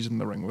whoever she's in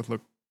the ring with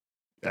look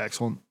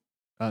excellent,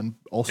 and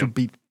also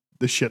beat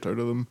the shit out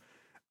of them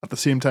at the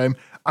same time.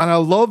 And I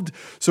loved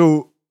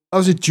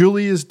as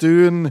Julia's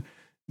doing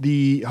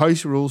the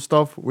house rule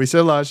stuff. We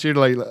said last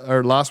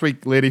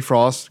week, Lady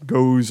Frost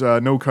goes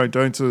no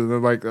countdown. So they're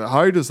like,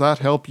 how does that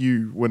help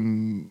you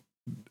when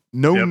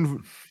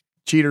known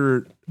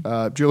cheater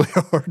Julia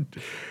Hart?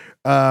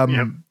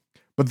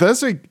 But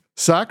this week,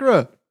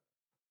 Sakura,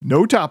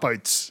 no tap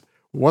outs.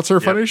 What's her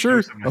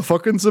finisher? A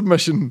fucking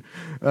submission.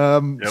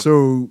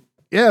 So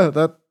yeah,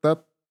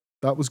 that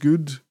was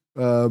good.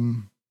 Very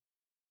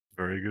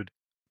good.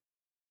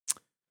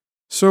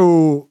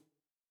 So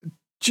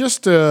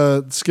just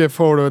to skip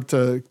forward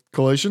to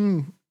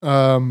Collision, we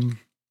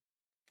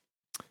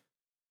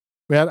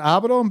had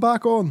Abaddon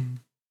back on.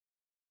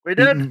 We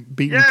did.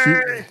 Beating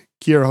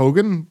Kiera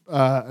Hogan.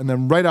 And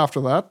then right after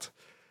that,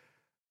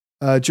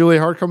 Julia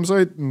Hart comes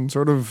out and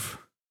sort of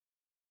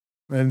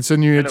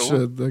insinuates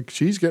like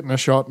she's getting a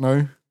shot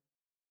now.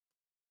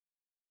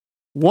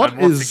 Go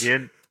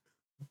ahead.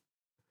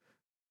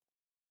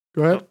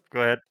 Go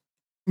ahead.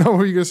 No, what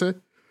were you going to say?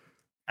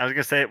 I was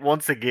going to say,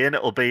 once again,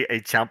 it'll be a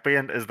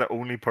champion is the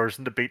only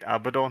person to beat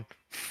Abaddon.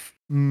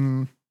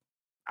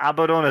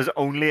 Abaddon has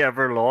only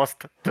ever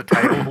lost to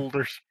title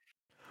holders.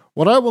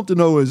 What I want to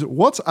know is,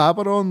 what's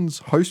Abaddon's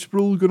house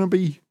rule going to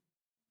be?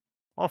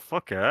 Oh,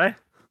 fuck eh?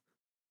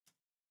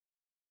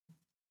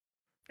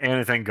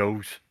 Anything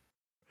goes.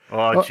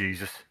 Oh,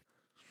 Jesus.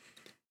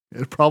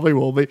 It probably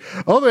will be.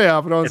 Oh, the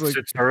Abaddon's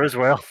it's her as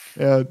well.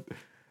 Yeah.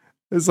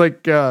 It's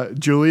like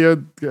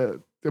Julia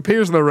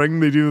appears in the ring,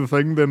 they do the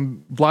thing,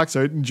 then blacks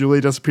out, and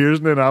Julia disappears,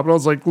 and then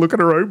Abaddon's like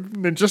looking around,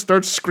 and then just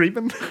starts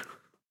screaming.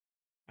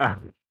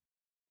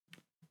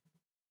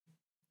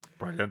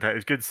 Brilliant. It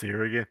was good to see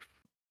her again.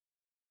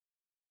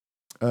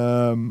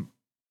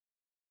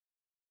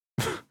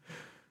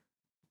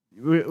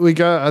 We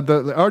got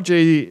the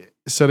RJ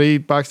City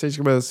backstage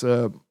with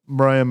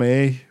Mariah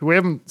May, who we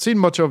haven't seen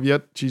much of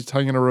yet. She's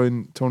hanging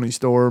around Tony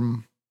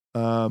Storm.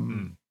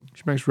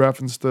 She makes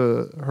reference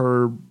to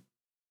her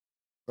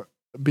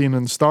being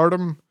in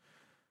Stardom.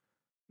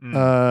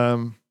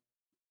 And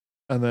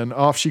then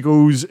off she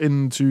goes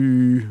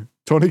into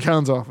Tony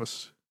Khan's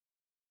office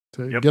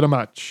to get a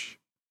match.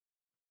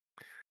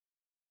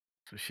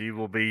 So she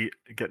will be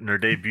getting her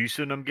debut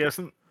soon, I'm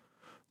guessing.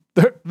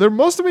 There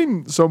must have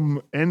been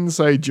some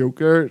inside joke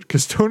there,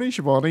 because Tony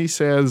Schiavone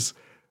says,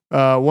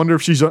 wonder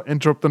if she's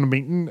interrupting a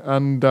meeting,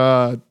 and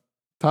Taz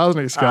and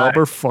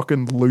Excalibur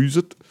fucking lose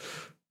it.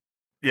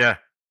 Yeah.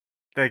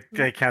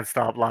 They can't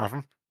stop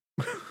laughing.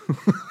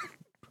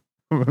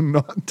 I'm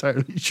not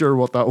entirely sure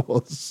what that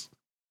was.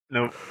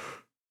 No.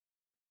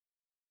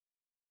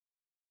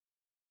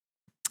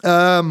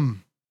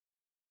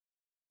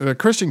 The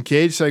Christian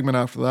Cage segment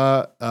after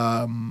that,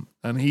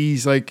 and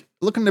he's like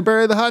looking to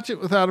bury the hatchet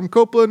with Adam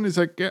Copeland. He's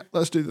like, "Yeah,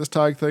 let's do this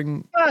tag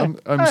thing." I'm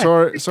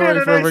sorry for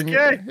everything.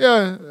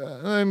 Yeah,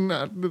 and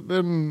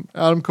then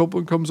Adam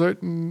Copeland comes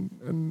out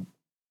and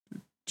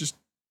just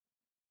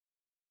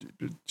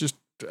just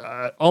Piece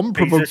of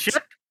unprovoked,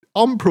 shit.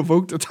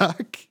 unprovoked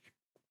attack,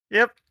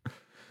 Yep.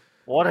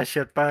 What a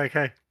shit bag,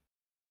 hey.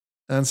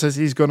 and says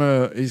he's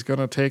gonna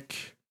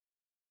take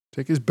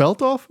his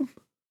belt off him.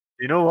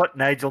 You know what?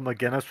 Nigel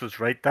McGuinness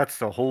was right. That's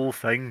the whole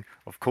thing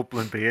of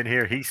Copeland being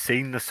here. He's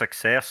seen the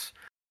success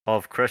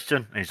of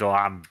Christian. And he's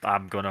I'm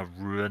gonna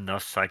ruin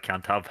this. I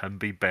can't have him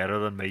be better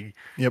than me.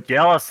 Yep.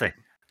 Jealousy.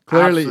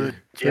 Clearly Absolute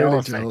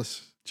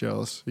jealousy.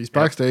 jealous. He's Yep.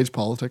 backstage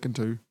politicking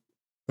too.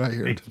 I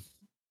hear it.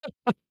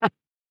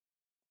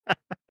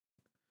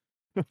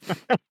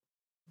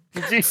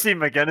 Did you see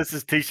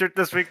McGuinness's t-shirt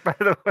this week, by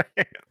the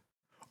way?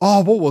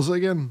 Oh, what was it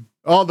again?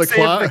 Oh,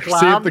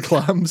 Save the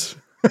clams.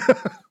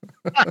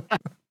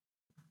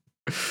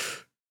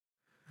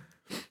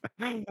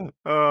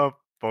 Oh,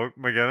 fuck,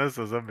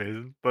 McGuinness is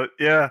amazing. But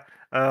yeah,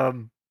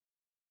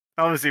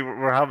 obviously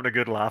we're having a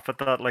good laugh at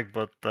that. Like,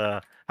 but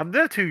they're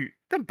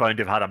bound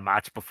to have had a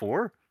match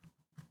before.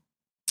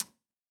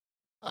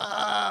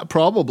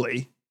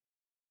 Probably.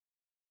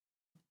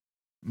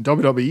 In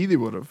WWE they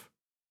would have.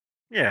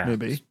 Yeah,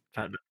 Maybe.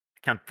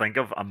 Can't think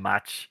of a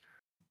match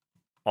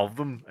of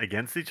them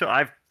against each other.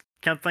 I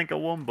can't think of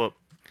one, but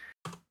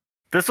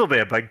this will be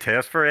a big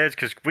test for Edge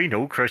because we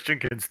know Christian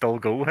can still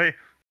go. Hey,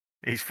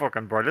 he's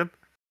fucking brilliant.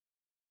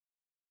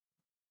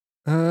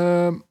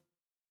 Yeah,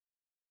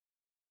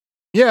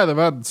 they've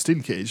had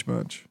steel cage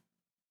match.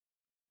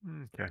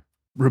 Okay.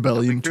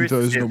 Rebellion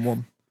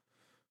 2001.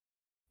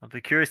 I'll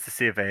be curious to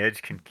see if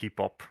Edge can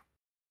keep up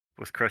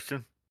with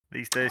Christian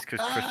these days because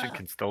Christian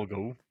can still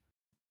go.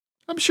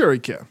 I'm sure he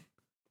can.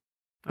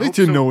 They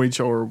do know each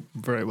other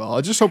very well.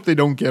 I just hope they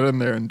don't get in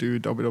there and do a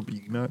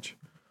WWE match.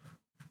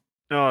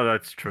 No,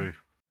 that's true.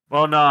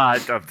 Well, no, I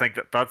think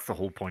that's the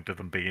whole point of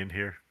them being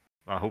here.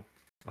 I hope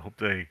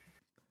they.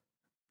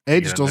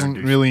 Edge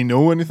doesn't really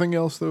know anything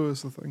else, though,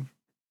 is the thing.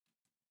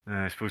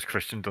 I suppose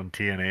Christian done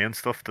TNA and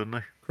stuff, didn't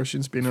he?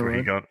 Christian's been around.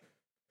 He got.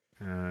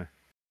 Well,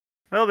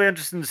 it'll be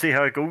interesting to see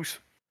how it goes.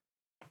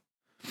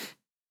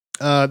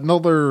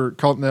 Another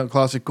Continental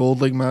Classic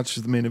Gold League match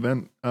is the main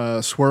event.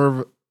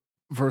 Swerve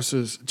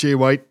versus Jay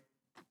White.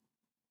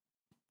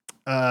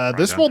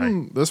 This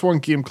one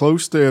came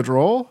close to a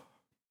draw.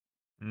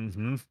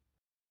 Mm-hmm.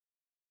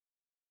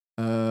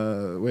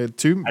 We had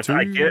two.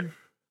 I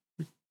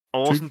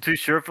wasn't too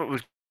sure if it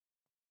was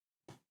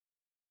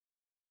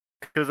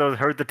because I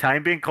heard the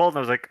time being called and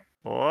I was like,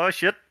 oh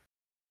shit.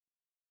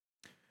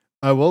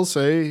 I will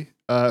say,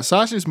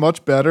 Sasha's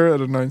much better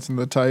at announcing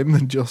the time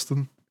than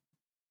Justin.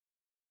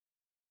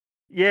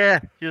 Yeah,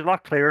 she's a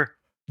lot clearer.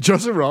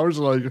 Justin Roberts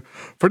is like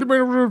 40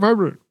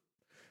 minutes.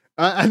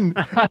 And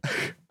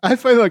I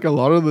find like a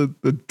lot of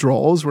the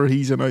draws where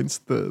he's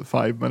announced the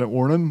 5-minute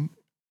warning,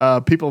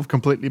 people have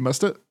completely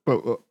missed it.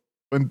 But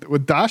when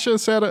Dasha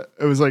said it,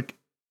 it was like,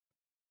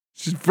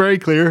 she's very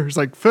clear. It's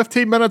like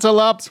 15 minutes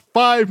elapsed,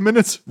 5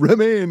 minutes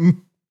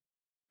remain.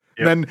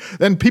 Yep.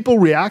 Then people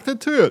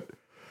reacted to it.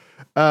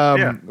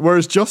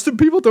 Whereas Justin,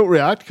 people don't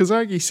react because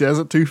I think he says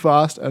it too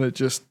fast and it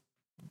just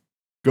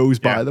goes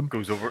by them.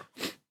 Goes over.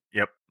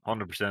 Yep,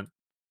 100%.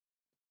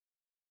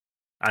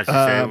 As you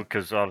say,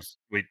 because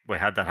we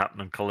had that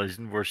happen in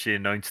Collision where she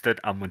announced it,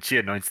 and when she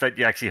announced it,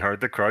 you actually heard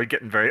the crowd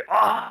getting very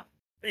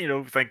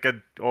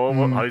thinking,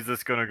 how's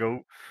this gonna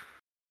go?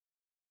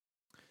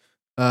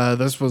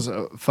 This was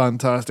a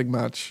fantastic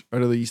match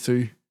out of these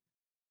two.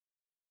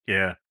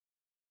 Yeah.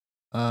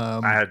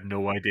 I had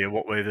no idea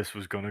what way this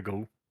was gonna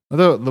go.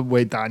 The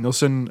way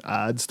Danielson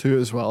adds to it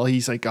as well.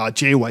 He's like,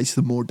 Jay White's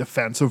the more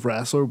defensive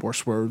wrestler, where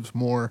Swerve's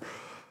more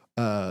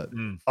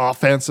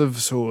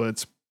offensive, so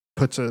it's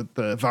puts the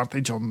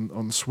advantage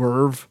on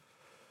Swerve.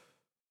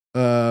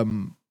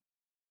 And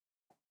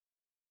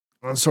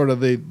sort of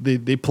they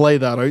play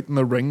that out in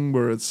the ring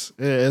where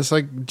it's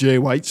like Jay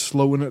White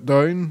slowing it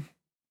down.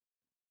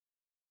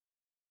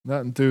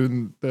 That and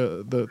doing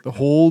the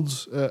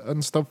holds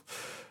and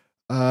stuff.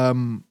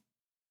 But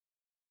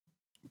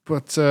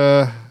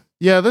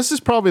this is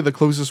probably the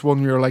closest one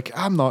where you're like,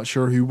 I'm not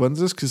sure who wins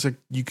this because like,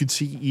 you could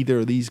see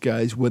either of these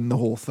guys win the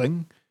whole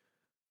thing.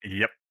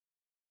 Yep.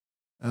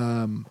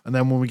 And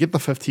then when we get the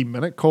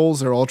 15-minute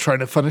calls, they're all trying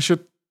to finish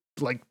it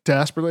like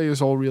desperately.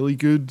 It's all really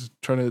good,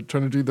 trying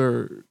to do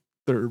their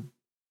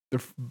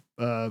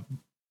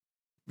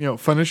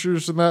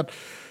finishers and that.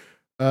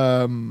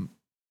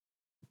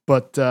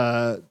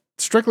 But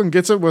Strickland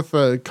gets it with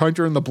a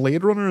counter in the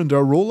Blade Runner and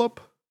a roll up.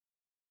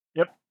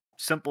 Yep,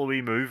 simple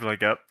wee move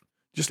like that.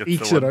 Just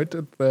ekes it out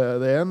at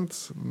the end.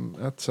 And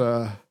that's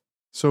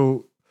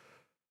so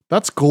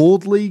that's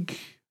Gold League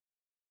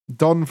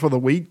done for the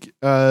week.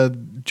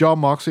 John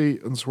Moxley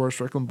and Swerve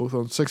Strickland both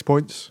on 6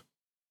 points.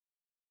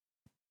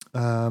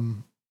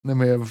 Then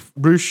we have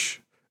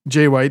Rush,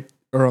 Jay White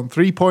are on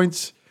 3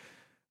 points,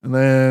 and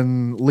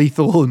then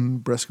Lethal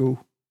and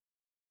Briscoe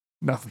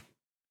nothing.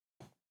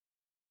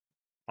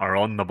 Are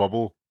on the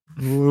bubble.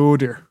 Oh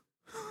dear.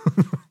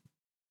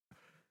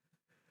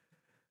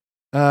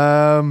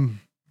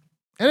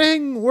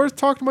 Anything worth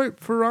talking about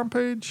for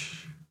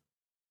Rampage?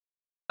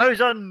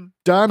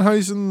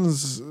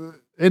 Danhausen's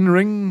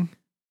in-ring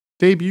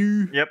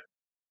debut. Yep.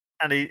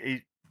 And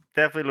he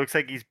definitely looks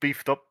like he's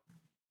beefed up.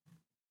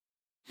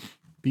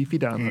 Beefy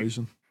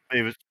Danhausen.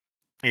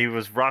 He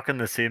was rocking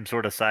the same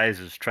sort of size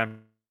as Trent.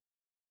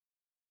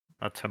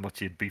 That's how much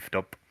he'd beefed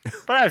up.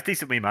 But that was a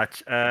decent wee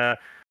match. There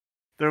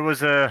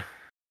was a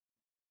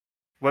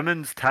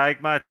women's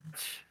tag match.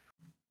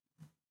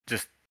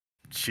 Just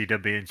Sheeta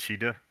being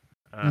Sheeta.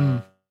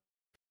 And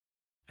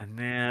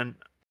then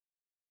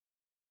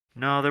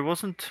no, there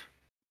wasn't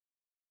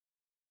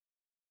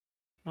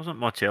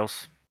much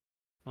else.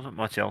 But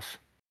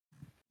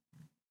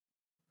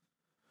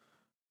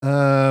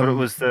it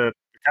was the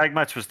tag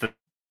match was the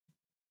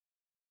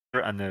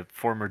and the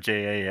former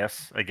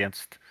JAS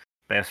against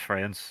Best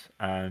Friends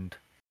and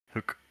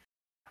Hook.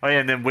 Oh yeah,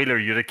 and then Wheeler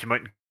Yuta came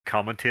out and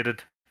commentated,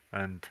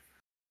 and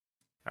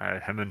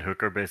him and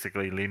Hook are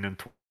basically leaning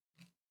to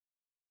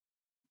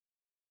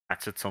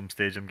match at some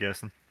stage, I'm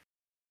guessing.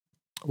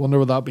 I wonder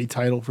would that be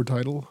title for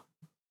title?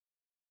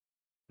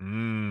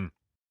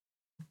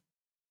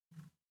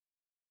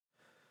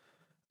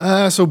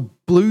 So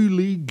Blue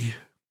League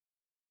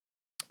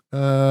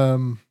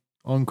on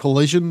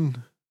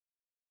Collision,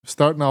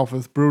 starting off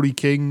with Brody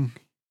King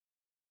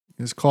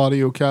as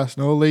Claudio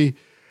Castagnoli.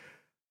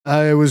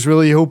 I was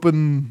really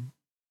hoping,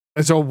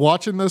 so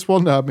watching this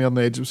one had me on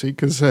the edge of the seat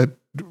because I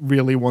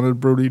really wanted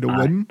Brody to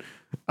win,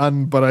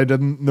 but I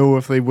didn't know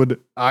if they would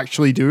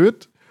actually do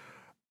it.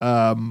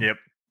 Yep,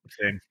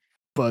 same.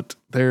 But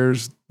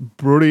there's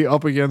Brody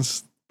up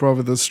against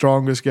probably the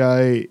strongest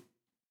guy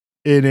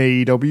in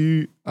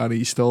AEW, and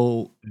he's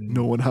still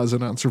no one has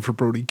an answer for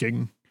Brody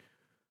King.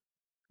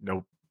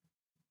 Nope.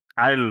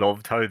 I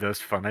loved how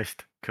this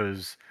finished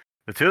because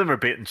the two of them are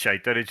beating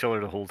shite at each other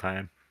the whole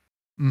time.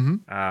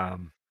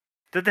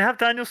 Did they have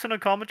Danielson on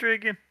commentary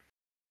again?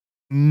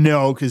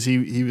 No, because he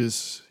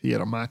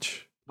had a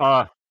match.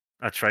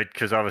 That's right,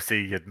 because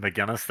obviously you had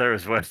McGuinness there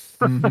as well.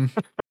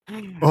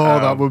 Oh,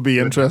 that would be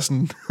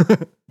interesting.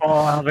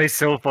 Oh, that'd be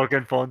so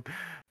fucking fun.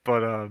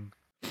 But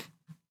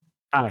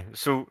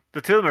so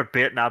the two of them are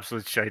baiting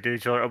absolute shite at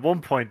each other. At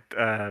one point,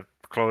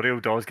 Claudio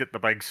does get the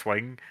big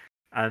swing,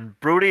 and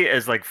Brody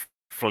is like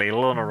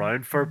flailing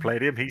around for play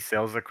to him. He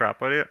sells the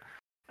crap out of it,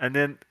 and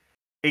then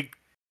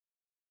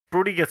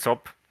Brody gets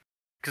up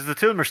because the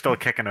two of them are still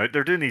kicking out.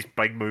 They're doing these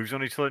big moves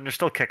on each other, and they're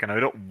still kicking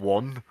out at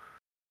one,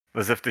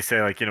 as if they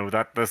say like,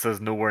 that this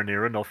is nowhere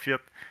near enough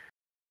yet.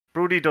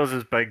 Brody does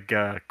his big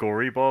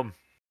gory bomb,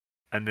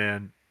 and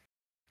then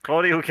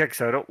Claudio kicks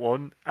out at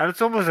one, and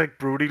it's almost like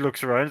Brody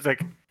looks around, it's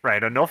like,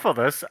 right, enough of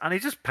this, and he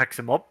just picks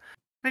him up,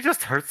 and he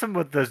just hurts him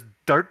with this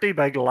dirty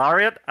big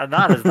lariat, and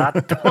that is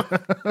that done.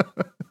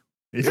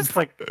 He's just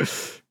like,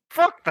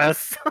 fuck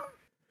this.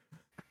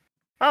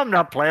 I'm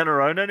not playing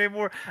around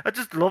anymore. I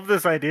just love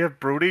this idea of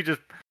Brody just,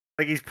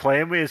 like, he's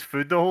playing with his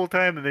food the whole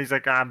time, and he's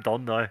like, I'm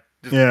done now.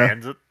 Just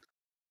ends it.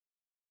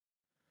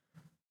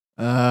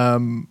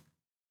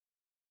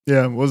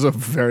 Yeah, it was a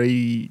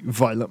very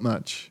violent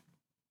match.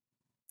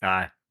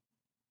 Aye.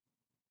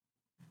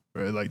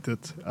 Really liked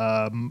it.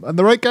 And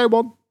the right guy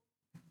won.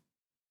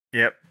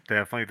 Yep,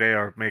 definitely. They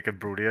are making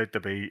Brody out to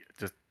be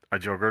just a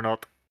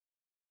juggernaut.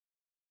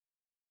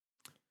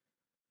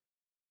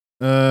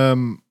 We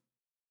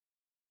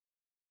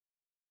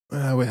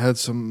had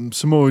some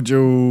Samoa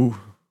Joe,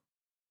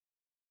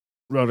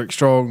 Roderick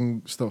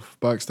Strong stuff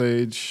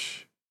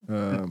backstage.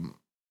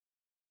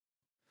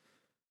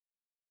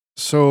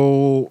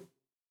 So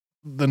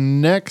the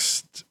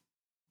next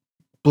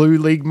Blue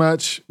League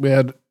match, we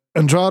had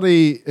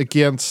Andrade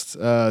against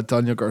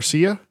Daniel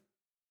Garcia.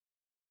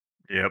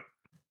 Yep.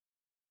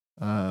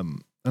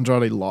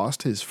 Andrade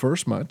lost his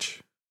first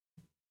match.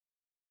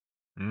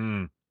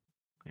 He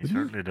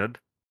certainly did.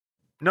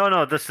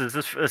 No. This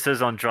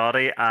is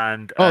Andrade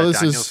and this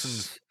Danielson's.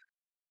 Is.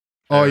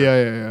 Oh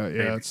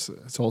yeah.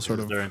 It's all sort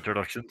of their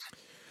introductions.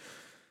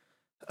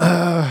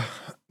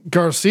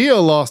 Garcia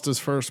lost his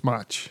first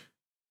match.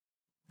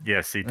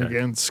 Yes, he did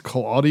against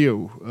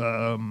Claudio.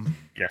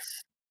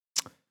 Yes.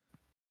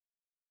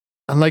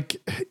 And like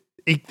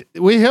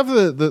we have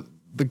the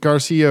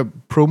Garcia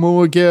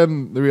promo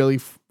again, the really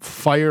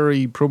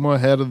fiery promo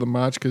ahead of the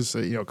match because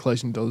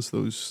Collision does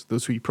those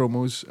wee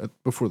promos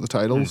before the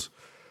titles.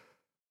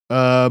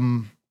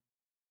 And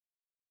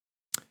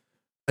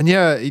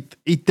yeah,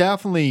 he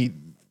definitely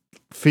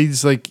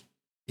feels like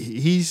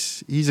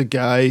he's a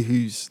guy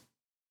who's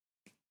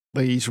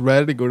like he's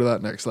ready to go to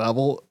that next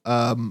level.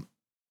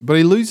 But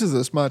he loses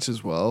this match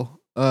as well.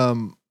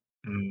 Which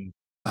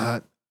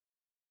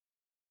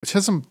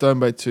has him down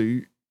by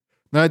 2.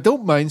 Now, I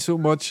don't mind so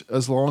much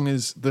as long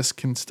as this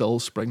can still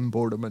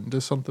springboard him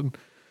into something.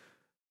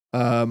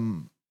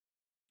 So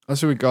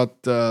we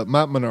got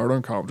Matt Menard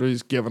on commentary.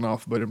 He's giving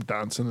off about him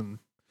dancing and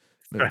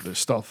there's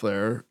stuff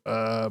there.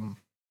 But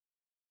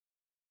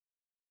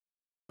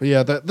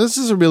yeah, this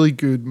is a really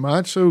good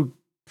match, so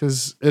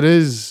because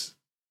it's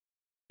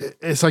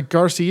like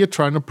Garcia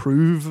trying to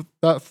prove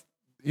that,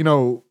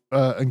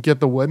 and get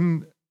the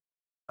win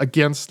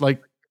against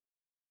like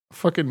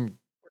fucking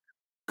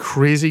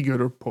crazy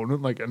good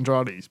opponent like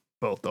Andrade's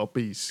built up.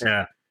 He's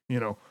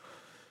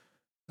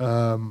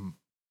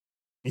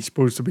he's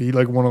supposed to be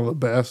like one of the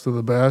best of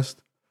the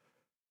best.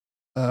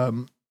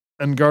 And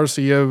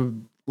Garcia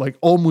like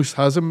almost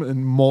has him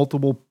in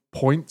multiple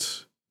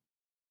points.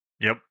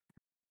 Yep.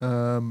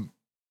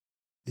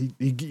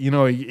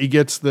 He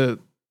gets the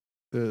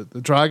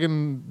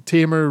dragon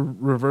tamer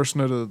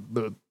reversing it of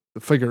the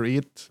figure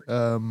 8.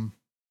 You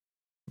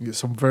get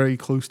some very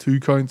close 2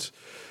 counts.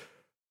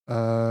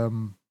 But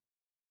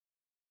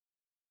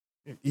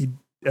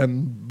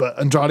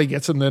Andrade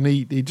gets it, and then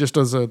he just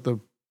does his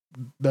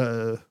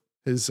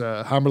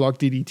hammerlock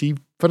DDT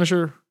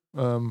finisher,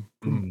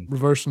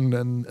 reversing,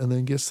 and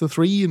then gets the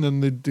 3, and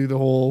then they do the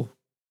whole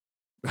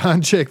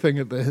handshake thing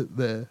at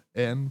the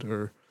end,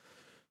 or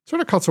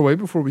sort of cuts away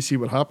before we see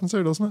what happens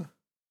there, doesn't it?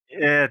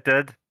 Yeah, it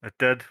did. It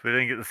did. We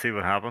didn't get to see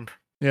what happened.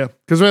 Yeah,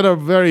 because we had a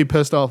very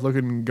pissed off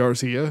looking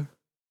Garcia.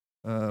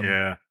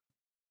 Yeah.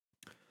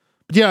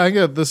 But yeah, I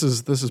think this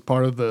is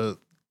part of the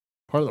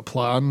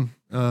plan.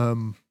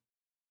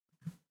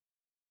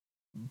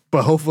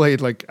 But hopefully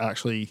it like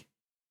actually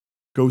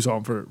goes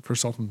on for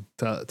something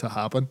to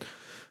happen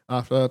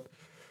after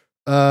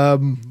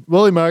that.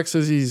 Willie Mack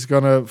says he's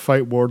gonna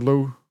fight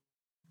Wardlow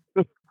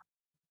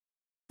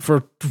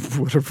for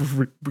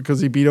whatever, because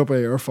he beat up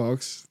AR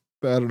Fox.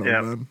 I don't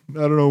know, man.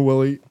 I don't know,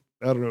 Willie.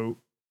 I don't know.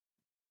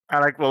 I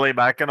like Willie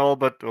Mack and all,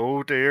 but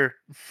oh dear.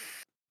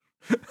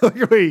 Like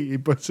the way he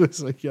puts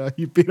this, like, yeah,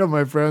 you beat up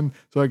my friend,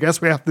 so I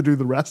guess we have to do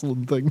the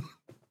wrestling thing.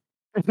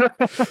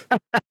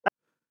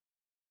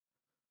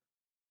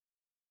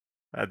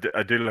 I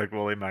do like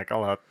Willie Mack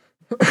a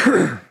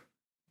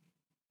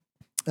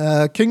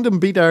lot. Kingdom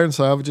beat Iron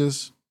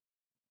Savages.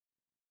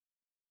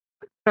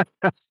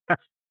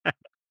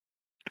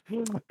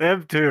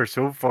 Them two are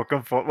so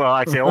fucking fun. Well,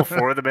 actually, all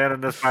 4 of the men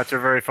in this match are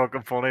very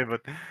fucking funny,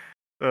 but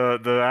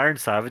the Iron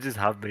Savages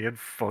have me in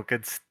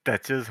fucking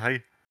stitches.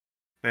 Hey,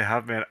 they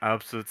have me in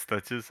absolute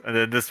stitches. And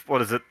then this,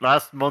 what is it?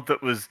 Last month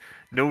it was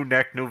No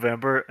Neck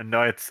November, and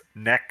now it's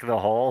Neck the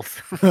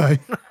Halls.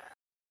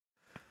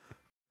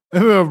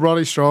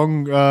 Roddy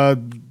Strong,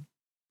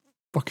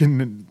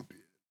 fucking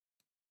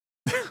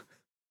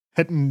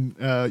hitting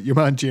your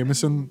man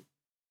Jameson,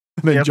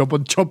 and then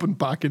jumping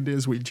back into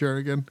his wheelchair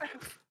again.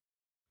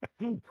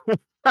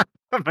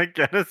 My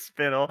goodness,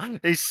 Spinall.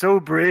 He's so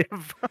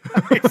brave.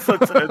 He's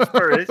such an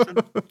inspiration.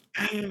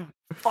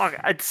 Fuck,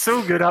 it's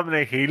so good having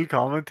a heel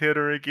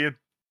commentator again.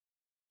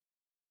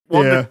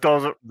 One that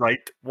does it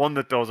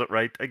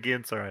right.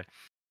 Again, sorry.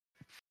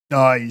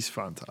 Oh, he's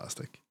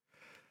fantastic.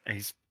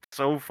 He's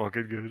so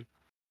fucking good.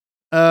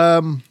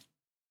 A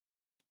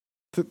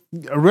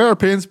rare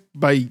appearance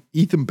by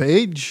Ethan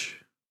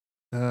Page.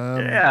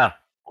 Yeah.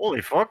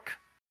 Holy fuck.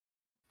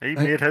 He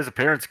made his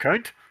appearance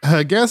count.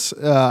 I guess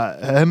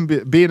him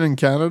being in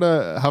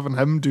Canada, having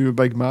him do a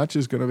big match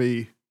is going to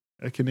be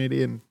a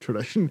Canadian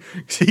tradition.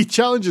 He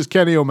challenges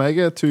Kenny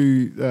Omega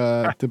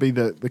to be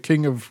the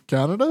king of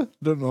Canada.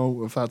 Don't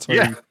know if that's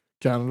how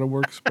Canada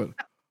works, but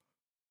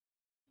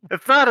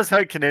if that is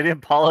how Canadian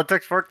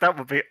politics work, that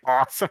would be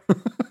awesome.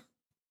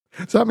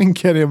 Does that mean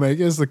Kenny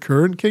Omega is the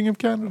current king of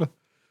Canada?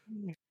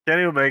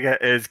 Kenny Omega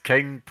is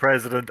king,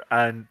 president,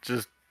 and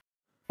just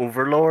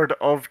overlord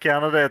of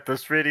Canada at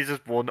this rate. He's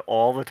just won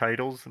all the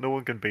titles. No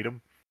one can beat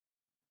him.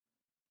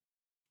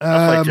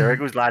 That's like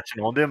Jericho's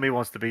latching onto him. He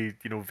wants to be,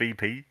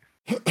 VP.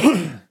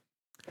 It's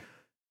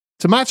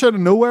a match out of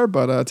nowhere,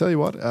 but I tell you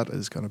what, that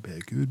is going to be a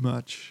good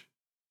match.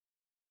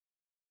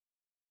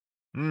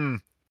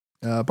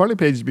 Barley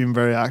Page has been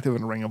very active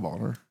in Ring of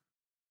Honor.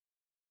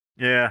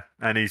 Yeah,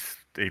 and he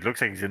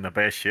looks like he's in the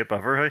best shape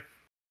ever. Hey?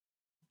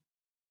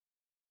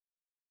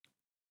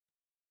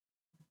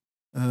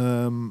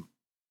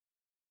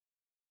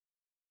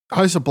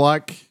 House of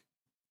Black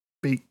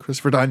beat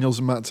Christopher Daniels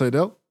and Matt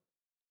Sydal.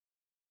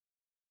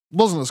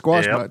 Wasn't a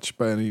squash match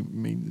by any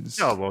means.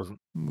 No, it wasn't.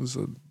 It was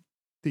a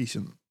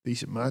decent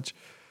match.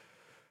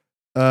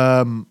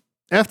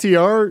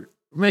 FTR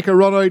make a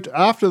run out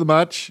after the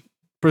match,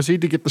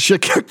 proceed to get the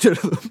shit kicked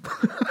out of them.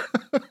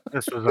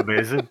 This was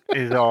amazing.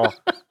 He's all,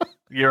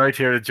 you're out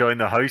here to join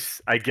the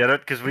house. I get it,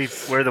 because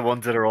we're the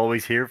ones that are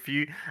always here for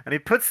you. And he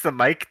puts the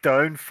mic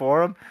down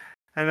for him,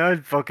 and now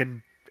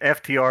fucking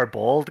FTR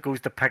Bald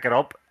goes to pick it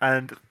up,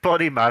 and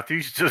Buddy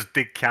Matthews just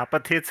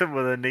decapitates him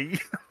with a knee.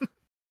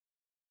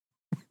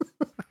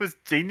 It was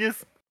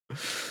genius.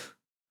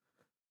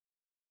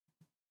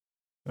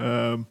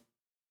 Yeah.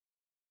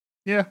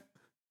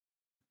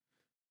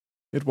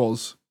 It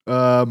was.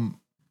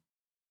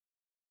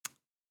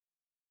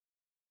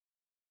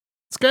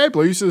 Sky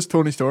Blue says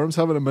Tony Storm's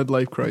having a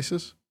midlife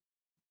crisis.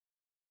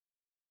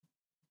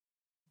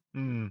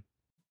 Yep.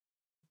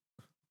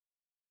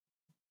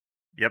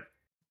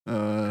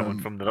 Coming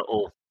from the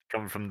little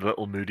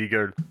moody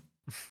girl.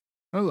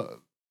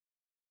 I'm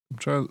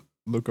trying to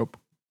look up.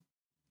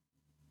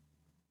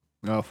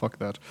 Oh, fuck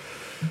that.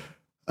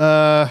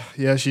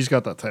 Yeah, she's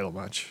got that title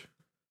match.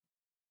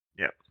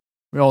 Yep.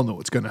 We all know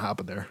what's going to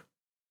happen there.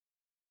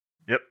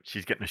 Yep,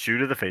 she's getting a shoe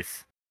to the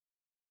face.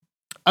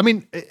 I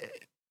mean,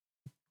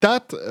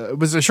 that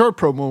was a short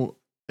promo.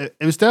 It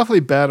was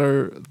definitely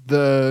better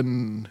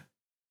than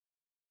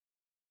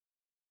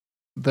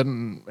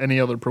any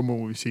other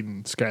promo we've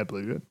seen Sky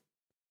Blue in.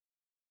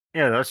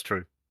 Yeah, that's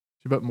true.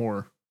 There's a bit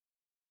more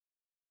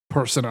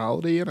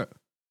personality in it.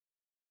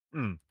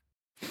 Mm.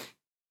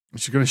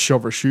 She's going to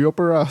shove her shoe up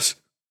her ass.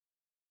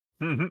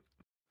 Mm-hmm.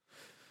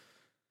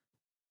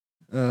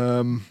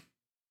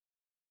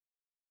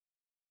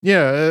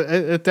 Yeah,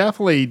 it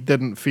definitely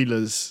didn't feel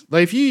as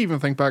like if you even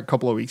think back a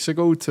couple of weeks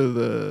ago to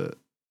the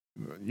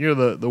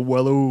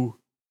Willow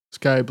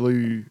Sky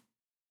Blue,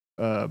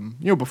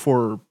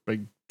 before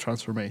big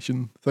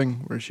transformation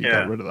thing where she got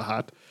Yeah. rid of the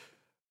hat.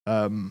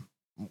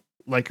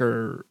 Like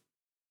her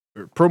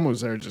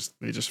promos there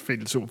they just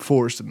feel so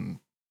forced and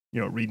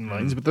reading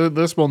lines, but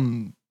this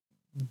one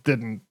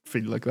didn't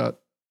feel like that,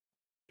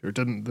 or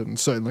didn't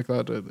sound like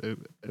that.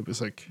 It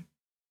was like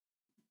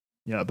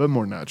a bit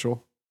more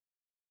natural.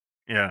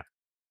 Yeah.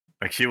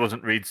 Like she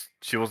wasn't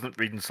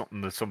reading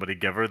something that somebody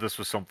gave her. This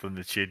was something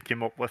that she had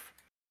came up with.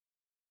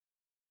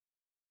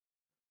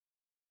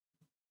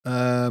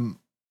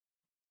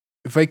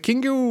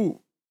 Vikingo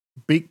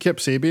beat Kip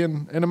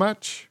Sabian in a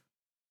match.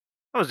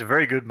 That was a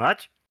very good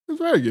match. It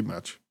was a very good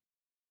match.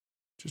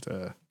 Just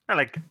I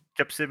like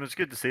Kip Sabian. It's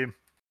good to see him.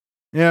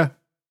 yeah.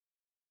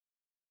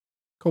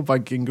 Called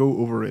Vikingo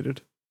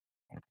overrated.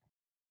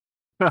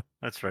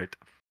 That's right.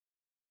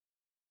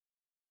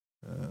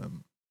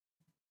 And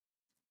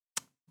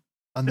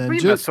Did then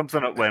we miss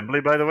something at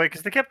Wembley, by the way?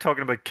 Because they kept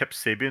talking about Kip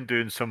Sabian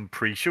doing some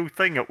pre-show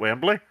thing at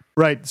Wembley.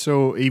 right,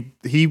 so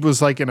he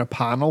was like in a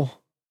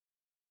panel.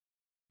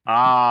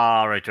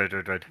 Ah, right.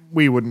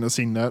 We wouldn't have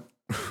seen that.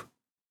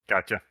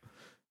 Gotcha.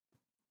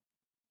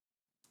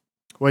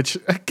 Which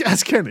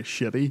that's kind of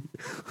shitty.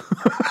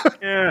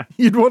 Yeah.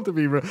 You'd want to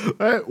be.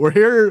 We're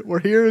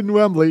here in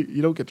Wembley.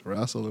 You don't get to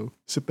wrestle though.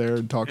 Sit there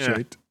and talk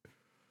shit.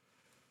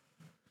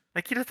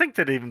 Like you'd think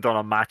they'd even done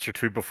a match or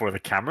two before the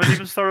cameras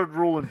even started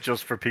rolling,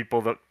 just for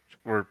people that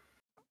were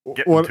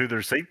getting to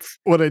their seats.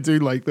 What I do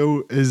like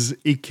though is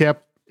he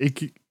kept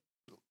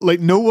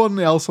like no one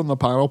else on the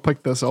panel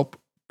picked this up,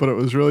 but it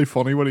was really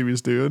funny what he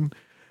was doing.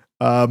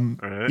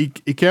 Right.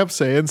 He kept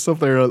saying stuff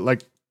there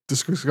like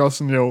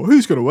discussing,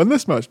 who's going to win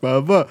this match, blah,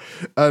 blah, blah.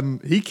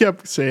 And he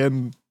kept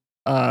saying,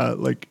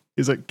 like,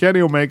 he's like, Kenny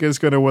Omega is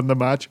going to win the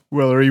match,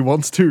 whether he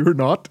wants to or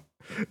not.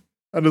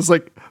 And it's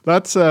like,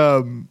 that's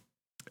a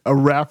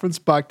reference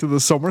back to the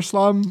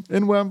SummerSlam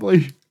in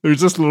Wembley.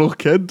 There's this little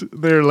kid,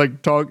 they're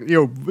like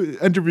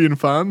interviewing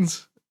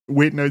fans,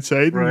 waiting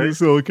outside, right. And this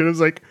little kid is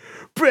like,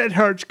 Bret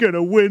Hart's going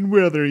to win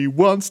whether he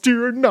wants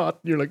to or not.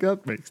 And you're like,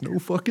 that makes no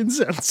fucking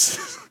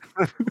sense.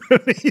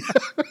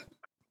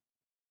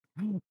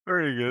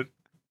 Very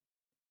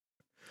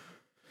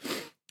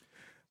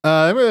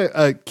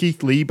good.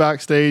 Keith Lee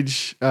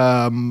backstage.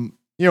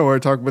 We're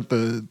talking about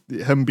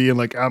him being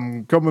like,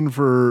 "I'm coming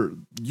for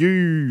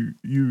you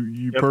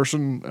yep.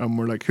 person," and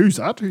we're like, "Who's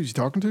that? Who's he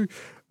talking to?"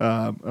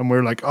 And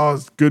we're like, "Oh,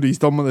 it's good. He's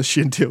done with the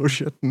Shane Taylor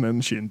shit." And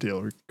then Shane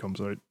Taylor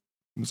comes out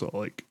and it's all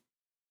like,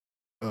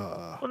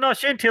 Well, no,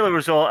 Shane Taylor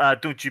was all,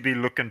 "Don't you be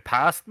looking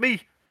past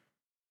me."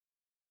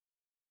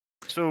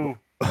 So.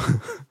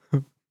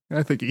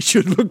 I think he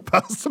should look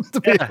past him,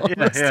 to be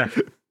honest.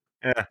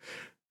 Yeah.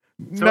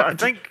 So I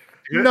think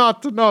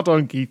not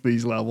on Keith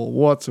Lee's level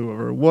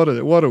whatsoever. What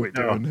are we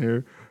doing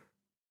here?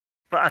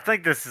 But I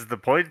think this is the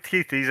point.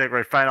 Keith Lee's like,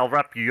 right, fine, I'll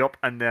wrap you up,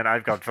 and then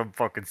I've got some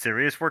fucking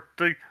serious work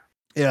to do.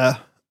 Yeah.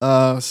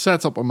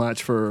 Sets up a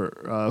match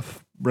for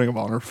Ring of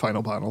Honor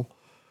final panel.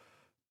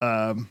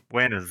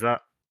 When is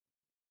that?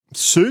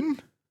 Soon.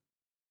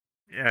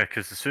 Yeah,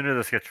 because the sooner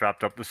this gets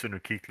wrapped up, the sooner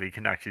Keith Lee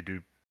can actually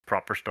do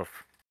proper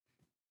stuff.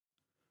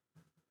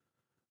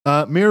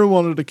 Miro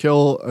wanted to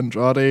kill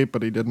Andrade,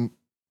 but he didn't.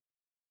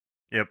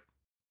 Yep.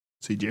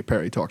 CJ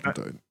Perry talked him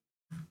down.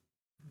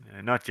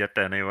 Not yet,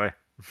 anyway.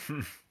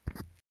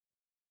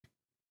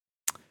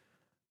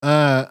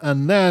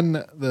 And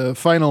then the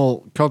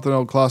final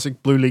Continental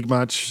Classic Blue League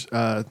match.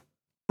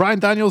 Bryan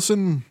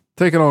Danielson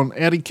taking on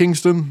Eddie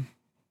Kingston.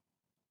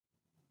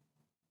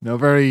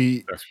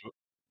 Very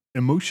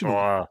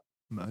emotional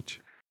match.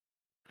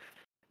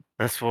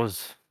 This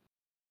was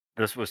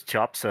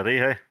Chop City,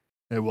 hey?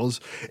 It was.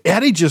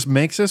 Eddie just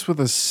makes this with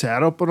a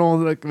setup and all,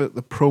 like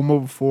the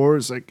promo before.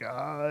 It's like,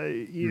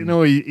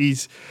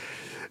 he's.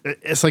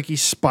 It's like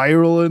he's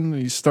spiraling.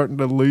 He's starting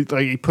to lose.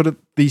 Like he put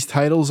these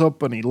titles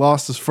up, and he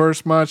lost his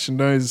first match, and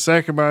now his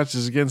second match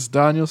is against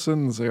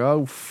Danielson. It's like,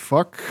 oh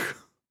fuck.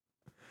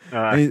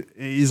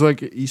 He's like,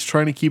 he's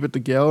trying to keep it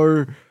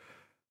together.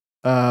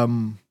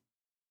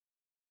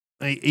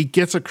 He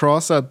gets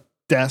across that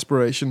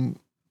desperation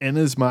in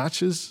his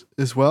matches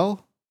as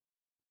well.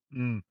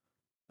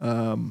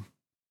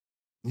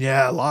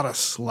 Yeah, a lot of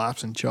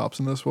slaps and chops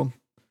in this one.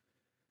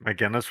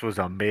 McGuinness was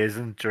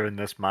amazing during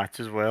this match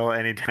as well.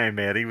 Anytime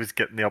Eddie was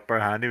getting the upper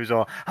hand, he was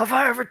all, "Have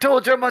I ever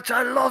told you how much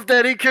I loved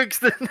Eddie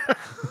Kingston?"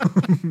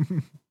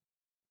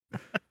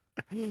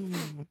 And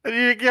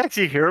you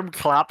actually hear him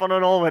clapping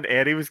and all when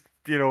Eddie was,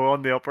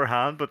 on the upper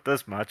hand. But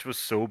this match was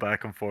so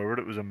back and forward;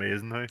 it was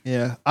amazing. How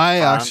yeah, I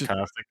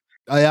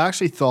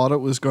actually thought it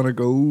was going to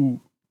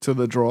go to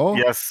the draw.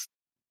 Yes,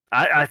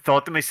 I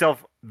thought to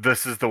myself,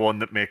 this is the one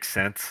that makes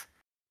sense.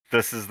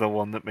 This is the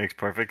one that makes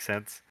perfect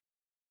sense.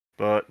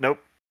 But nope.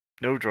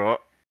 No draw.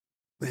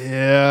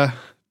 Yeah,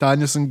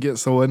 Danielson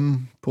gets the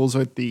win, pulls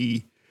out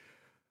the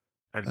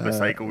And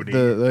Psycho knee.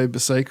 the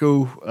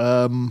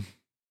Psycho,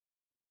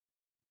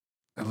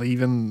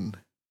 leaving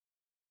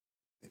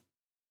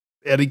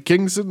Eddie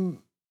Kingston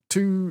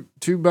two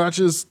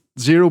matches,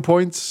 0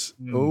 points.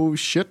 Oh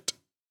shit.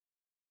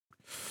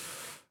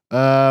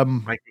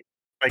 Like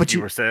but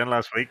you were saying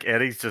last week,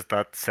 Eddie's just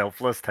that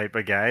selfless type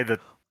of guy that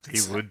he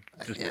would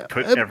just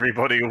put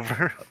everybody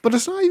over. But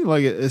it's not even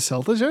like it's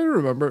selfish. I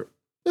remember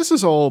this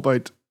is all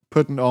about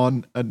putting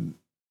on and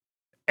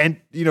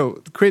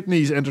creating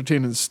these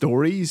entertaining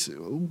stories.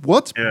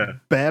 What's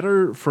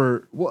better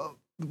for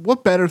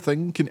what better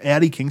thing can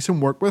Eddie Kingston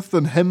work with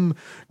than him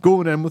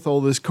going in with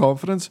all this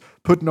confidence,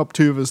 putting up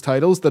 2 of his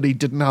titles that he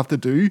didn't have to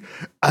do,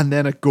 and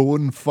then it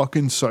going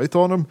fucking south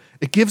on him?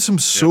 It gives him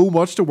so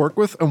much to work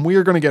with, and we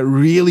are going to get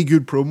really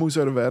good promos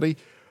out of Eddie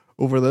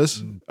over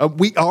this.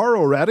 We are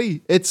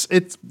already. It's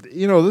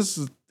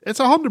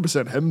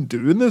 100% him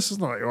doing this. It's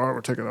not like, oh,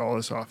 we're taking all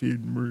this off you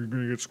and we're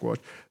going to get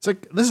squashed. It's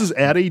like, this is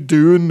Eddie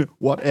doing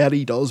what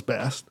Eddie does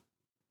best.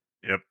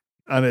 Yep.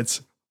 And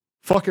it's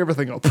fuck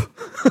everything up.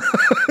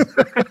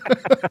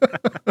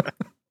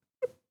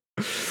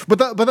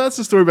 But that's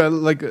the story about it.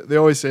 Like they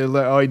always say,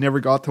 like, oh, he never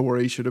got to where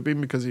he should have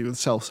been because he was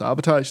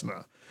self-sabotage and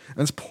that. And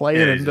it's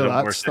playing into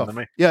that stuff.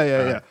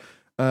 Yeah.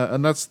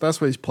 And that's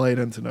what he's playing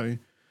into now.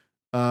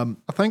 I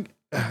think,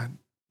 do you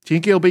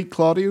think he'll beat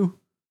Claudio?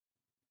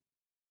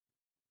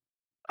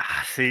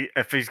 See,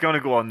 if he's going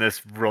to go on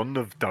this run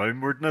of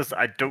downwardness,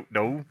 I don't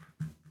know.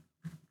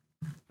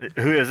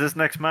 Who is this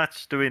next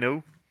match? Do we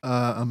know?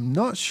 I'm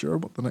not sure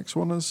what the next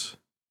one is.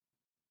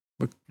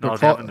 But no,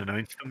 they haven't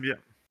announced them yet.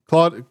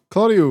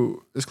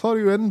 Claudio, is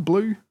Claudio in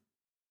blue?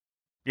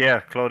 Yeah,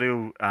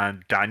 Claudio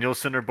and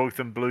Danielson are both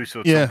in blue, so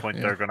at some point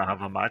they're going to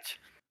have a match.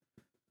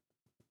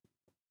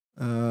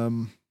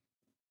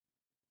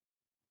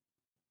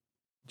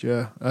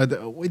 Yeah,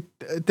 we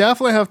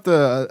definitely have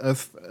to.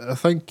 I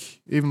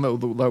think even though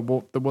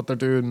what they're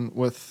doing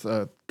with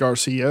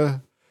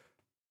Garcia,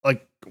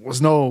 like he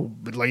was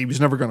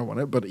never going to win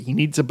it, but he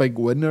needs a big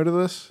win out of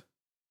this.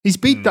 He's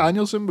beat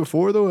Danielson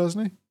before though,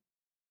 hasn't he?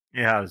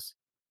 He has.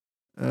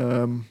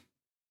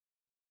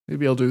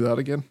 Maybe I'll do that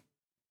again.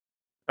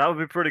 That would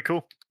be pretty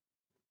cool.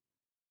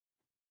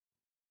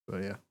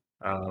 But yeah.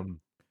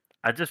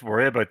 I just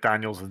worry about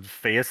Danielson's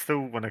face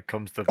though when it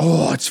comes to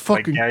it's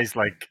fucking guys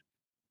like.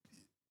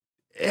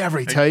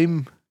 Every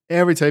time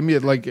you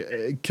had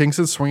like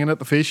Kingston swinging at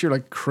the face, you're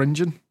like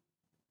cringing.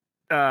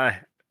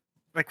 Like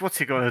what's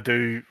he gonna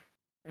do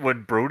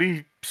when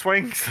Brody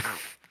swings?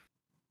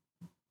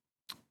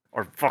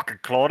 Or fucking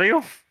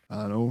Claudio?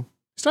 I don't know.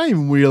 He's not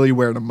even really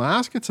wearing a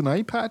mask. It's an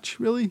eye patch,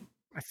 really.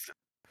 It's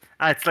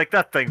like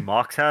that thing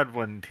Mox had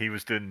when he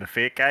was doing the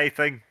fake eye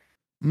thing.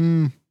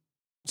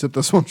 Except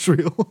this one's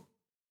real.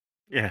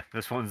 Yeah,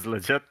 this one's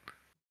legit.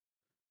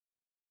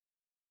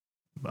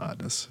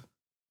 Madness.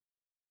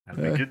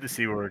 It'll be good to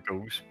see where it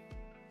goes.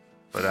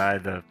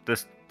 But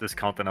this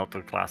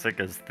Continental Classic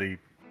is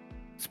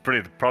it's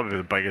probably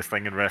the biggest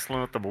thing in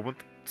wrestling at the moment.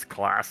 It's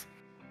class.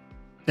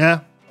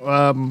 Yeah,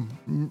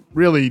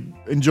 really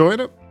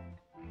enjoying it.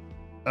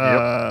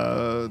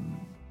 Yep.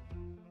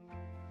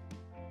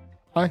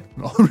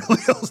 Nothing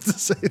really else to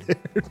say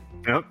there.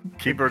 Yep,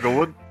 keep her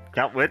going.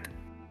 Can't wait.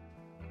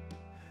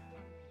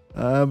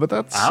 But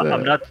that's.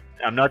 I'm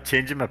not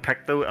changing my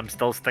pick though. I'm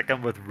still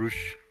sticking with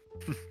Roosh.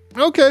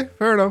 Okay,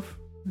 fair enough.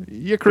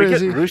 You're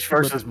crazy. We get Roosh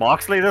versus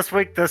Moxley this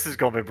week. This is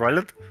gonna be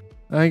brilliant.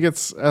 I think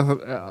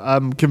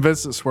I'm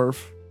convinced it's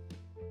Swerve.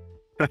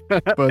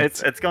 But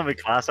it's gonna be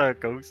class how it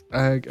goes.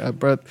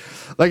 But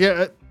like,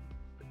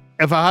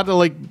 if I had to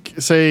like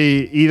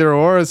say either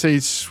or, I'd say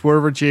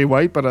Swerve or Jay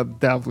White, but I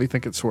definitely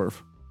think it's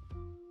Swerve.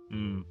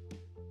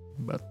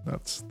 But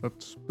that's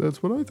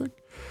what I think.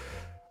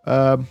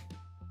 I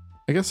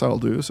guess I'll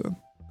do this then.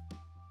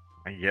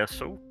 I guess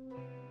so.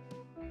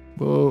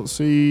 We'll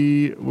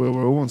see. Well,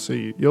 we won't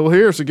see. You'll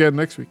hear us again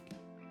next week.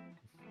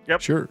 Yep.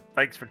 Sure.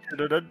 Thanks for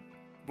tuning in.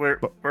 We're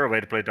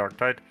away to play Dark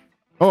Tide.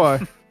 Oh,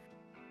 aye.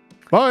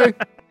 Bye.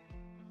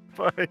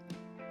 Bye.